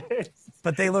the place.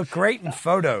 But they look great in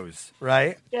photos,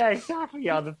 right? Yeah, exactly.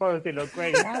 On the photos, they look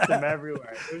great. He had them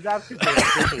everywhere. It was absolutely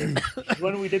ridiculous.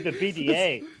 When we did the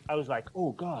PDA, I was like,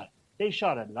 oh, God, they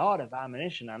shot a lot of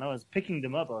ammunition. And I was picking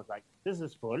them up. I was like, this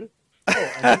is full.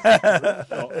 Oh, and this is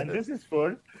full. Oh, and this is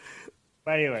full.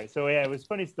 But anyway, so it was a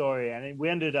funny story. And we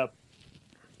ended up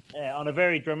on a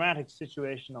very dramatic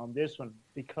situation on this one,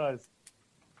 because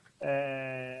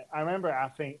I remember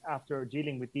after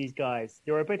dealing with these guys,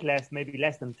 there were a bit less, maybe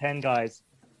less than 10 guys.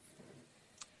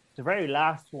 The very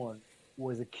last one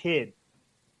was a kid.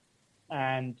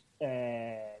 And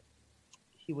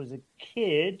he was a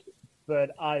kid, but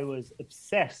I was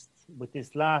obsessed with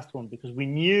this last one because we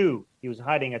knew he was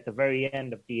hiding at the very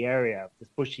end of the area, this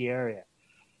bushy area.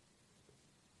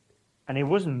 And he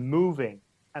wasn't moving.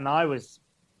 And I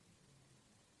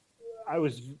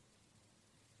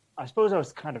suppose I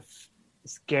was kind of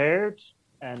scared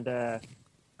and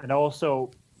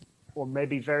also, or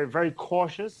maybe very, very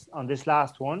cautious on this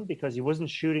last one, because he wasn't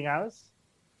shooting at us.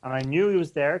 And I knew he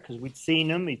was there because we'd seen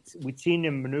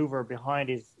him maneuver behind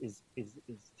his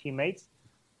teammates.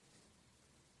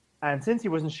 And since he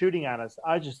wasn't shooting at us,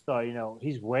 I just thought,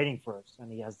 he's waiting for us,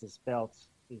 and he has this belt,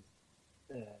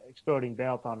 exploding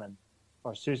belt on him,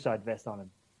 or suicide vest on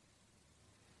him.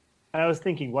 And I was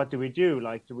thinking, what do we do?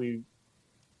 Like, do we?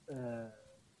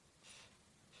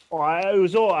 I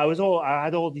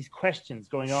had all these questions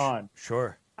going on.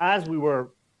 Sure. As we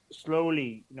were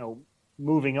slowly,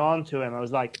 moving on to him, I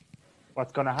was like,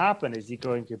 what's going to happen? Is he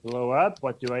going to blow up?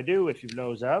 What do I do if he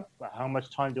blows up? How much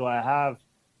time do I have,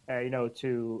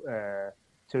 to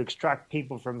extract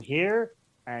people from here?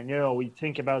 And, we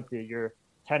think about your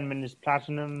 10 minutes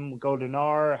platinum, golden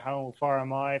hour, how far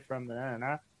am I from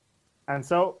the... And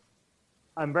so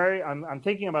I'm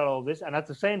thinking about all this. And at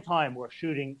the same time, we're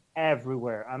shooting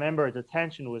everywhere. I remember the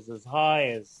tension was as high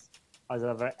as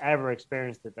I've ever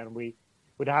experienced it. And we'd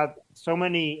had so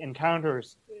many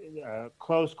encounters,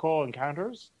 close call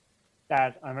encounters,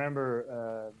 that I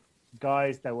remember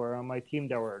guys that were on my team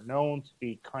that were known to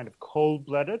be kind of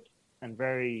cold-blooded and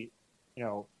very,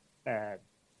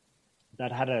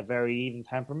 that had a very even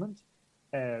temperament.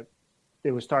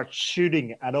 They would start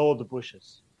shooting at all the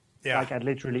bushes. Yeah. Like at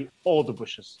literally all the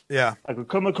bushes. Yeah. Like we'd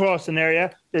come across an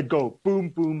area, they'd go boom,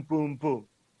 boom, boom, boom.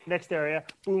 Next area,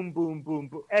 boom, boom, boom,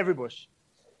 boom. Every bush.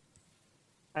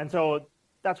 And so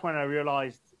that's when I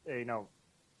realized,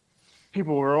 we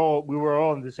were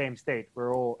all in the same state.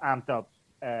 We're all amped up.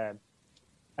 And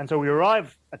so we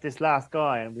arrive at this last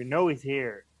guy and we know he's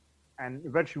here. And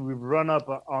eventually we run up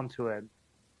onto him.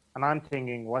 And I'm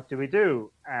thinking, what do we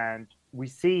do? And we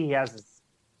see he has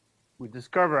we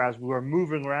discover as we were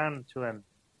moving around to him,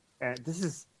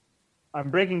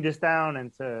 I'm breaking this down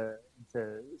into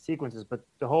sequences, but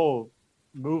the whole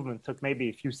movement took maybe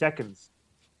a few seconds.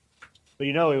 But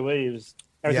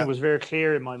everything was very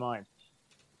clear in my mind.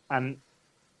 And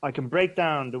I can break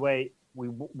down the way we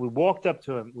walked up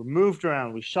to him, we moved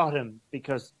around, we shot him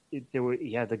because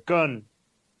he had a gun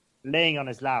laying on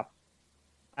his lap.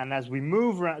 And as we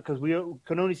move around, because we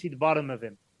can only see the bottom of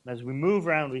him, and as we move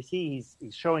around, we see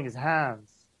he's showing his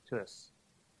hands to us.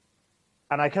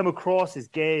 And I come across his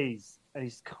gaze, and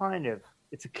it's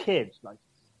a kid, like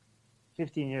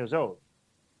 15 years old.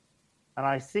 And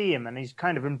I see him, and he's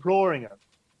kind of imploring him.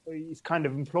 He's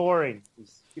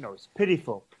he's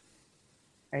pitiful.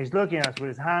 And he's looking at us with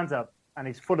his hands up, and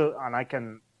he's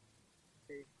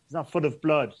not full of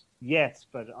blood yet,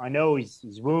 but I know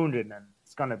he's wounded, and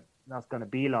it's not going to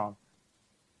be long.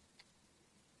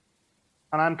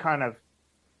 And I'm kind of,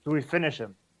 do we finish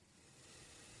him?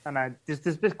 And there's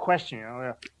this big question,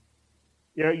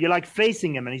 you're like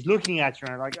facing him and he's looking at you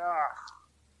and I'm like,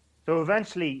 So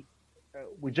eventually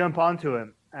we jump onto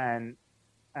him and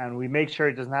we make sure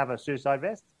he doesn't have a suicide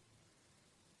vest.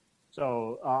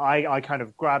 So I kind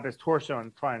of grab his torso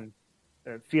and try and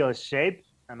feel his shape,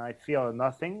 and I feel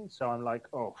nothing. So I'm like,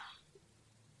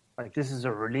 like this is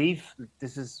a relief.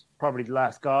 This is probably the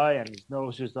last guy, and there's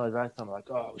no suicide vest. I'm like,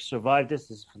 we survived this.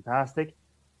 This is fantastic.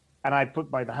 And I put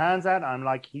my hands out. I'm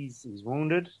like, he's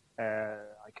wounded.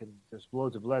 There's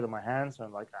loads of blood on my hands. So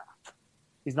I'm like,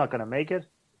 he's not going to make it.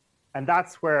 And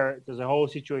that's where there's a whole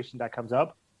situation that comes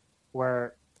up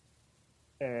where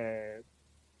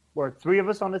we're three of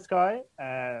us on this guy.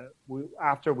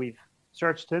 After we've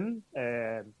searched him,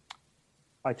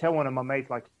 I tell one of my mates,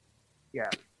 like,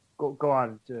 go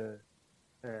on.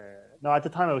 No, at the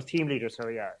time I was team leader, so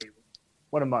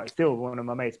one of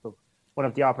my mates, but one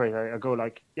of the operators, I go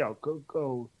like,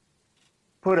 go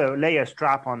lay a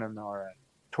strap on him or a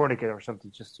tourniquet or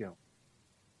something, just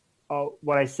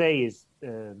what I say is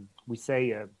we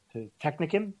say to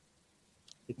technic him.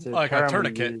 It's like a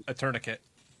tourniquet. A tourniquet.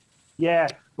 Yeah,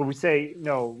 but we say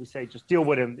just deal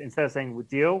with him instead of saying we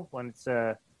deal when it's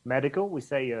medical. We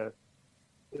say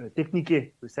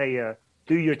technique. We say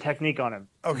do your technique on him.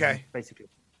 Okay. Basically,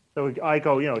 so I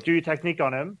go do your technique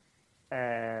on him.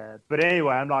 But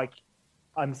anyway,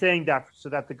 I'm saying that so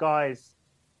that the guys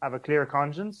have a clear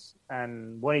conscience,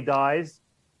 and when he dies,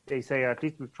 they say at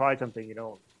least we've tried something.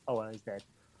 Oh, and he's dead,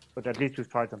 but at least we've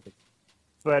tried something.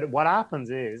 But what happens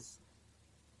is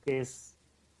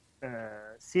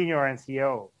senior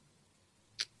NCO,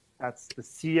 that's the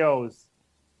CO's,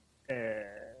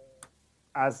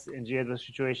 as in the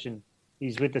situation,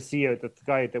 he's with the CO, the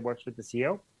guy that works with the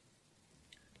CO,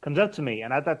 comes up to me,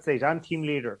 and at that stage, I'm team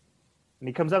leader, and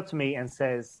he comes up to me and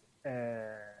says,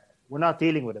 we're not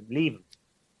dealing with him, leave him.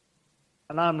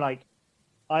 And I'm like,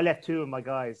 I left two of my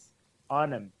guys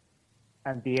on him,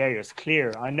 and the area's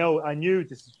clear. I knew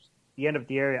this is the end of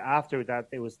the area. After that,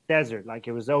 it was desert, like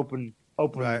it was open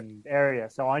right. area.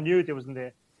 So I knew there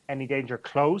wasn't any danger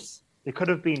close. There could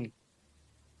have been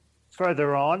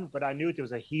further on, but I knew there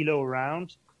was a helo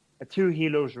around, two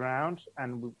helos around,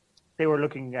 and they were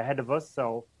looking ahead of us.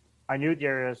 So I knew the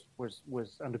area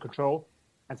was under control.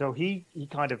 And so he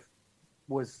kind of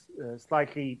was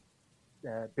slightly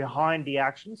behind the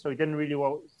action, so he didn't really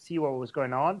see what was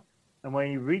going on. And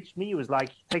when he reached me, he was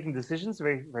like taking decisions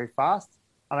very, very fast.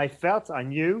 And I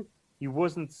knew he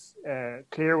wasn't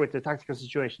clear with the tactical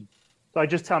situation. So I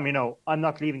just tell him, I'm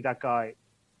not leaving that guy.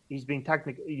 he's been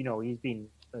he's been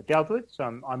dealt with, so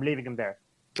I'm leaving him there.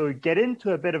 So we get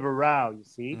into a bit of a row, you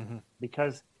see,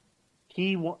 because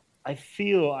I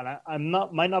feel, and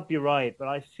might not be right, but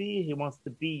I feel he wants to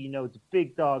be, the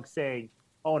big dog saying,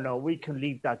 "Oh no, we can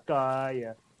leave that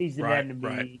guy. He's an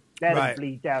enemy. Let him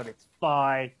bleed out. It's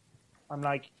fine." I'm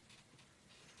like,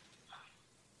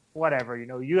 whatever,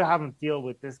 you haven't dealt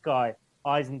with this guy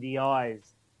eyes in the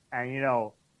eyes, and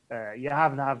you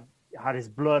haven't had his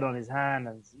blood on his hand,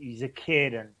 and he's a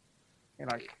kid, and you're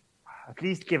like, at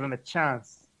least give him a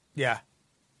chance. Yeah.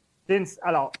 Since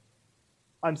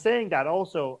I'm saying that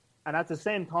also, and at the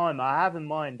same time, I have in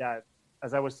mind that,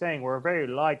 as I was saying, we're very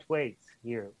lightweight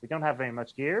here. We don't have very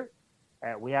much gear.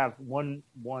 We have one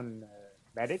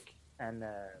medic and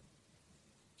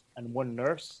one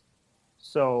nurse,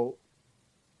 so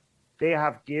they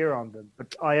have gear on them.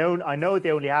 But I know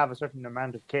they only have a certain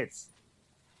amount of kits,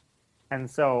 and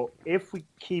so if we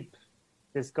keep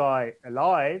this guy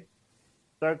alive,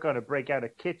 they're going to break out a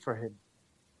kit for him.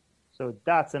 So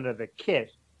that's another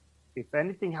kit. If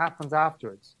anything happens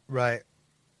afterwards, right,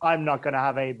 I'm not going to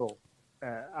have Abel.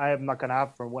 I am not going to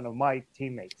have for one of my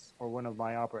teammates or one of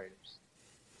my operators.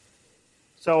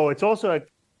 So it's also a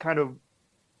kind of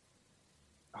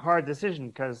hard decision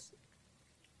because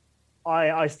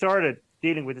I started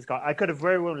dealing with this guy. I could have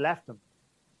very well left him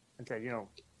and said,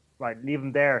 right, leave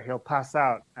him there. He'll pass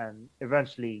out and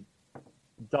eventually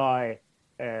die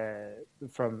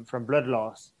from blood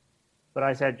loss. But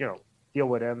I said, deal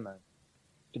with him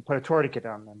and put a tourniquet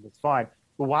on, and it's fine.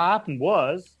 But what happened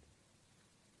was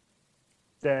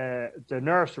the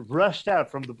nurse rushed out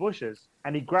from the bushes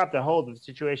and he grabbed a hold of the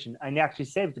situation and he actually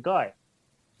saved the guy.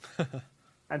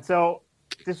 And so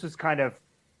this was kind of,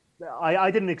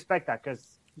 I didn't expect that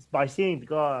because by seeing the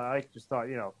guy, I just thought,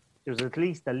 there was at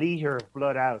least a liter of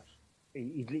blood out.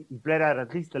 He bled out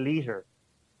at least a liter.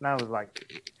 And I was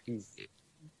like, he's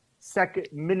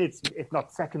minutes, if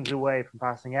not seconds away from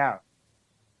passing out.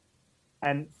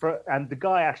 And the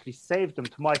guy actually saved him,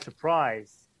 to my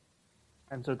surprise.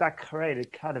 And so that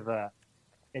created kind of an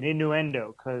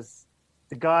innuendo because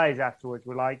the guys afterwards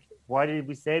were like, why did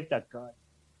we save that guy?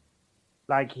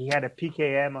 Like, he had a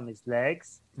PKM on his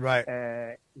legs. Right.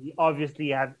 He obviously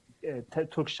had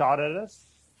took shot at us,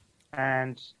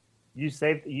 and you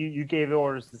gave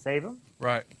orders to save him.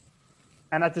 Right.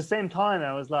 And at the same time,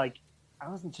 I was like, I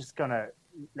wasn't just gonna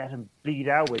let him bleed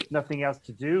out with nothing else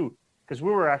to do, because we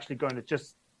were actually going to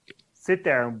just sit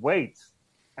there and wait,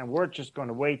 and we're just going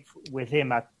to wait with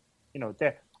him at,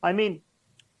 there. I mean,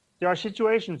 there are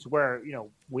situations where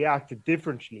we acted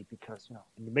differently because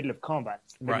in the middle of combat,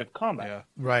 it's the middle of combat. Yeah.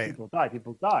 Right. People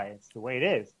die. It's the way it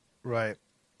is. Right.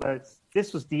 But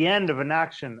this was the end of an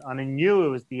action, and I knew it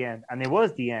was the end, and it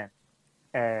was the end.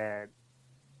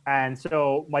 And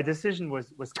so my decision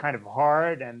was kind of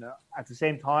hard, and at the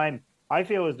same time, I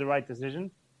feel it was the right decision.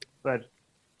 But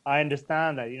I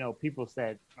understand that people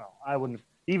said, "Oh, I wouldn't."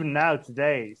 Even now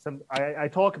today, I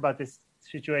talk about this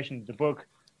situation in the book,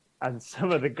 and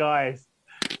some of the guys,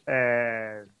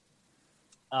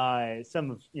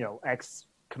 some of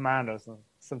ex-commandos,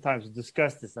 sometimes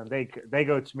discuss this, and they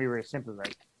go to me very simply,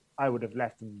 like, I would have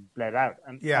left him bled out,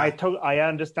 and yeah. I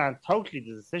understand totally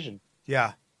the decision.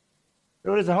 Yeah. It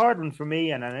was a hard one for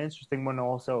me, and an interesting one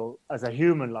also as a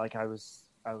human. Like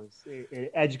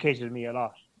it educated me a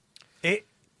lot.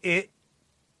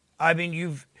 I mean,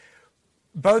 you've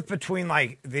both between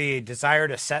like the desire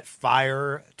to set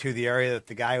fire to the area that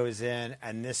the guy was in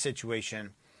and this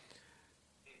situation.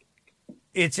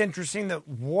 It's interesting that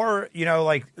war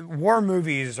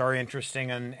movies are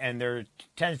interesting, and there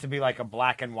tends to be like a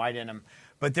black and white in them,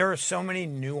 but there are so many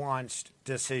nuanced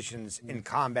decisions in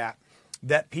combat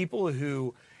that people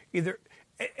who either,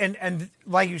 and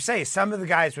like you say, some of the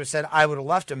guys would have said, I would have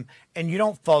left him, and you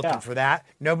don't fault them for that.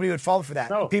 Nobody would fault for that.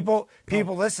 No. People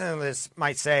listening to this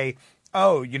might say,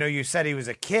 oh, you said he was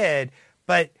a kid,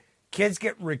 but kids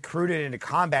get recruited into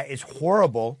combat. It's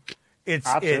horrible.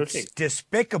 It's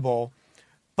despicable,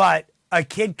 but a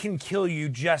kid can kill you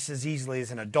just as easily as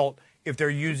an adult if they're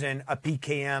using a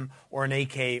PKM or an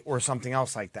AK or something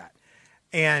else like that.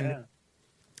 And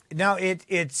now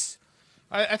it's...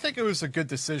 I think it was a good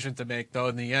decision to make, though,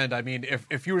 in the end. I mean,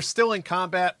 if you were still in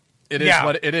combat, it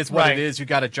is what it is. You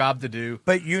got a job to do.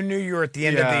 But you knew you were at the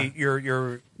end of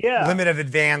your limit of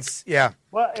advance. Yeah.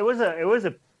 Well, it was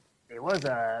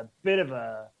a bit of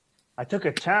a. I took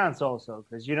a chance also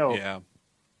because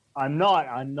I'm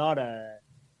not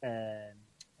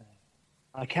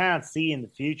I can't see in the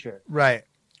future. Right.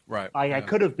 I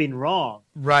could have been wrong.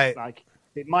 Right. Like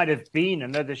it might have been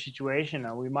another situation,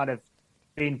 and we might have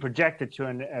been projected to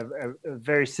a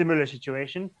very similar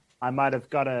situation. I might have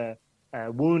got a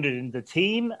wounded in the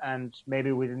team, and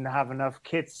maybe we didn't have enough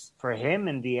kits for him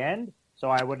in the end. So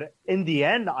I would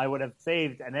have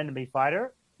saved an enemy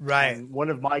fighter. Right. And one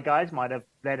of my guys might have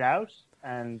bled out,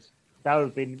 and that would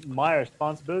have been my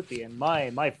responsibility and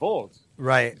my fault.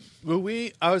 Right.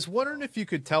 Louis, I was wondering if you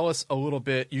could tell us a little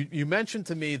bit. You mentioned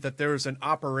to me that there was an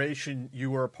operation you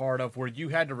were a part of where you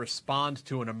had to respond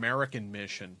to an American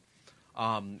mission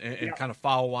and kind of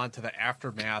follow on to the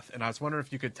aftermath. And I was wondering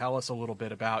if you could tell us a little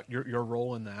bit about your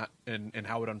role in that and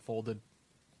how it unfolded.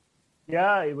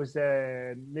 Yeah, it was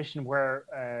a mission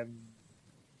where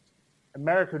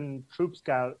American troops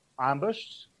got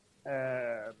ambushed,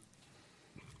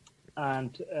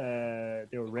 and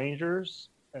they were Rangers,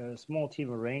 a small team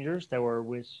of Rangers that were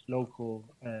with local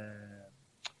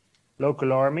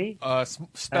army,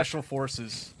 special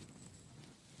forces.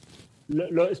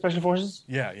 Special forces.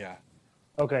 Yeah.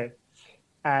 Okay,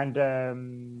 and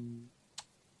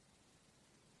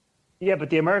but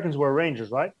the Americans were Rangers,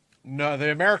 right? No,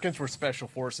 the Americans were special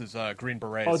forces, Green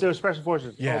Berets. Oh, they were special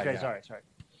forces. Yeah, okay, yeah. Sorry.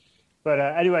 But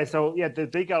anyway, so yeah,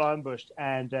 they got ambushed,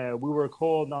 and we were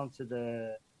called onto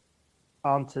the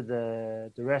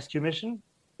rescue mission.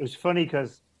 It was funny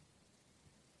because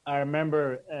I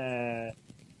remember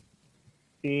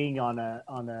being on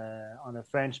a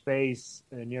French base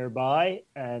nearby,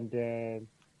 and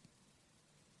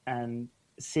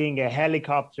seeing a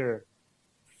helicopter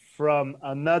from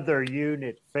another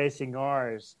unit facing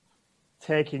ours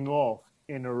taking off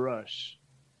in a rush.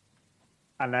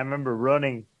 And I remember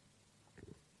running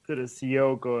to the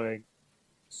CO going,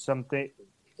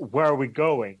 where are we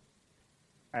going?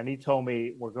 And he told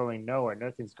me, we're going nowhere,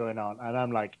 nothing's going on. And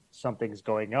I'm like, something's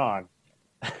going on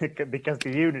because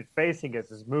the unit facing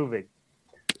us is moving.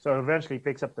 So eventually he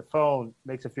picks up the phone,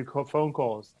 makes a few phone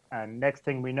calls. And next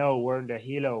thing we know, we're in the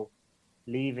helo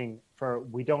leaving for,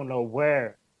 we don't know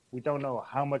where, we don't know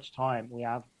how much time, we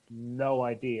have no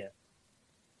idea.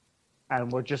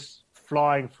 And we're just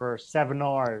flying for 7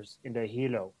 hours in the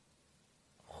helo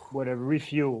with a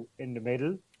refuel in the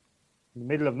middle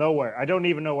of nowhere. I don't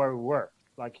even know where we were.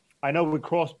 Like, I know we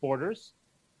crossed borders.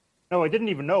 No, I didn't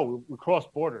even know we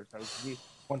crossed borders. We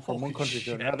went from one country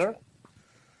to another.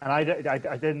 And I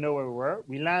didn't know where we were.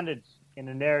 We landed in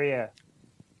an area.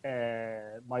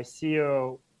 My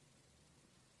CEO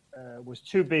was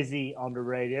too busy on the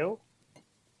radio.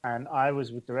 And I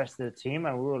was with the rest of the team.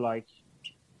 And we were like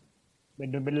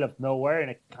in the middle of nowhere in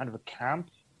a kind of a camp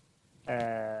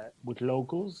with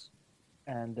locals.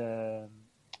 And it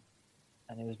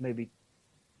was maybe,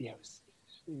 it was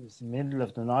the middle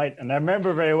of the night. And I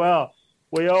remember very well,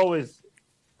 we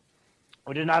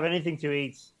didn't have anything to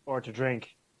eat or to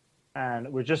drink.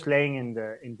 And we're just laying in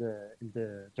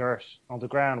the dirt on the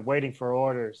ground, waiting for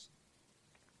orders.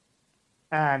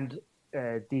 And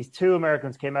these 2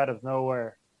 Americans came out of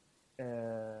nowhere,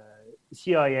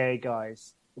 CIA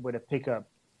guys with a pickup,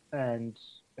 and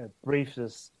briefed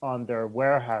us on their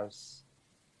warehouse.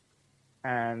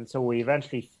 And so we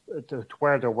eventually, to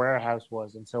where their warehouse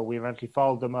was, and so we eventually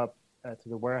followed them up to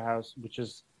the warehouse, which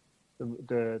is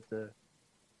the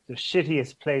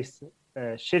shittiest place.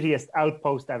 Shittiest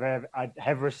outpost I've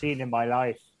ever seen in my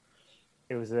life.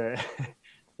 It was it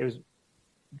was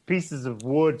pieces of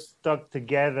wood stuck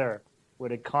together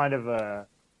with a kind of a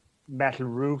metal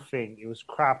roofing. It was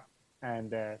crap,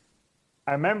 and I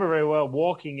remember very well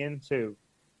walking into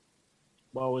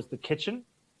what was the kitchen,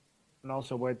 and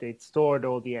also where they'd stored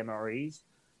all the MREs,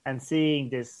 and seeing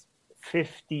this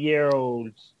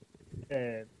 50-year-old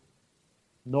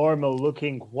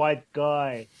normal-looking white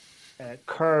guy.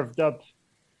 Curved up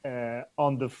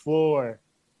on the floor,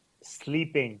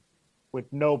 sleeping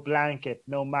with no blanket,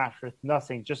 no mattress,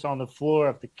 nothing, just on the floor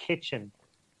of the kitchen,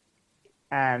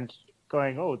 and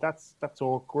going, oh, that's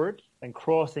awkward, and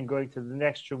crossing, going to the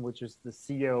next room, which is the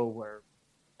CO, where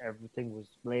everything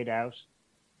was laid out,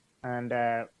 and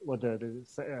the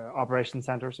operations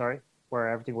center, where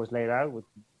everything was laid out with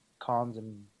comms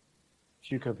and a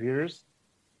few computers.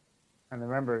 And I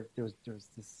remember there was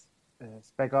this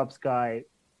Spec Ops guy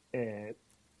that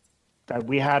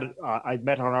we had, I'd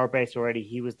met on our base already.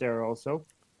 He was there also.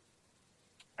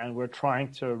 And we're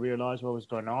trying to realize what was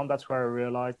going on. That's where I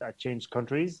realized I changed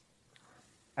countries.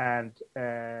 And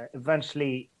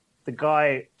eventually the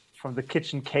guy from the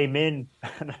kitchen came in,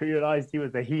 and I realized he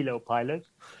was a helo pilot,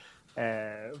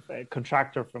 a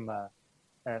contractor from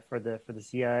for the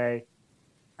CIA.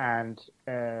 And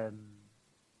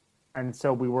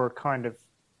so we were kind of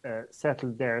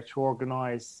settled there to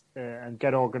organize and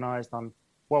get organized on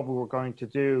what we were going to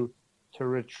do to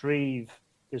retrieve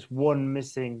this one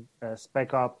missing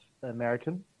Spec Op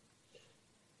American.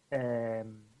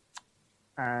 And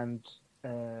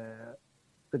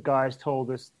the guys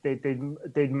told us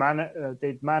they'd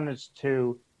managed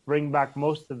to bring back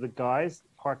most of the guys,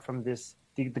 apart from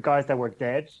the guys that were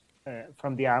dead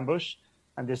from the ambush,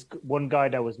 and this one guy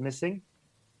that was missing.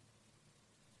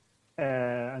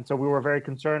 And so we were very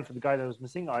concerned for the guy that was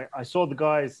missing. I saw the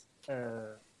guys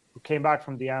who came back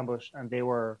from the ambush, and they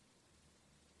were.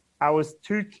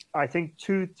 I think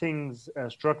two things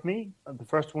struck me. The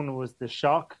first one was the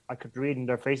shock I could read in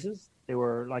their faces. They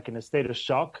were like in a state of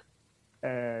shock.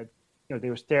 They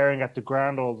were staring at the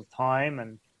ground all the time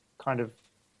and kind of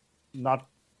not,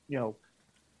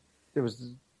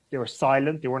 they were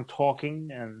silent. They weren't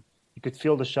talking, and you could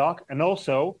feel the shock. And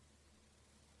also,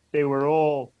 they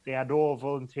had all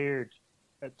volunteered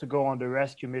to go on the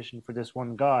rescue mission for this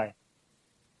one guy.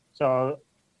 So,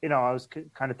 I was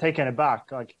kind of taken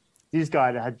aback. Like, these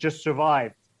guys had just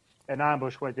survived an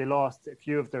ambush where they lost a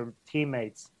few of their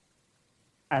teammates,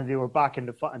 and they were back in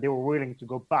the fight, and they were willing to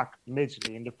go back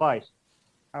immediately in the fight.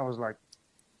 I was like,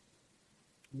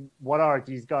 what are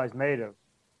these guys made of?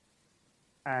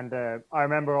 And I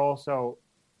remember also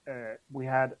we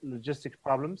had logistics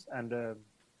problems and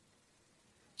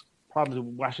problems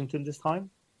with Washington this time.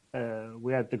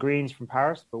 We had the greens from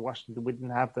Paris, but Washington, we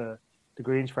didn't have the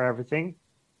greens for everything.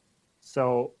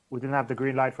 So we didn't have the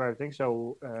green light for everything.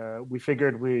 So we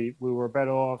figured we were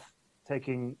better off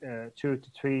taking 2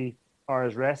 to 3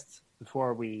 hours rest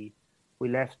before we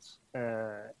left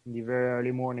in the very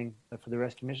early morning for the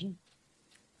rescue mission.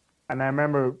 And I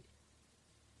remember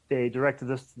they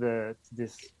directed us to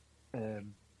this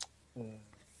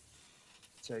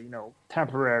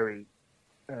temporary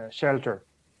shelter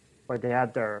where they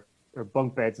had their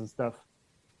bunk beds and stuff.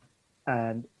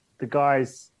 And the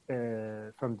guys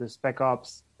from the Spec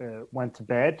Ops went to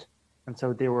bed, and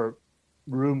so there were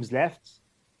rooms left.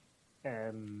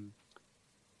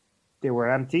 They were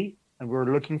empty, and we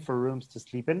were looking for rooms to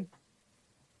sleep in.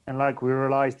 And we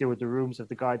realized they were the rooms of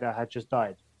the guy that had just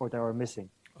died or that were missing.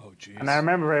 Oh, jeez. And I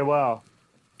remember very well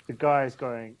the guys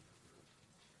going,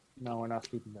 "No, we're not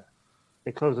sleeping there."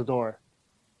 They closed the door,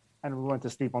 and we went to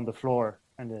sleep on the floor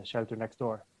in the shelter next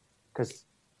door, because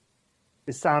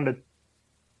it sounded.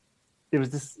 There was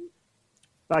this,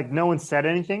 like, no one said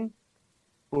anything.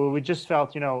 Well, we just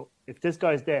felt, if this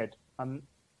guy's dead, I'm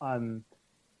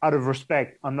out of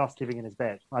respect, I'm not sleeping in his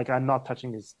bed. Like, I'm not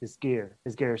touching his gear.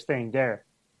 His gear is staying there.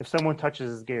 If someone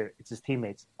touches his gear, it's his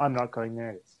teammates. I'm not going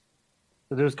near this.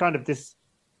 So there was kind of this.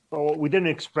 Well, we didn't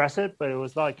express it, but it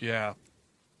was like, yeah,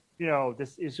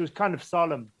 it was kind of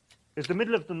solemn. It's the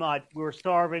middle of the night. We were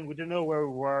starving. We didn't know where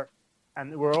we were,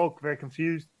 and we were all very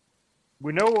confused.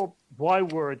 We know why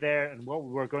we were there and what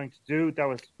we were going to do. That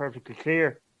was perfectly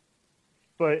clear.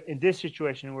 But in this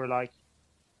situation, we're like,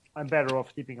 I'm better off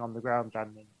sleeping on the ground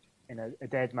than in a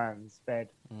dead man's bed.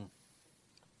 Mm.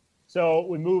 So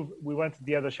we went to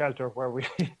the other shelter where we,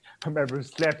 I remember, we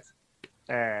slept.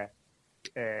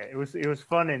 It was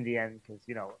fun in the end because,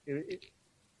 you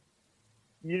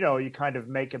kind of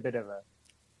make a bit of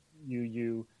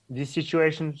these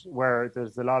situations where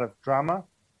there's a lot of drama,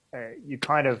 you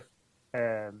kind of,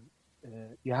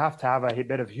 you have to have a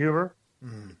bit of humor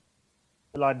to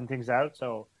lighten things out.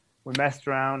 So we messed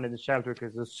around in the shelter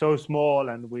because it was so small,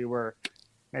 and we were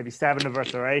maybe 7 of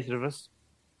us or 8 of us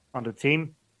on the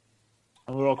team,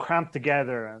 and we were all cramped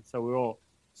together, and so we were all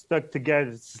stuck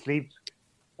together to sleep,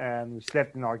 and we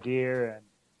slept in our gear, and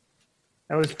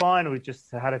it was fine. We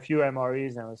just had a few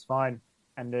MREs, and it was fine.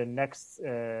 And the next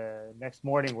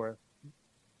morning, we're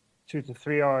 2 to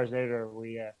 3 hours later,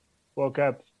 we woke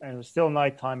up, and it was still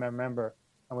nighttime, I remember,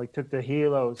 and we took the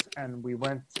helos, and we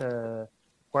went to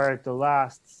where the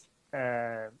last,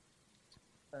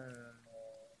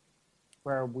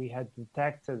 where we had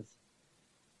detected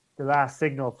the last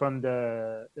signal from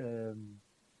the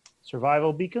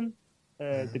survival beacon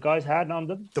the guys had on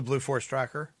them. The Blue Force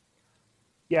tracker?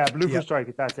 Yeah, Blue Force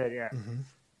tracker, that's it, yeah. Mm-hmm.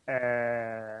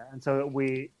 And so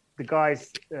the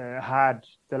guys had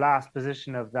the last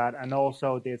position of that, and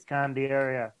also they scanned the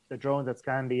area, the drones that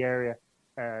scanned the area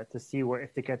to see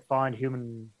if they could find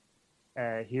human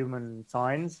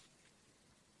signs.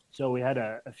 So we had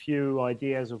a few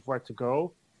ideas of where to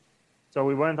go. So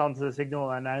we went onto the signal,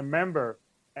 and I remember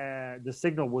the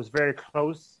signal was very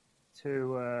close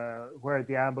to where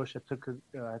the ambush had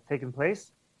taken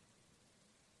place.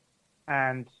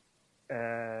 And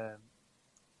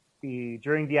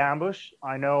during the ambush,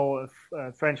 I know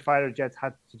French fighter jets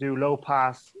had to do low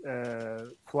pass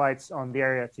flights on the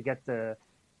area to get the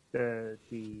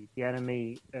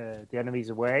enemies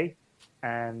away,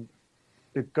 and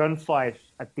the gunfight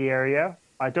at the area.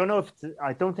 I don't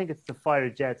think it's the fighter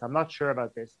jets. I'm not sure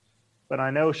about this, but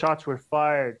I know shots were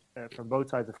fired from both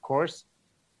sides, of course.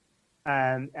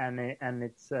 and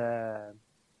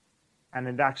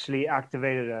it actually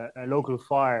activated a local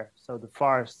fire. So the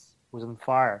forest was on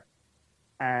fire.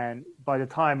 And by the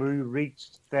time we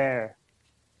reached there,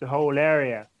 there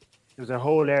was a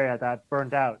whole area that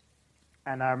burnt out.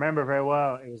 And I remember very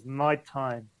well, it was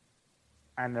nighttime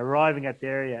and arriving at the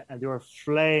area, and there were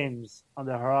flames on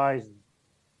the horizon.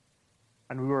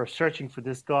 And we were searching for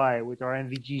this guy with our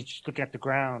NVG, just looking at the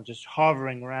ground, just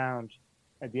hovering around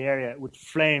at the area with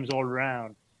flames all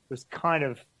around. It was kind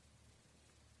of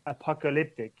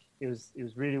apocalyptic. It was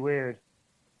really weird.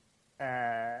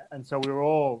 And so we were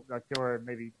all like, there were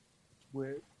maybe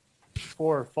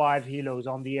 4 or 5 helos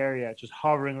on the area, just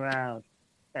hovering around,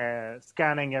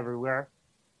 scanning everywhere.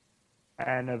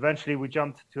 And eventually we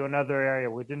jumped to another area.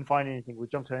 We didn't find anything. We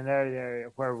jumped to another area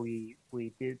where we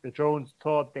did. The drones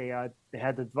thought they had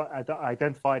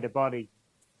identified a body.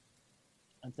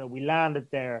 And so we landed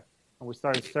there and we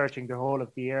started searching the whole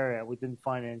of the area. We didn't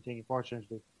find anything,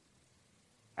 unfortunately.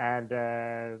 And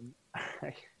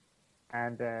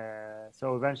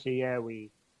so eventually, yeah,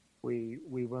 we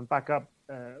went back up.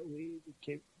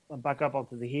 Went back up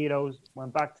onto the helos.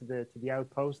 Went back to the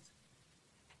outpost,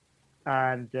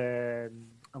 and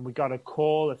we got a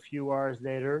call a few hours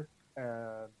later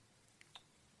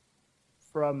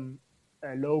from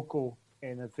a local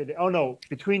in a village. Oh no!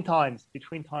 Between times,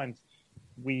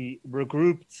 we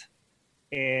regrouped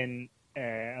in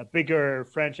a bigger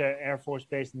French Air Force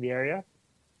base in the area.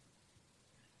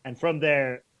 And from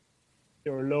there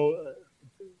were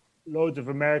loads of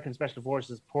American special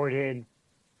forces poured in,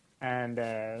 and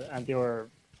they were,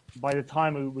 by the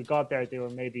time we got there, there were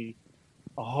maybe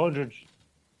 100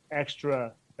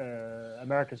 extra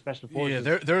American special forces.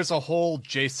 Yeah, there's a whole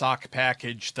JSOC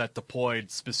package that deployed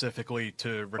specifically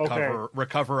to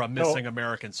recover a missing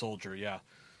American soldier. Yeah.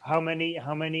 How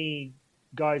many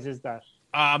guys is that?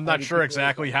 I'm not sure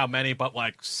exactly how many, but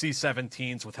like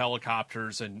C-17s with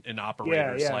helicopters and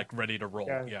operators like ready to roll.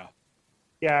 Yeah.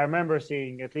 Yeah, I remember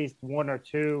seeing at least 1 or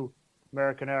 2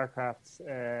 American aircrafts,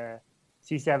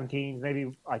 C-17s.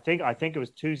 Maybe I think it was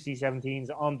 2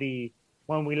 C-17s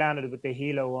when we landed with the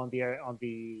helo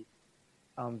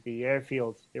on the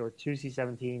airfield. There were 2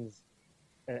 C-17s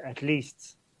at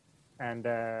least, and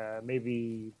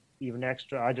maybe even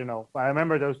extra. I don't know, but I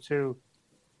remember those 2.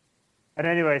 And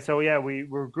anyway, so yeah, we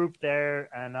were grouped there,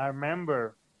 and I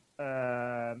remember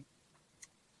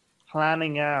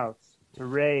planning out to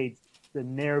raid the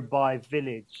nearby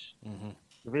village,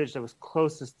 the village that was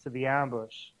closest to the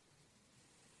ambush.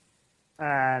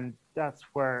 And that's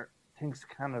where things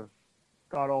kind of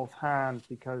got off hand,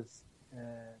 because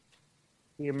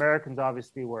the Americans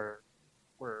obviously were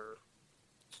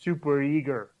super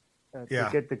eager to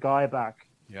get the guy back.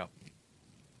 Yeah.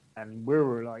 And we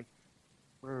were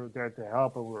there to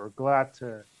help, and we were glad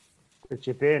to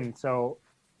chip in. So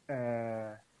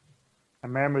I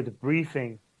remember the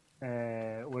briefing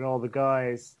with all the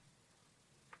guys,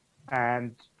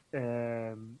 and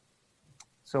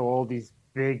so all these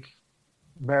big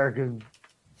American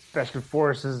special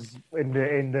forces in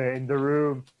the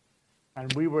room,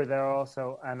 and we were there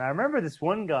also. And I remember this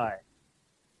one guy,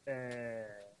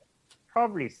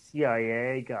 probably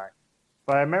CIA guy,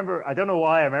 but I don't know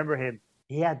why I remember him.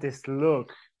 He had this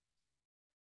look.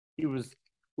 He was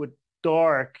with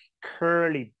dark,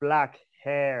 curly black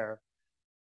hair,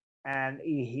 and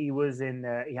he was in.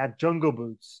 He had jungle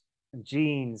boots, and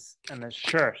jeans, and a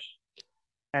shirt,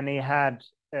 and he had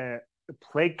a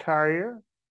plate carrier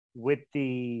with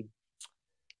the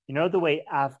way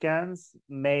Afghans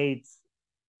made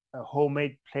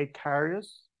homemade plate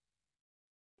carriers.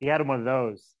 He had one of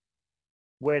those,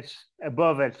 which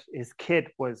above it, his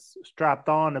kit was strapped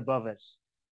on above it.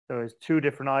 So it was 2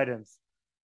 different items.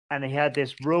 And he had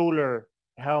this roller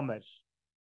helmet.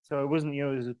 So it wasn't, it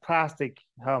was a plastic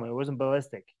helmet. It wasn't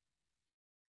ballistic.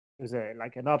 It was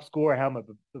like an obscure helmet,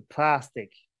 but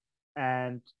plastic.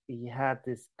 And he had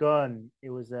this gun.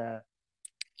 It was a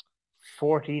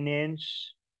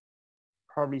 14-inch,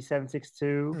 probably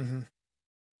 7.62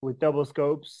 with double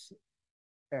scopes.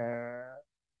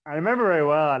 I remember very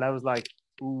well, and I was like,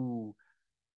 "Ooh,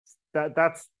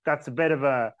 that's a bit of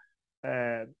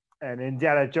an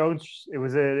Indiana Jones."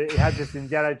 It had this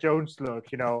Indiana Jones look,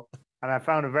 and I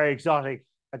found it very exotic.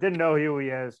 I didn't know who he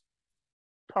is.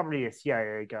 Probably a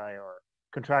CIA guy or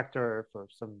contractor for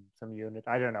some unit.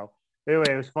 I don't know. Anyway,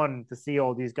 it was fun to see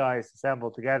all these guys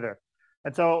assembled together,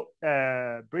 and so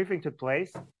briefing took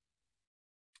place,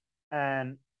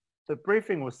 and the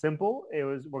briefing was simple. It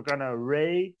was, we're gonna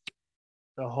raid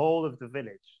the whole of the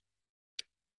village.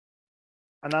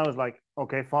 And I was like,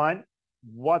 okay, fine.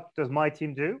 What does my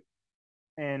team do?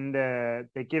 and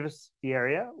they give us the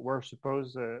area. We're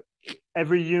supposed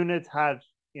every unit had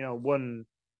one.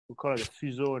 We call it a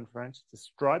fuseau in French. It's a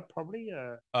stripe, probably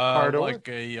corridor. Like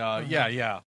a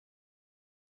yeah,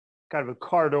 kind of a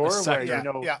corridor where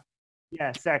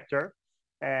sector.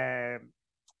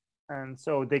 And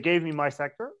so they gave me my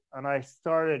sector, and I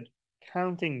started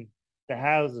counting the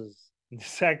houses in the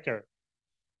sector.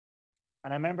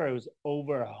 And I remember it was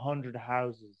over 100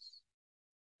 houses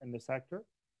in the sector.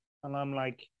 And I'm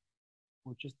like,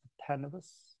 we're just the 10 of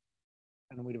us.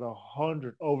 And we'd have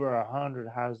over 100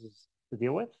 houses to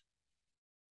deal with.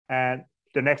 And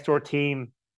the next door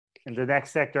team in the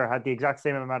next sector had the exact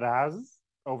same amount of houses,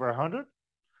 over 100.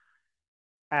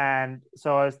 And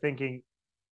so I was thinking,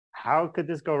 how could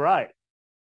this go right?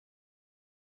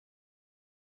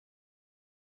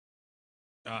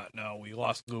 No, we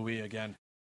lost Louis again.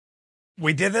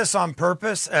 We did this on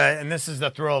purpose, and this is the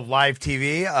thrill of live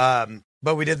TV,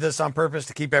 but we did this on purpose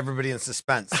to keep everybody in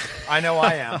suspense. I know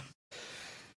I am.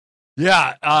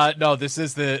 Yeah, no, this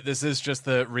is just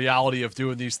the reality of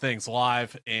doing these things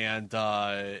live, and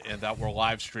that we're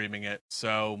live streaming it.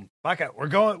 So fuck it,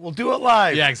 we'll do it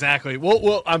live. Yeah, exactly.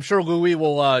 We'll I'm sure Louis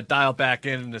will dial back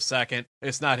in a second.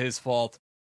 It's not his fault.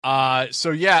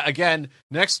 So yeah, again,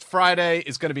 next Friday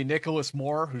is going to be Nicholas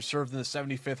Moore, who served in the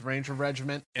 75th Ranger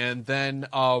Regiment, and then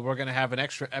we're going to have an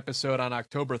extra episode on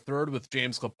October 3rd with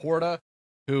James Laporta,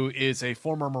 who is a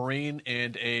former Marine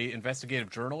and a investigative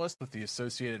journalist with the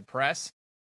Associated Press.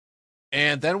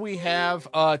 And then we have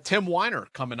Tim Weiner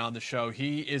coming on the show.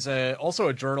 He is also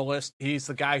a journalist. He's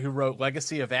the guy who wrote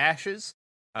Legacy of Ashes,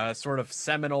 sort of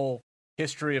seminal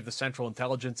history of the Central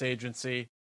Intelligence Agency.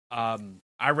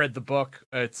 I read the book.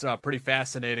 It's pretty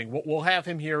fascinating. We'll have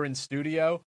him here in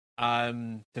studio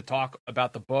to talk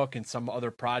about the book and some other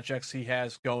projects he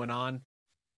has going on.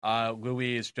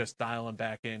 Louis is just dialing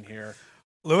back in here.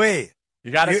 Louis,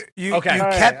 you got it. Okay,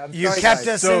 you kept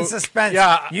us in suspense.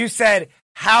 Yeah, you said,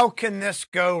 "How can this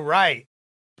go right?"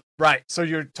 Right. So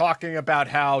you're talking about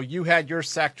how you had your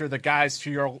sector, the guys to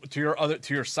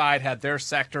your side had their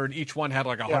sector, and each one had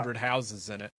like 100 houses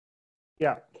in it.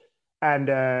 Yeah,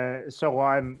 and so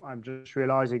I'm just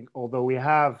realizing, although we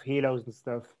have helos and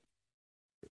stuff,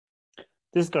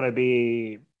 this is gonna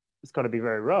be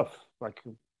very rough. Like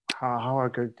how are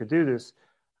we going to do this?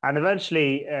 And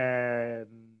eventually, the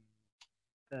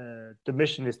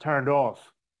mission is turned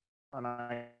off,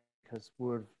 because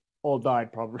we've all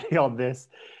died probably on this.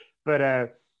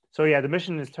 But so yeah, the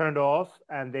mission is turned off,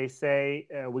 and they say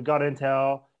we got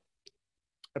intel.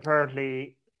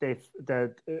 Apparently, in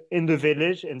this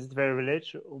very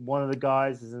village, one of the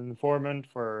guys is an informant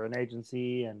for an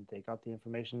agency, and they got the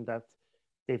information that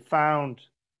they found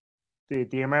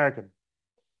the American.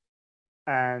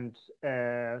 And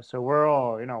so we're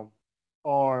all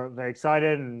very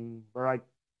excited, and we're like,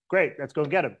 great, let's go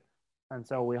get him. And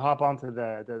so we hop onto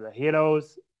the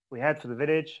helos, we head for the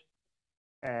village.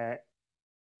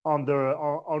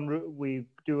 We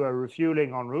do a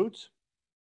refueling en route,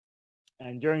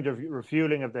 and during the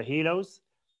refueling of the helos,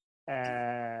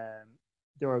 there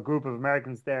were a group of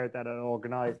Americans there that had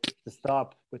organized the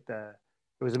stop with it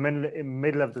was in the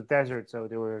middle of the desert, so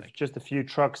there were just a few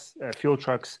trucks, fuel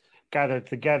trucks, gathered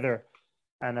together,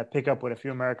 and a pickup with a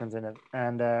few Americans in it.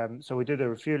 And so we did the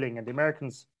refueling, and the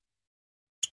Americans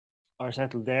are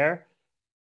settled there.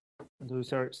 And we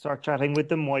start chatting with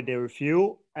them while they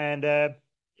refuel. And at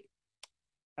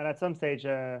some stage,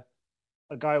 a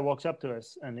guy walks up to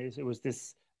us, and it was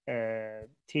this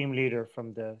team leader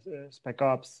from the Spec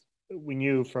Ops we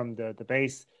knew from the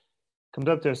base. Comes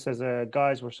up to us, says,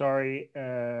 guys, we're sorry,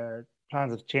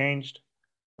 plans have changed.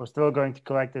 We're still going to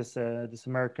collect this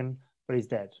American, but he's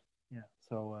dead. Yeah,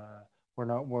 so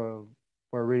we're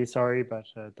really sorry, but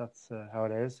that's how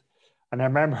it is. And I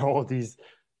remember all these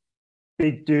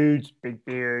big dudes, big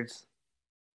beards,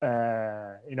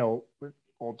 with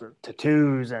all the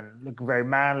tattoos and looking very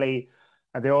manly,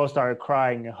 and they all started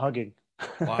crying and hugging.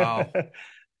 Wow.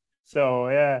 So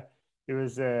yeah, it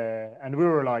was, and we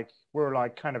were like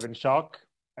kind of in shock,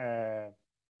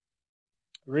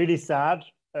 really sad.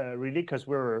 Really, because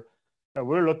we were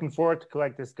looking forward to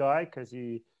collect this guy, because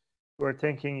we were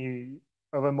thinking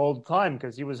of him all the time,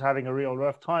 because he was having a real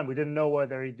rough time. We didn't know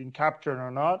whether he'd been captured or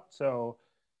not. So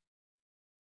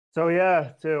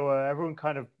yeah, everyone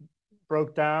kind of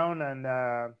broke down,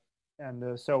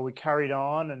 and so we carried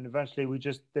on, and eventually we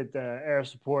just did the air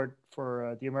support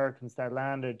for the Americans that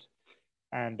landed,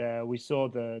 and we saw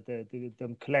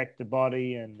them collect the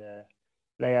body and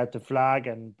lay out the flag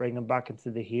and bring him back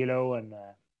into the helo and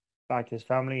back to his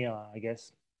family, I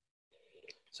guess.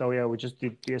 So yeah, we just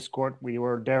did the escort. We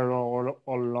were there all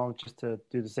along just to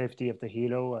do the safety of the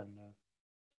helo, and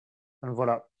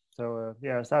voila. So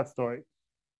yeah, sad story.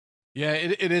 Yeah,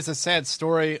 it is a sad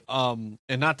story. And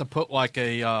not to put like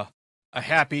a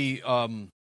happy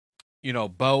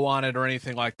bow on it or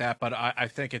anything like that, but I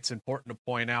think it's important to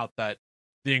point out that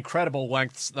the incredible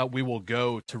lengths that we will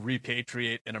go to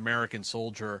repatriate an American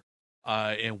soldier,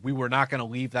 and we were not going to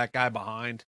leave that guy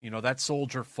behind. That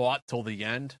soldier fought till the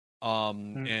end,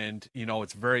 and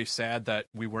it's very sad that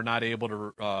we were not able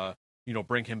to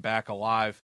bring him back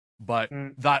alive. But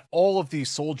that all of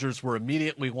these soldiers were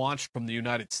immediately launched from the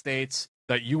United States,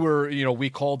 that we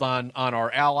called on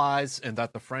our allies, and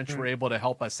that the French were able to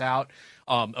help us out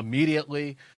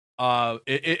immediately.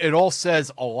 It all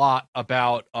says a lot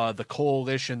about the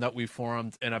coalition that we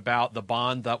formed, and about the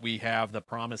bond that we have, the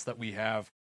promise that we have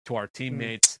to our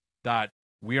teammates, that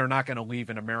we are not going to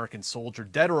leave an American soldier,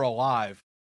 dead or alive.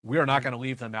 We are not going to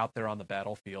leave them out there on the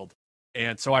battlefield.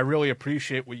 And so I really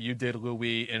appreciate what you did,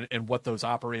 Louis, and what those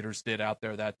operators did out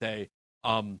there that day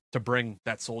to bring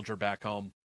that soldier back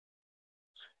home.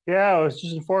 Yeah, it was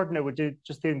just unfortunate we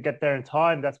just didn't get there in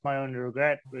time. That's my only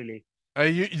regret, really.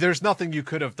 There's nothing you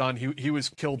could have done. He was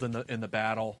killed in the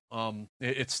battle.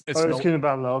 It's killed in the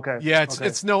battle. Okay. Yeah,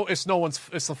 it's no one's.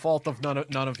 It's the fault of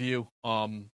none of you.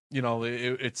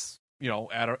 It's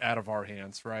out of our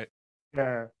hands, right?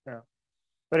 Yeah.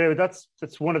 But anyway, that's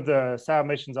one of the sad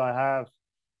missions I have,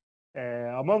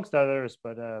 amongst others.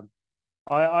 But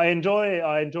I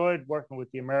enjoyed working with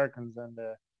the Americans, and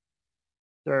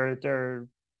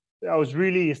I was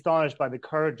really astonished by the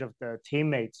courage of the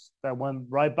teammates that went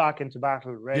right back into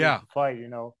battle, ready to fight.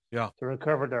 To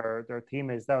recover their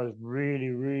teammates. That was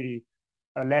really, really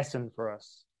a lesson for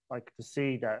us. Like, to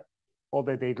see that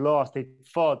although they'd lost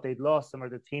some of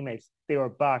their teammates, they were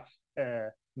back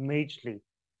immediately.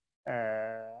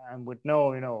 And with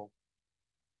no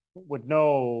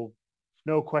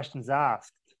questions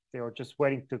asked, they were just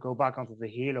waiting to go back onto the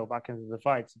helo, back into the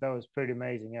fight. So that was pretty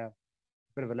amazing. Yeah,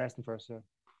 bit of a lesson for us.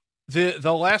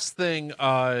 The last thing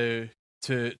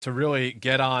to really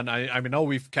get on, I know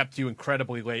we've kept you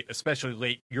incredibly late, especially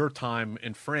late your time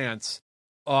in France.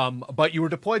 But you were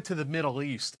deployed to the Middle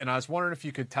East, and I was wondering if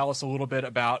you could tell us a little bit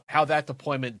about how that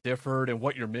deployment differed and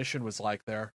what your mission was like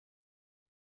there.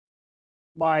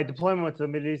 My deployment to the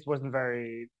Middle East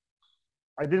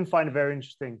I didn't find it very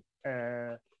interesting.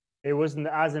 It wasn't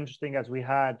as interesting as we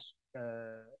had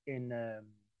in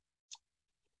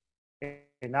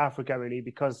Africa, really,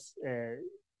 because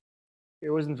it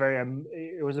wasn't a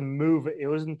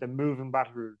moving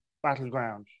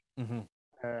battleground. Mm-hmm.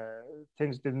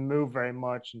 Things didn't move very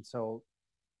much, and so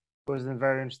it wasn't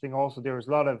very interesting. Also, there was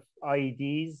a lot of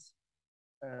IEDs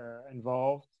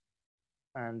involved,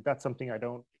 and that's something I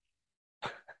don't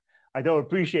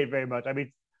appreciate very much. I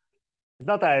mean, it's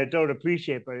not that I don't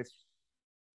appreciate, but it's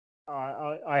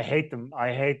I hate them.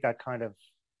 I hate that kind of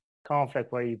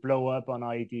conflict where you blow up on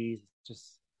IEDs. It's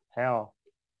just hell.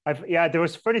 There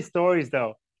was funny stories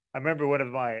though. I remember one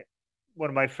of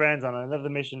my friends on another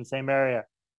mission in the same area.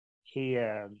 He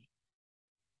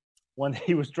when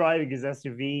he was driving his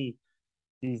SUV,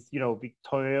 these big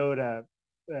Toyota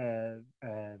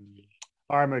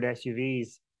armored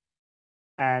SUVs,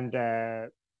 and I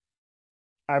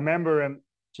remember him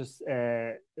just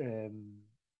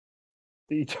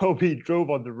he told me he drove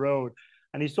on the road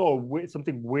and he saw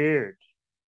something weird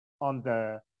in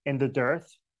the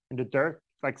dirt,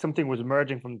 like something was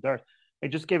emerging from the dirt. He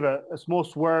just gave a small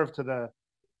swerve to the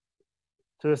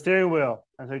steering wheel,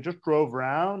 and so he just drove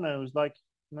around, and it was like,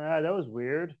 nah, that was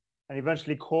weird. And he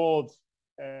eventually called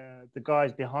the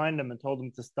guys behind him and told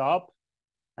them to stop,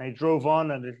 and he drove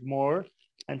on a little more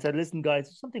and said, listen guys,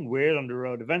 there's something weird on the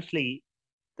road. Eventually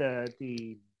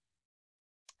the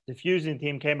fusing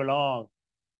team came along,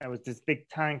 and it was this big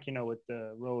tank, with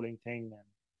the rolling thing,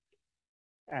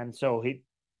 and so he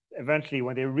eventually,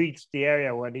 when they reached the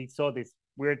area where he saw this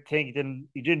weird thing,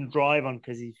 he didn't drive on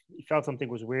because he felt something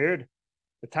was weird.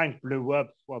 The tank blew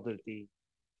up. Well, the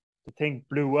thing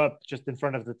blew up just in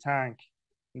front of the tank,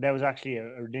 and that was actually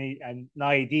an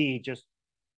IED just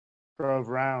drove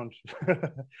around.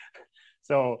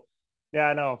 So,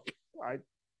 yeah, no, I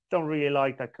don't really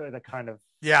like that kind of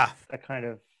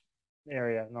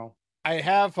area. No. I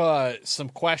have some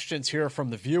questions here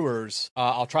from the viewers.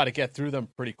 I'll try to get through them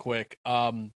pretty quick.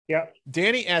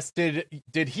 Danny asked,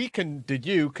 did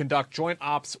you conduct joint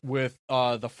ops with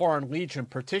the Foreign Legion,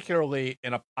 particularly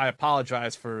in I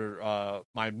apologize for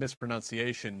my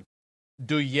mispronunciation,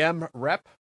 Deuxième Rep?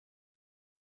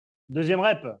 Deuxième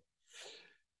Rep.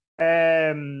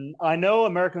 I know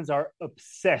Americans are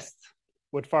obsessed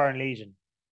with Foreign Legion.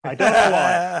 I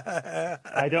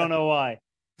don't know why.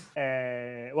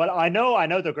 Well, I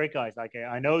know they're great guys. Like,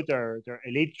 I know they're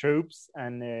elite troops,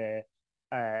 and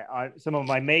some of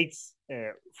my mates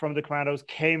from the Commandos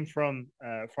came from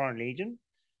Foreign Legion,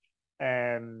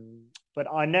 but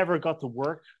I never got to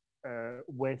work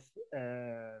with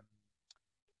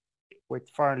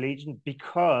Foreign Legion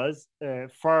because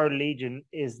Foreign Legion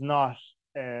is not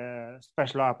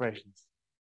special operations.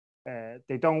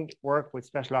 They don't work with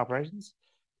special operations.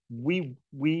 We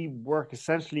work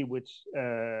essentially with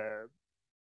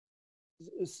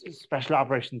special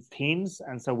operations teams,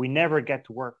 and so we never get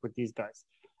to work with these guys.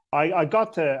 I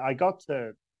got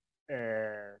to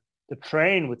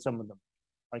train with some of them.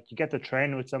 Like, you get to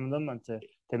train with some of them and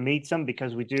to meet some,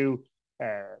 because we do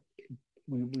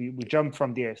we jump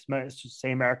from the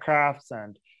same aircrafts,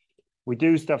 and we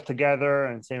do stuff together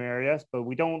in same areas, but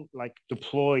we don't like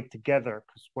deploy together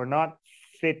because we're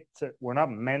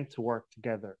not meant to work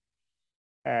together.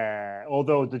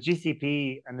 Although the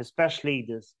GCP, and especially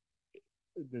the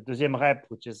Deuxième Rep,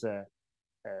 which is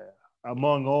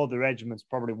among all the regiments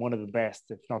probably one of the best,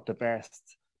 if not the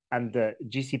best, and the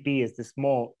GCP is the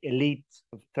small elite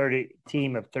of 30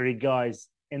 guys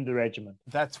in the regiment.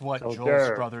 That's what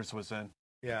Joel's Brothers was in.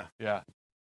 Yeah. Yeah.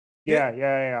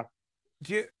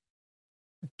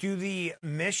 Do the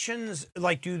missions,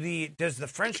 like, does the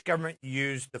French government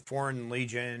use the Foreign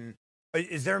Legion?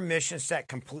 Is their mission set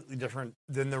completely different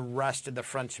than the rest of the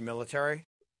French military?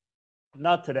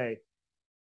 Not today.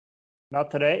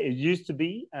 It used to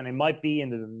be, and it might be in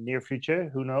the near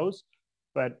future. Who knows?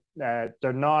 But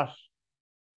they're not.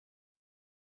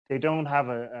 They don't have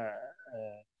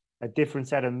a different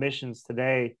set of missions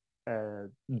today.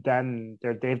 Than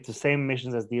they have the same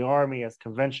missions as the army, as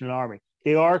conventional army.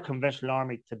 They are conventional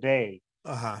army today.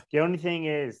 The only thing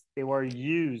is they were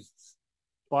used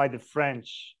by the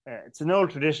French. It's an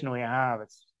old tradition we have.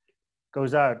 It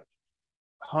goes out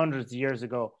hundreds of years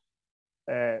ago.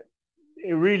 It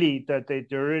really, that the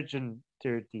origin,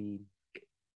 the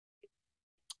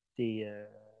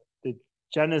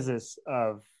genesis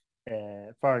of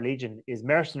Foreign Legion is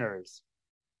mercenaries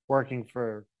working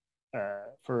for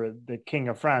the King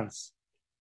of France.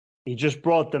 He just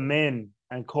brought them in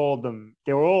and called them.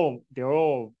 They were all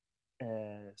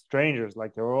strangers,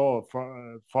 like they were all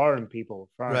foreign people,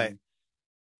 right?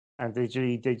 And they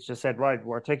just said, right,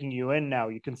 we're taking you in now.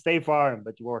 You can stay foreign,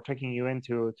 but we're taking you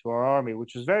into our army,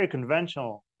 which was very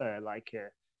conventional,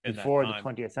 before the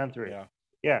 20th century.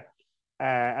 Yeah.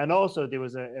 And also there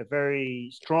was a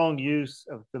very strong use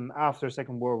of them after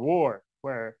Second World War,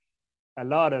 where a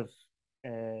lot of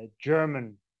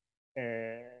German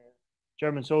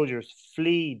soldiers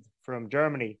fled from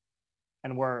Germany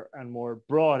and were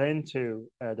brought into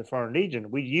the Foreign Legion.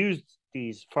 We used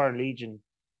these Foreign Legion,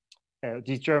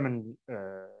 these German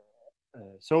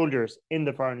soldiers in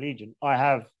the Foreign Legion. I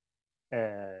have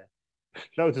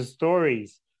loads of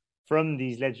stories from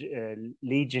these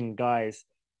Legion guys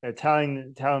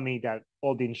telling me that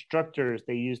all the instructors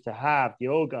they used to have, the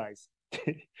old guys,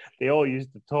 they all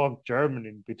used to talk German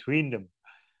in between them.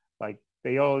 Like,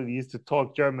 they all used to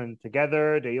talk German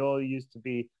together. They all used to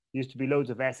be loads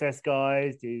of SS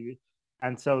guys.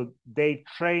 And so they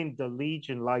trained the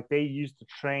Legion like they used to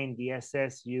train the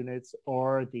SS units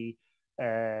or the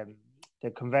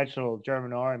conventional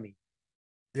German army.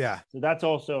 Yeah. So that's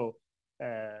also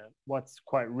what's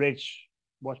quite rich.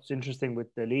 What's interesting with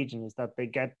the Legion is that they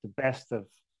get the best of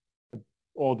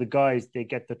all the guys they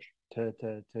get to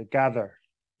gather.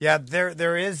 Yeah,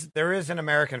 there is an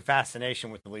American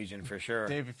fascination with the Legion for sure.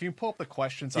 Dave, if you pull up the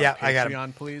questions on I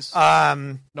Patreon, please.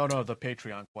 No, the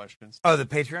Patreon questions. Oh, the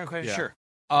Patreon questions? Yeah.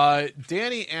 Sure.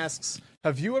 Danny asks,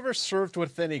 have you ever served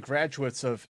with any graduates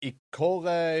of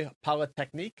École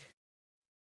Polytechnique?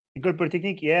 École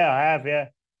Polytechnique? Yeah, I have, yeah.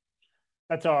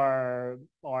 That's our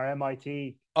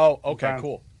MIT. Oh, okay,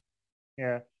 cool.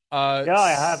 Yeah. I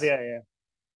have, yeah.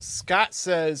 Scott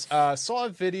says, saw a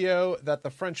video that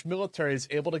the French military is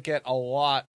able to get a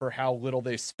lot for how little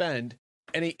they spend.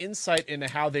 Any insight into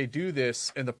how they do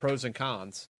this and the pros and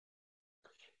cons?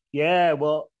 Yeah,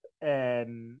 well,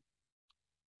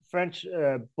 French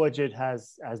budget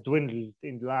has dwindled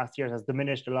in the last year, has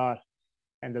diminished a lot.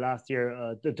 And the last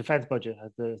year, the defense budget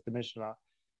has diminished a lot.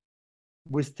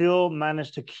 We still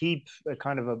managed to keep a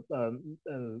kind of a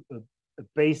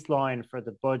baseline for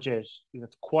the budget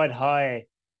that's quite high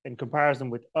in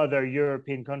comparison with other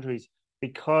European countries,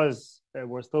 because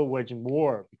we're still waging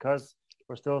war, because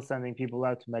we're still sending people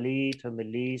out to Mali, to the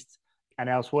Middle East, and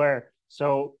elsewhere.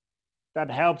 So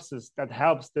that helps us. That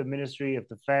helps the Ministry of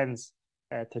Defense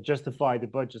to justify the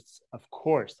budgets. Of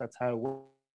course, that's how it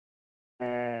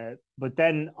works. But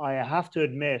then I have to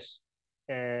admit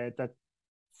that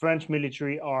French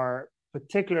military are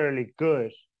particularly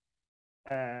good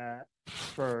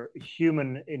for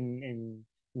human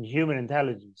in human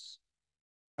intelligence.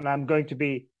 And I'm going to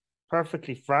be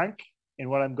perfectly frank in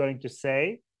what I'm going to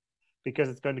say because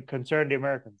it's going to concern the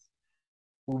Americans.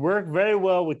 We work very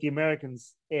well with the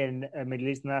Americans in Middle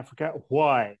East and Africa.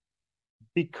 Why?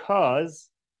 Because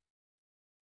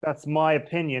that's my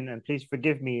opinion, and please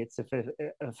forgive me, it's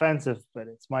offensive, but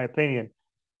it's my opinion.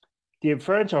 The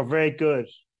French are very good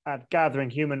at gathering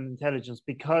human intelligence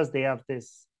because they have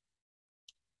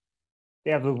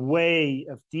a way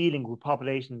of dealing with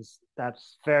populations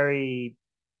that's very,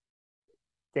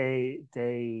 they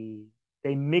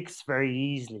mix very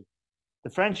easily. The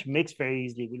French mix very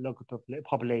easily with local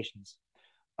populations.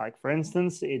 Like, for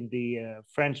instance, in the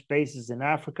French bases in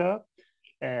Africa,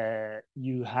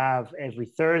 you have every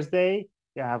Thursday,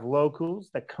 you have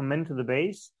locals that come into the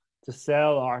base to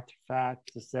sell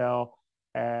artifacts, to sell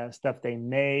stuff they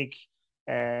make.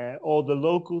 All the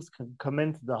locals can come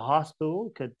into the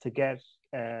hospital to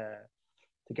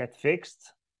get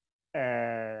fixed.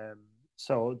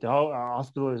 So the whole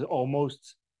hospital is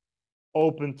almost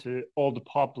open to all the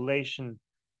population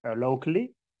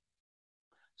locally.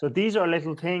 So these are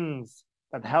little things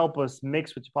that help us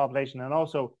mix with the population, and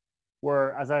also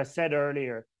where, as I said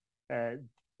earlier,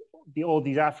 all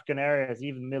these African areas,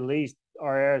 even Middle East,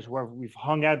 are areas where we've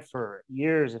hung out for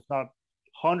years, if not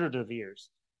hundreds of years,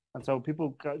 and so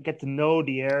people get to know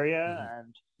the area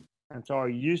and so are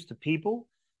used to people,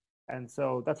 and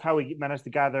so that's how we managed to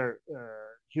gather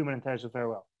human intelligence very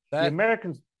well. The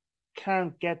Americans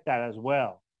can't get that as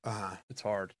well. It's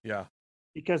hard, yeah,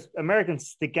 because Americans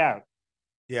stick out.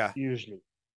 Yeah, usually,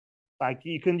 like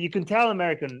you can tell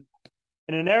American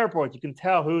in an airport. You can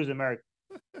tell who's American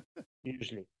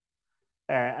usually,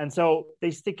 and so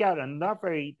they stick out and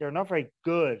they're not very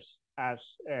good at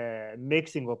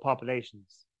mixing with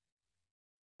populations.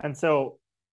 And so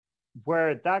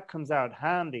where that comes out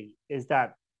handy is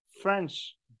that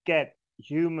French get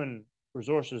human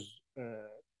resources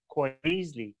quite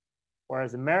easily,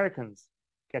 whereas Americans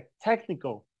get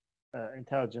technical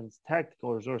intelligence,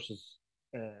 technical resources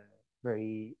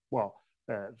very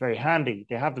handy.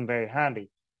 They have them very handy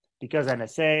because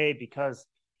NSA, because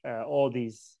all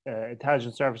these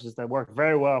intelligence services that work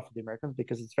very well for the Americans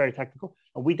because it's very technical,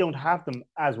 and we don't have them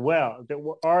as well.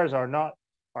 Ours are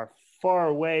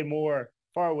far way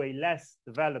less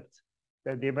developed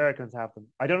than the Americans have them.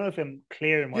 I don't know if I'm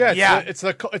clear in what it's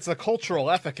the cultural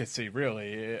efficacy,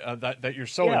 really, that you're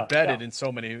so embedded in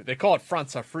so many. They call it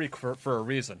France Afrique for a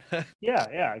reason.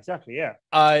 yeah, exactly. Yeah.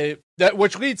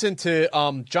 Which leads into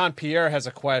John Pierre has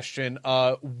a question.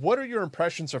 What are your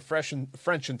impressions of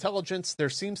French intelligence? There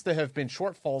seems to have been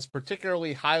shortfalls,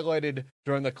 particularly highlighted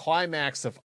during the climax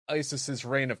of ISIS's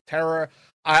reign of terror.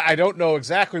 I don't know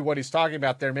exactly what he's talking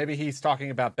about there. Maybe he's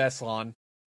talking about Beslan.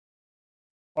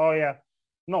 Oh yeah.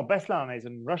 No, Beslan is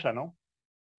in Russia, no?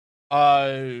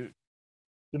 The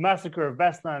massacre of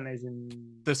Beslan is in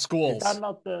the schools. Is that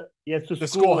not the the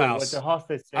schoolhouse with the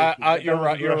hostage? You're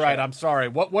right. You're right. I'm sorry.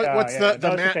 What's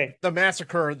the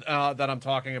massacre that I'm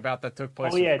talking about that took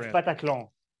place? Oh yeah, it's Bataclan.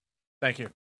 Thank you.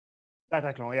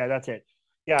 Bataclan. Yeah, that's it.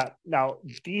 Yeah. Now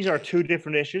these are two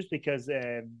different issues because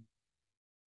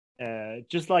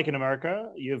just like in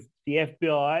America, you have the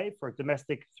FBI for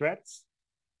domestic threats,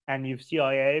 and you've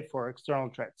CIA for external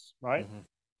threats, right? Mm-hmm.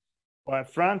 Well,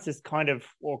 France is kind of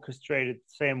orchestrated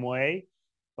the same way.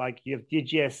 Like you have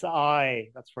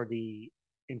DGSI, that's for the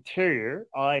interior.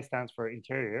 I stands for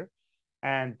interior,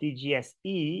 and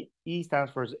DGSE, E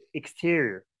stands for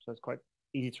exterior. So it's quite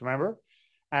easy to remember.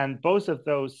 And both of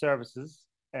those services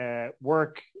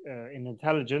work in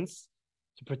intelligence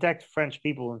to protect French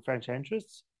people and French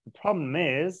interests. The problem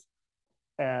is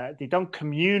they don't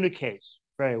communicate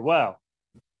very well.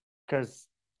 Because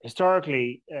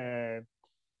historically,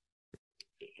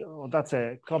 that's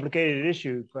a complicated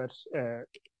issue, but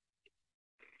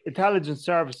intelligence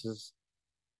services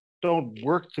don't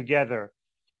work together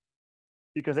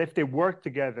because if they work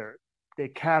together, they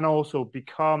can also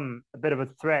become a bit of a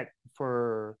threat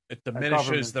for it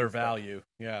diminishes their value.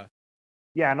 Yeah,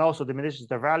 and also diminishes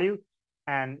their value.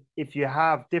 And if you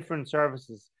have different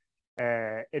services,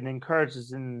 it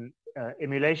encourages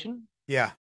emulation.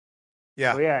 Yeah.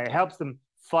 So it helps them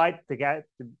fight to get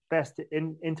the best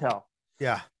intel.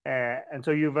 Yeah. And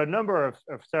so you have a number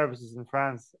of services in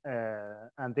France,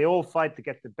 and they all fight to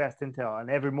get the best intel. And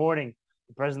every morning,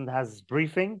 the president has his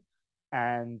briefing.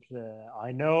 And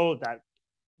I know that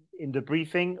in the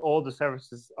briefing, all the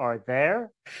services are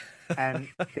there, and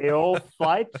they all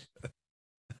fight.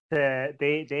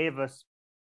 They have a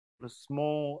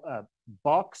small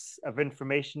box of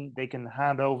information they can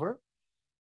hand over.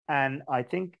 And I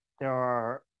think there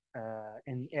are,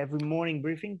 in every morning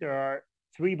briefing, there are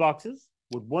 3 boxes,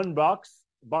 with one box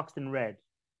boxed in red,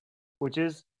 which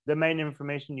is the main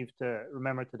information you have to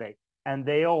remember today. And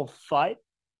they all fight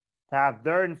to have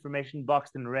their information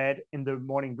boxed in red in the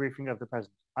morning briefing of the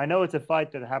president. I know it's a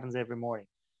fight that happens every morning.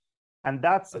 And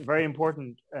that's very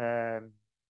important to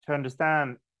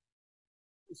understand.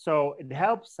 So it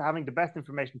helps having the best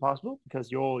information possible because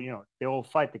they all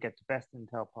fight to get the best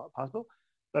intel possible.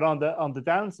 But on the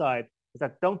downside is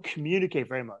that don't communicate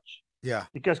very much. Yeah.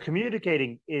 Because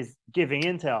communicating is giving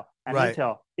intel, and Right.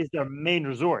 intel is their main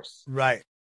resource. Right.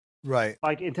 Right.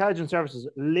 Like intelligence services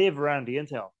live around the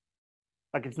intel.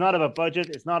 Like it's not about budget,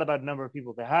 it's not about the number of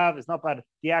people they have, it's not about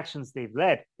the actions they've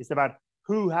led. It's about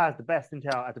who has the best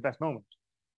intel at the best moment.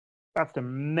 That's the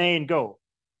main goal.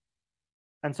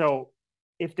 And so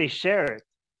if they share it,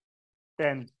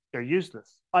 then they're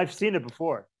useless. I've seen it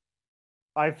before.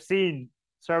 I've seen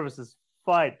services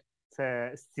fight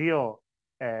to steal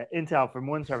intel from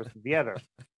one service to the other,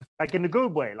 like in a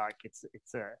good way. Like it's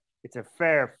a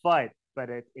fair fight, but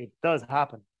it does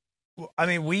happen. I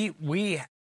mean, we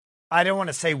I don't want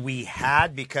to say we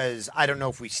had, because I don't know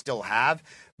if we still have,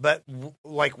 but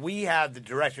like we have the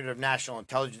Directorate of National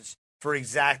Intelligence for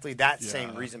exactly that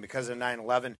same reason, because of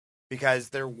 9/11, because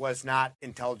there was not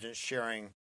intelligence sharing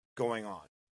going on.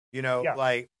 You know,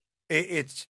 like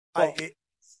it's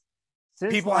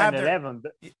since people 9/11,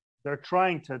 they're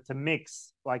trying to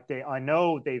mix. Like I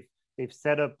know they've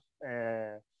set up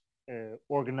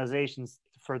organizations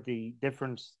for the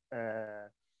different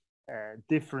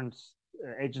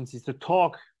agencies to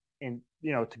talk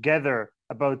together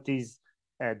about these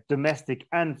domestic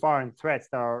and foreign threats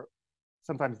that are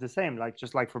sometimes the same. Like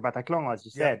just like for Bataclan, as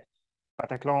you said,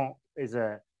 Bataclan is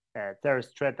a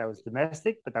terrorist threat that was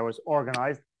domestic, but that was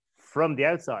organized from the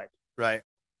outside. Right.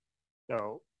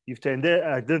 So you have to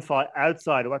identify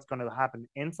outside what's going to happen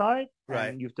inside, right,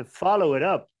 and you have to follow it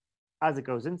up as it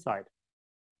goes inside.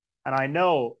 And I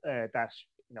know that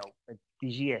the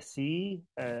GSC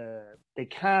they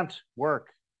can't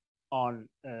work on.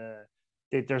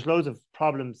 There's loads of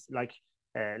problems, like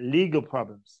legal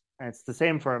problems, and it's the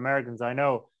same for Americans. I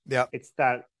know. Yeah, it's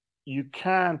that you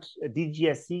can't.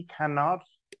 DGSC cannot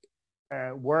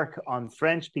work on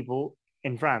French people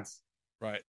in France.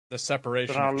 Right. The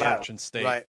separation of church and state.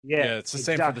 Right. Yeah, it's the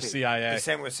same for the CIA. The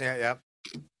same with CIA, yeah.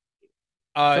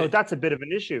 So that's a bit of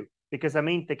an issue, because I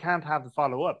mean they can't have the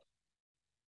follow up.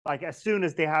 Like as soon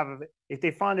as if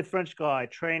they find a French guy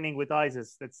training with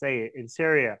ISIS, let's say in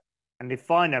Syria, and they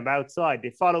find him outside,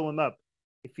 they follow him up.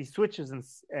 If he switches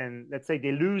and let's say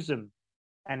they lose him,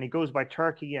 and he goes by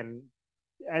Turkey and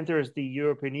enters the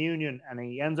European Union, and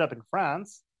he ends up in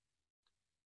France,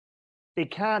 they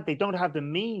don't have the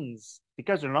means,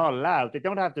 because they're not allowed, they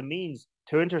don't have the means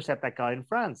to intercept that guy in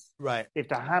France. Right. They have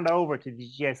to hand over to the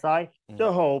GSI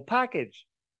the whole package.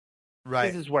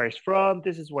 Right. This is where he's from,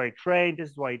 this is where he trained,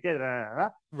 this is what he did.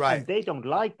 Right. And they don't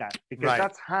like that, because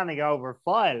that's handing over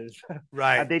files.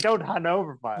 Right. And they don't hand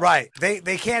over files. Right.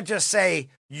 They can't just say,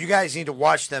 you guys need to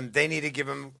watch them. They need to give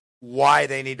them why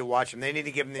they need to watch them. They need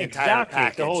to give them the entire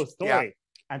package. The whole story. Yeah.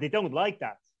 And they don't like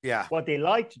that. Yeah. What they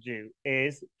like to do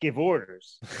is give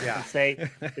orders. Yeah. And say,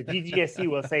 the DGSC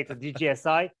will say to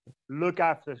DGSI, look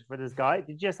after for this guy.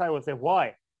 The DGSI will say,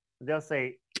 why? And they'll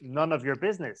say, none of your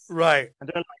business. Right. And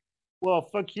they're like, well,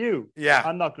 fuck you. Yeah.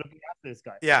 I'm not looking after this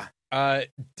guy. Yeah.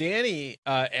 Danny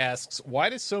asks, why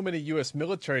do so many U.S.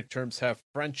 military terms have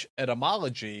French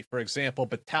etymology? For example,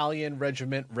 battalion,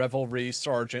 regiment, revelry,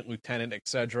 sergeant, lieutenant,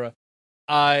 etc.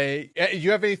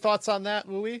 You have any thoughts on that,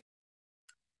 Louis?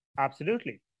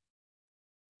 Absolutely.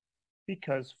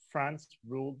 Because France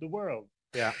ruled the world.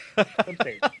 Yeah.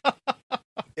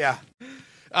 Yeah.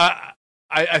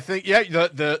 I think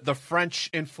the French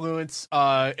influence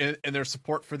in their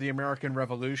support for the American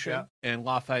Revolution and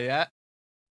Lafayette.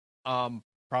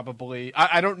 Probably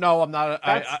I don't know. I'm not.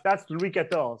 That's Louis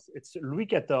XIV. It's Louis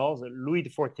XIV, Louis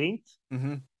XIV.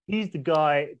 Mm-hmm. He's the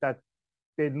guy that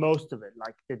did most of it,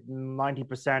 like did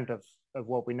 90% of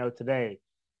what we know today.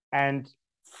 And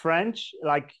French,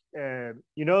 like the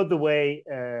way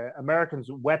Americans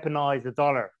weaponize the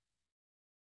dollar.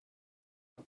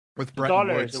 With the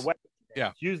dollar Woods. is a weapon. Yeah.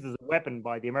 It's used as a weapon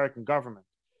by the American government.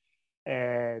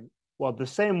 And the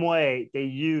same way they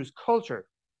use culture,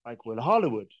 like with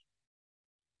Hollywood.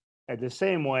 The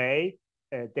same way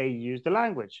they use the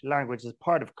language. Language is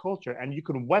part of culture, and you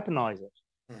can weaponize it.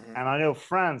 Mm-hmm. And I know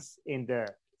France in the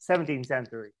 17th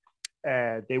century,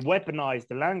 they weaponized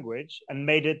the language and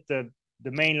made it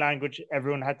the main language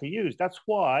everyone had to use. That's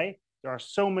why there are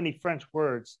so many French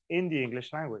words in the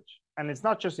English language. And it's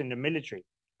not just in the military,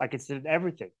 like it's in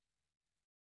everything.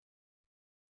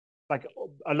 Like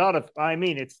a lot of,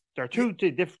 they're two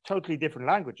totally different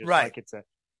languages. Right. Like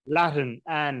Latin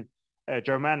and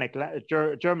Germanic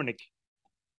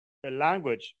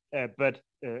language, but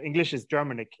English is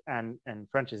Germanic and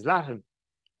French is Latin.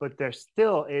 But there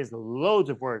still is loads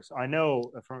of words. I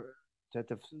know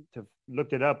to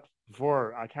looked it up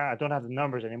before. I don't have the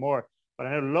numbers anymore, but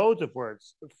I know loads of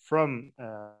words from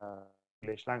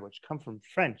English language come from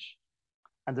French.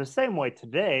 And the same way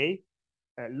today,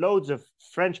 loads of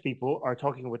French people are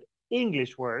talking with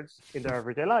English words in their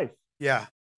everyday life. Yeah.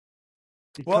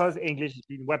 Because English is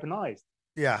being weaponized.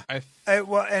 Yeah.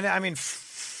 Well, and I mean,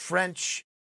 French,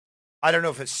 I don't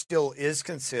know if it still is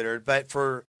considered, but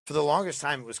for the longest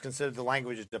time, it was considered the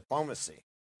language of diplomacy.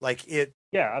 Like it.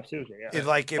 Yeah, absolutely. Yeah. It,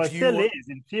 like but if it you. still is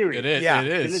in theory. It is. Yeah. It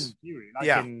It is. is in theory. Like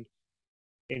Yeah.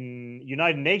 In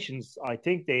United Nations, I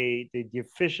think the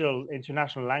official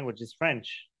international language is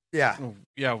French. Yeah.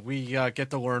 Yeah, we get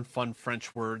to learn fun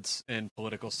French words in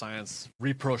political science.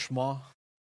 Rapprochement.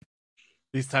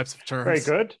 These types of terms. Very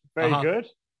good. Very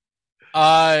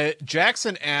good.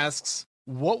 Jackson asks,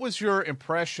 what was your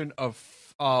impression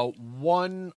of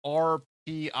 1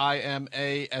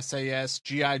 RPIMA SAS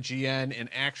GIGN in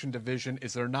Action Division?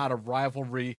 Is there not a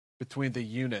rivalry between the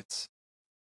units?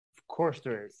 Of course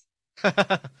there is.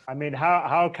 I mean,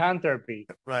 how can there be?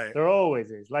 Right. There always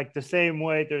is. Like the same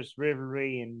way there's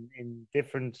rivalry in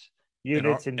different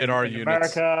units in our in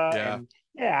units. America. Yeah.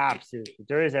 Yeah, absolutely.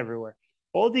 There is everywhere.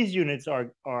 All these units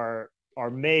are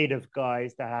made of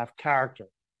guys that have character.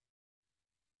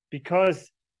 Because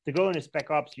to go in a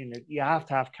Spec Ops unit, you have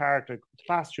to have character to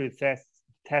pass through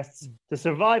tests to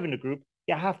survive in a group.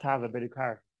 You have to have a bit of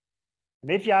character,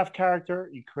 and if you have character,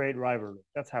 you create rivalry.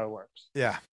 That's how it works.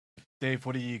 Yeah. Dave,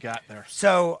 what do you got there?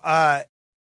 So,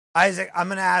 Isaac, I'm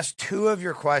going to ask 2 of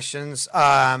your questions.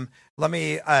 Let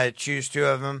me choose 2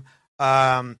 of them.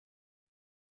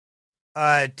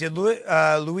 Did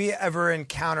Louis ever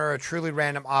encounter a truly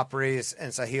random operators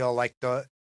in Sahel like the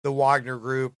Wagner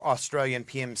Group, Australian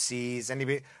PMCs?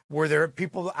 Anybody? Were there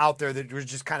people out there that were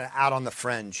just kind of out on the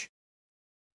fringe?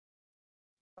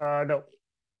 No,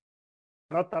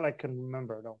 not that I can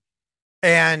remember. No.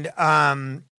 And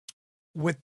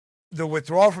with the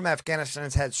withdrawal from Afghanistan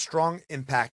has had strong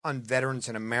impact on veterans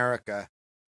in America.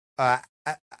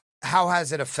 How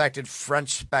has it affected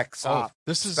French Spec Ops?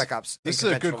 This is a good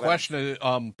veterans? question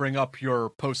to bring up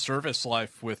your post-service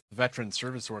life with veteran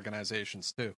service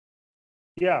organizations too.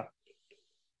 Yeah.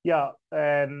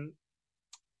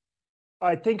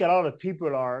 I think a lot of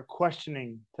people are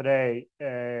questioning today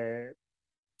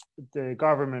the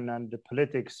government and the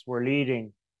politics we're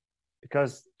leading,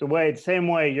 because the same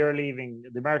way you're leaving,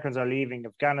 the Americans are leaving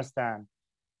Afghanistan.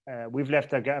 We've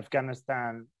left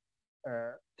Afghanistan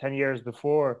 10 years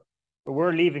before, but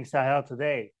we're leaving Sahel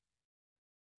today.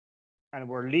 And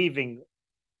we're leaving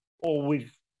all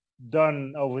we've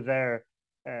done over there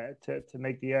to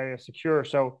make the area secure.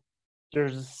 So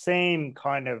there's the same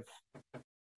kind of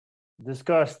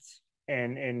disgust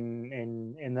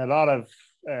in a lot of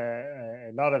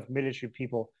military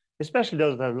people, especially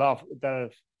those that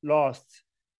have lost,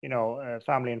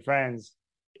 family and friends.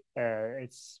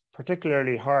 It's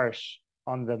particularly harsh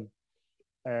on them,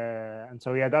 and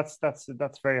so yeah, that's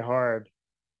very hard.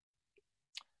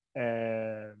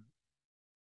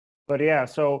 But yeah,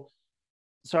 so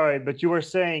sorry, but you were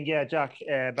saying, yeah, Jack,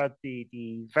 about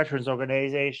the veterans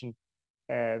organization.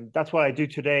 That's what I do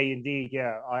today. Indeed,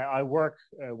 yeah, I work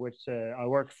I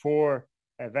work for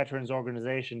a veterans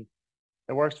organization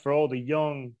that works for all the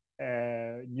young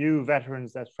new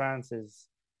veterans that France is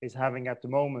having at the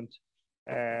moment.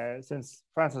 Since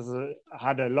France has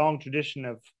had a long tradition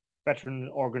of veteran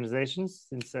organizations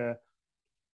since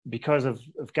because of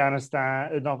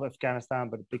Afghanistan, not Afghanistan,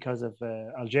 but because of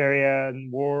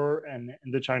Algerian war and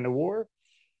the China war.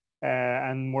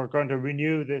 And we're going to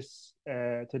renew this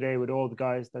today with all the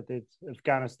guys that did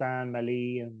Afghanistan,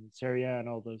 Mali, and Syria, and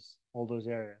all those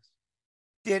areas.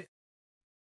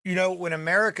 When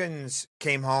Americans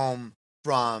came home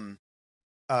from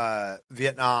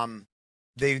Vietnam,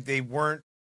 they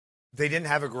didn't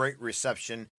have a great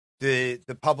reception.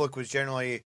 The public was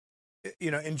generally,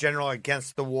 in general,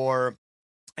 against the war,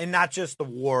 and not just the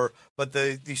war, but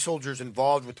the soldiers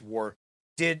involved with the war.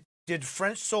 Did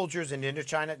French soldiers in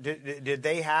Indochina, did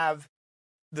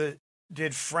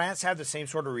France have the same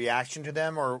sort of reaction to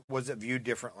them, or was it viewed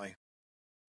differently?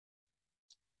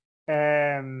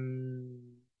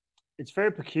 It's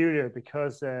very peculiar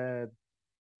because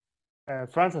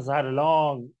France has had a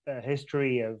long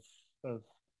history of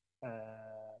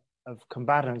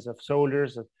combatants, of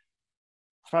soldiers.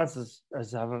 France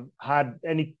has had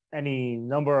any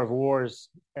number of wars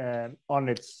on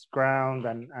its ground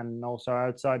and also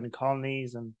outside in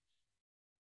colonies, and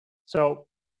so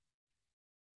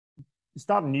it's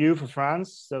not new for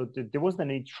France, so there wasn't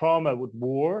any trauma with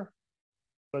war,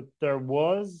 but there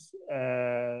was,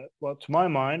 well, to my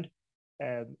mind,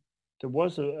 there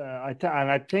was and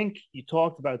I think you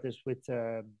talked about this with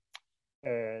the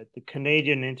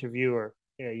Canadian interviewer.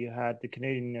 Yeah, you had the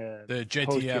Canadian the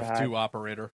JTF2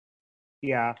 operator.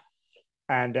 Yeah,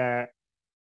 and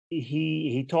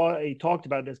he talked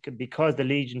about this because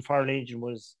the Fire Legion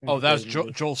was. Oh, that was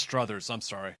Joel Struthers. I'm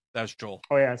sorry, that was Joel.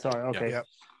 Oh yeah, sorry. Okay, yeah.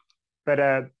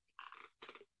 But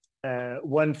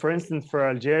when, for instance, for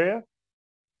Algeria,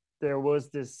 there was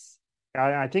this.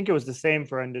 I think it was the same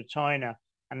for Indochina,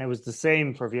 and it was the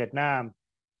same for Vietnam.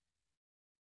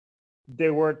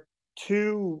 There were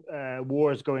two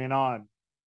wars going on.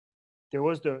 There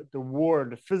was the war,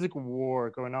 the physical war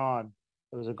going on.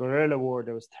 There was a guerrilla war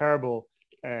that was terrible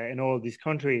in all of these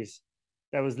countries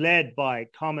that was led by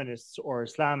communists or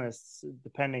Islamists,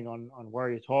 depending on where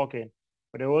you're talking.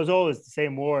 But it was always the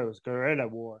same war. It was guerrilla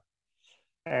war.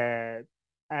 And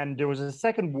there was a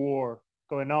second war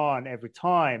going on every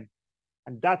time.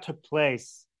 And that took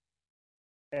place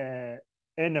in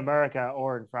America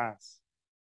or in France.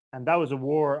 And that was a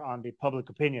war on the public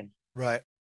opinion. Right.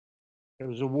 It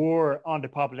was a war on the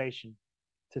population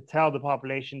to tell the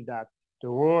population that the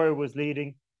war it was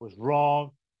leading was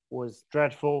wrong, was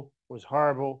dreadful, was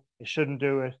horrible, it shouldn't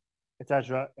do it,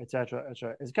 etc., etc.,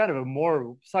 etc. It's kind of a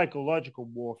more psychological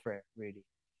warfare, really.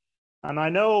 And I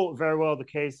know very well the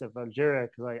case of Algeria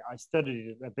because I studied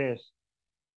it a bit.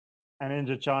 And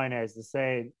Indochina is the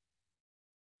same.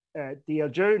 The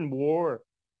Algerian War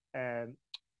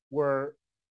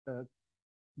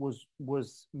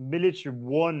was military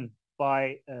won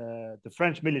by the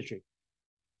French military.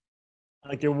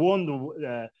 Like they won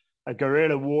a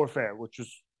guerrilla warfare, which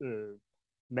was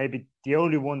maybe the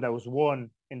only one that was won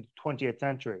in the 20th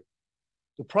century.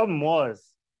 The problem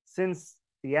was, since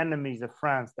the enemies of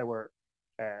France that were,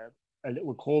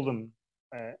 we call them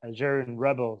Algerian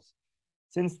rebels,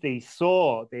 since they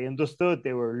understood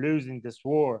they were losing this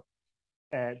war,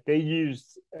 they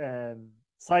used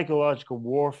psychological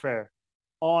warfare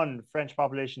on the French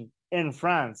population in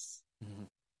France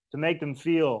to make them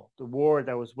feel the war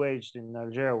that was waged in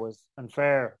Algeria was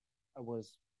unfair,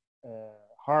 was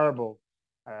horrible,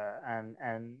 and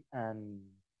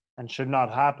should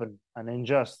not happen, and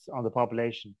unjust on the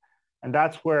population. And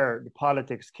that's where the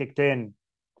politics kicked in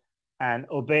and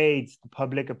obeyed the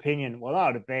public opinion. Well,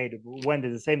 not obeyed, it went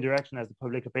in the same direction as the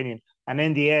public opinion. And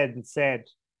in the end said,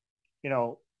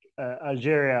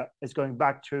 Algeria is going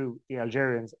back to the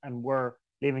Algerians and we're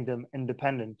leaving them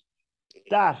independent.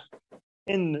 That,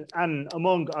 and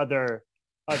among other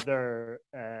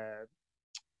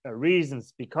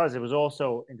reasons, because it was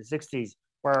also in the 60s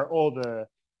where all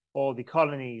the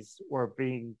colonies were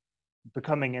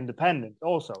becoming independent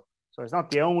also. So it's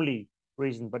not the only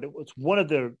reason, but it was one of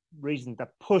the reasons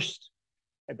that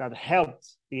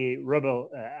helped the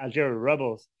Algerian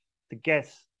rebels to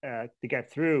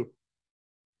get through,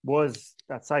 was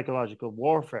that psychological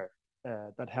warfare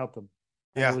that helped them.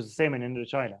 And it was the same in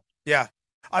Indochina. Yeah.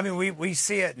 I mean, we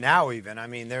see it now even. I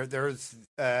mean, there's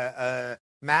a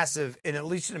massive, and at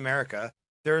least in America,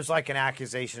 there's like an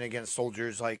accusation against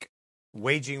soldiers like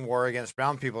waging war against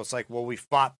brown people. It's like, well, we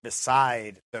fought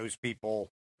beside those people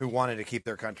who wanted to keep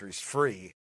their countries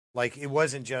free. Like, it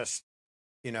wasn't just,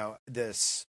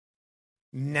 this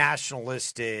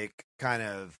nationalistic kind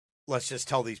of, let's just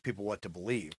tell these people what to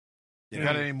believe. You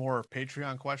got any more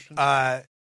Patreon questions?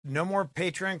 No more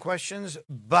Patreon questions,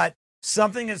 but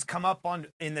something has come up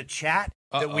in the chat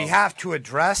that we have to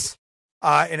address,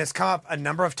 and it's come up a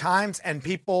number of times, and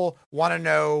people want to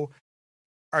know,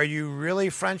 are you really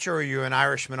French or are you an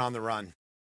Irishman on the run?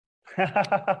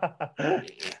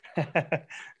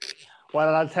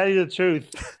 Well, I'll tell you the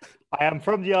truth. I am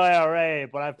from the IRA,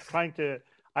 but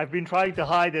I've been trying to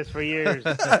hide this for years.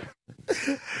 But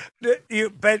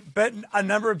a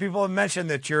number of people have mentioned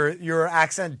that your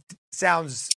accent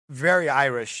sounds very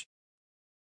Irish.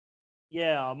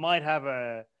 Yeah, I might have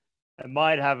an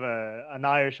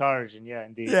Irish origin. Yeah,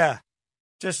 indeed. Yeah,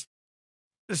 just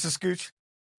a scooch.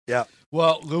 Yeah.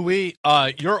 Well, Louis,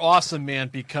 you're awesome, man,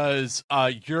 because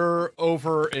you're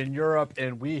over in Europe,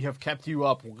 and we have kept you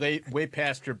up way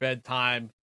past your bedtime.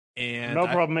 And no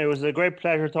problem. It was a great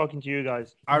pleasure talking to you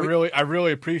guys. I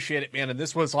really appreciate it, man. And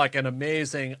this was like an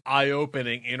amazing,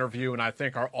 eye-opening interview, and I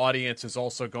think our audience is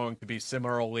also going to be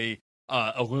similarly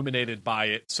illuminated by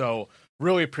it. So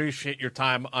really appreciate your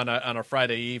time on a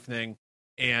Friday evening,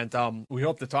 and we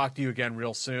hope to talk to you again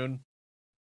real soon.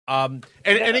 And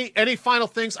any final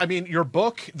things? I mean, your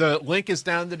book, the link is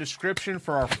down in the description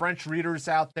for our French readers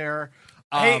out there.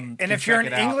 And if you're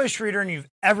an English reader and you've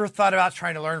ever thought about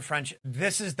trying to learn French,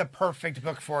 this is the perfect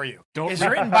book for you. It's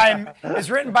written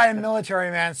by a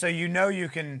military man, so you know you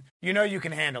can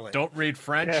handle it. Don't read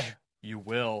French. Yeah. You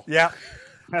will. Yeah.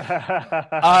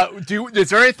 Is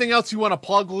there anything else you want to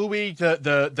plug, Louis?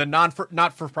 The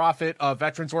not-for-profit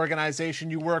veterans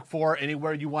organization you work for?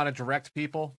 Anywhere you want to direct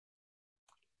people?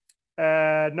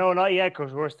 No, not yet,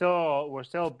 because we're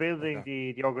still building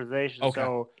the organization. Okay.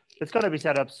 So it's going to be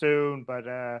set up soon, but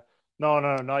no,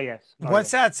 not yet.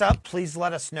 Once that's up, please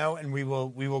let us know, and we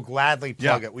will gladly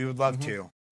plug it. We would love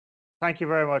to. Thank you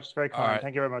very much. It's very kind. Right.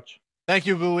 Thank you very much. Thank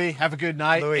you, Louis. Have a good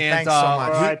night. Louis, thanks so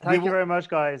much. All right, thank you very much,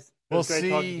 guys. We'll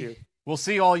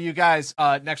see all you guys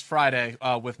next Friday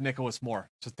with Nicholas Moore.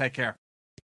 So take care.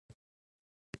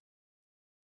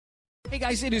 Hey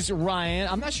guys, it is Ryan.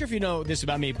 I'm not sure if you know this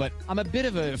about me, but I'm a bit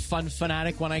of a fun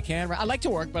fanatic when I can. I like to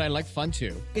work, but I like fun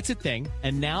too. It's a thing.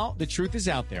 And now the truth is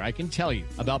out there. I can tell you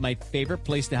about my favorite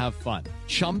place to have fun.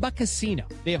 Chumba Casino.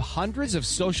 They have hundreds of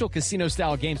social casino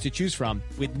style games to choose from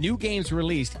with new games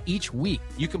released each week.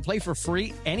 You can play for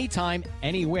free anytime,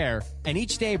 anywhere. And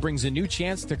each day brings a new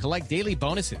chance to collect daily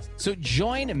bonuses. So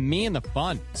join me in the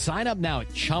fun. Sign up now at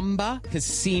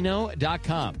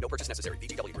ChumbaCasino.com. No purchase necessary.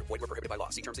 VGW Group. Void where prohibited by law.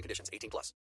 See terms and conditions. 18+.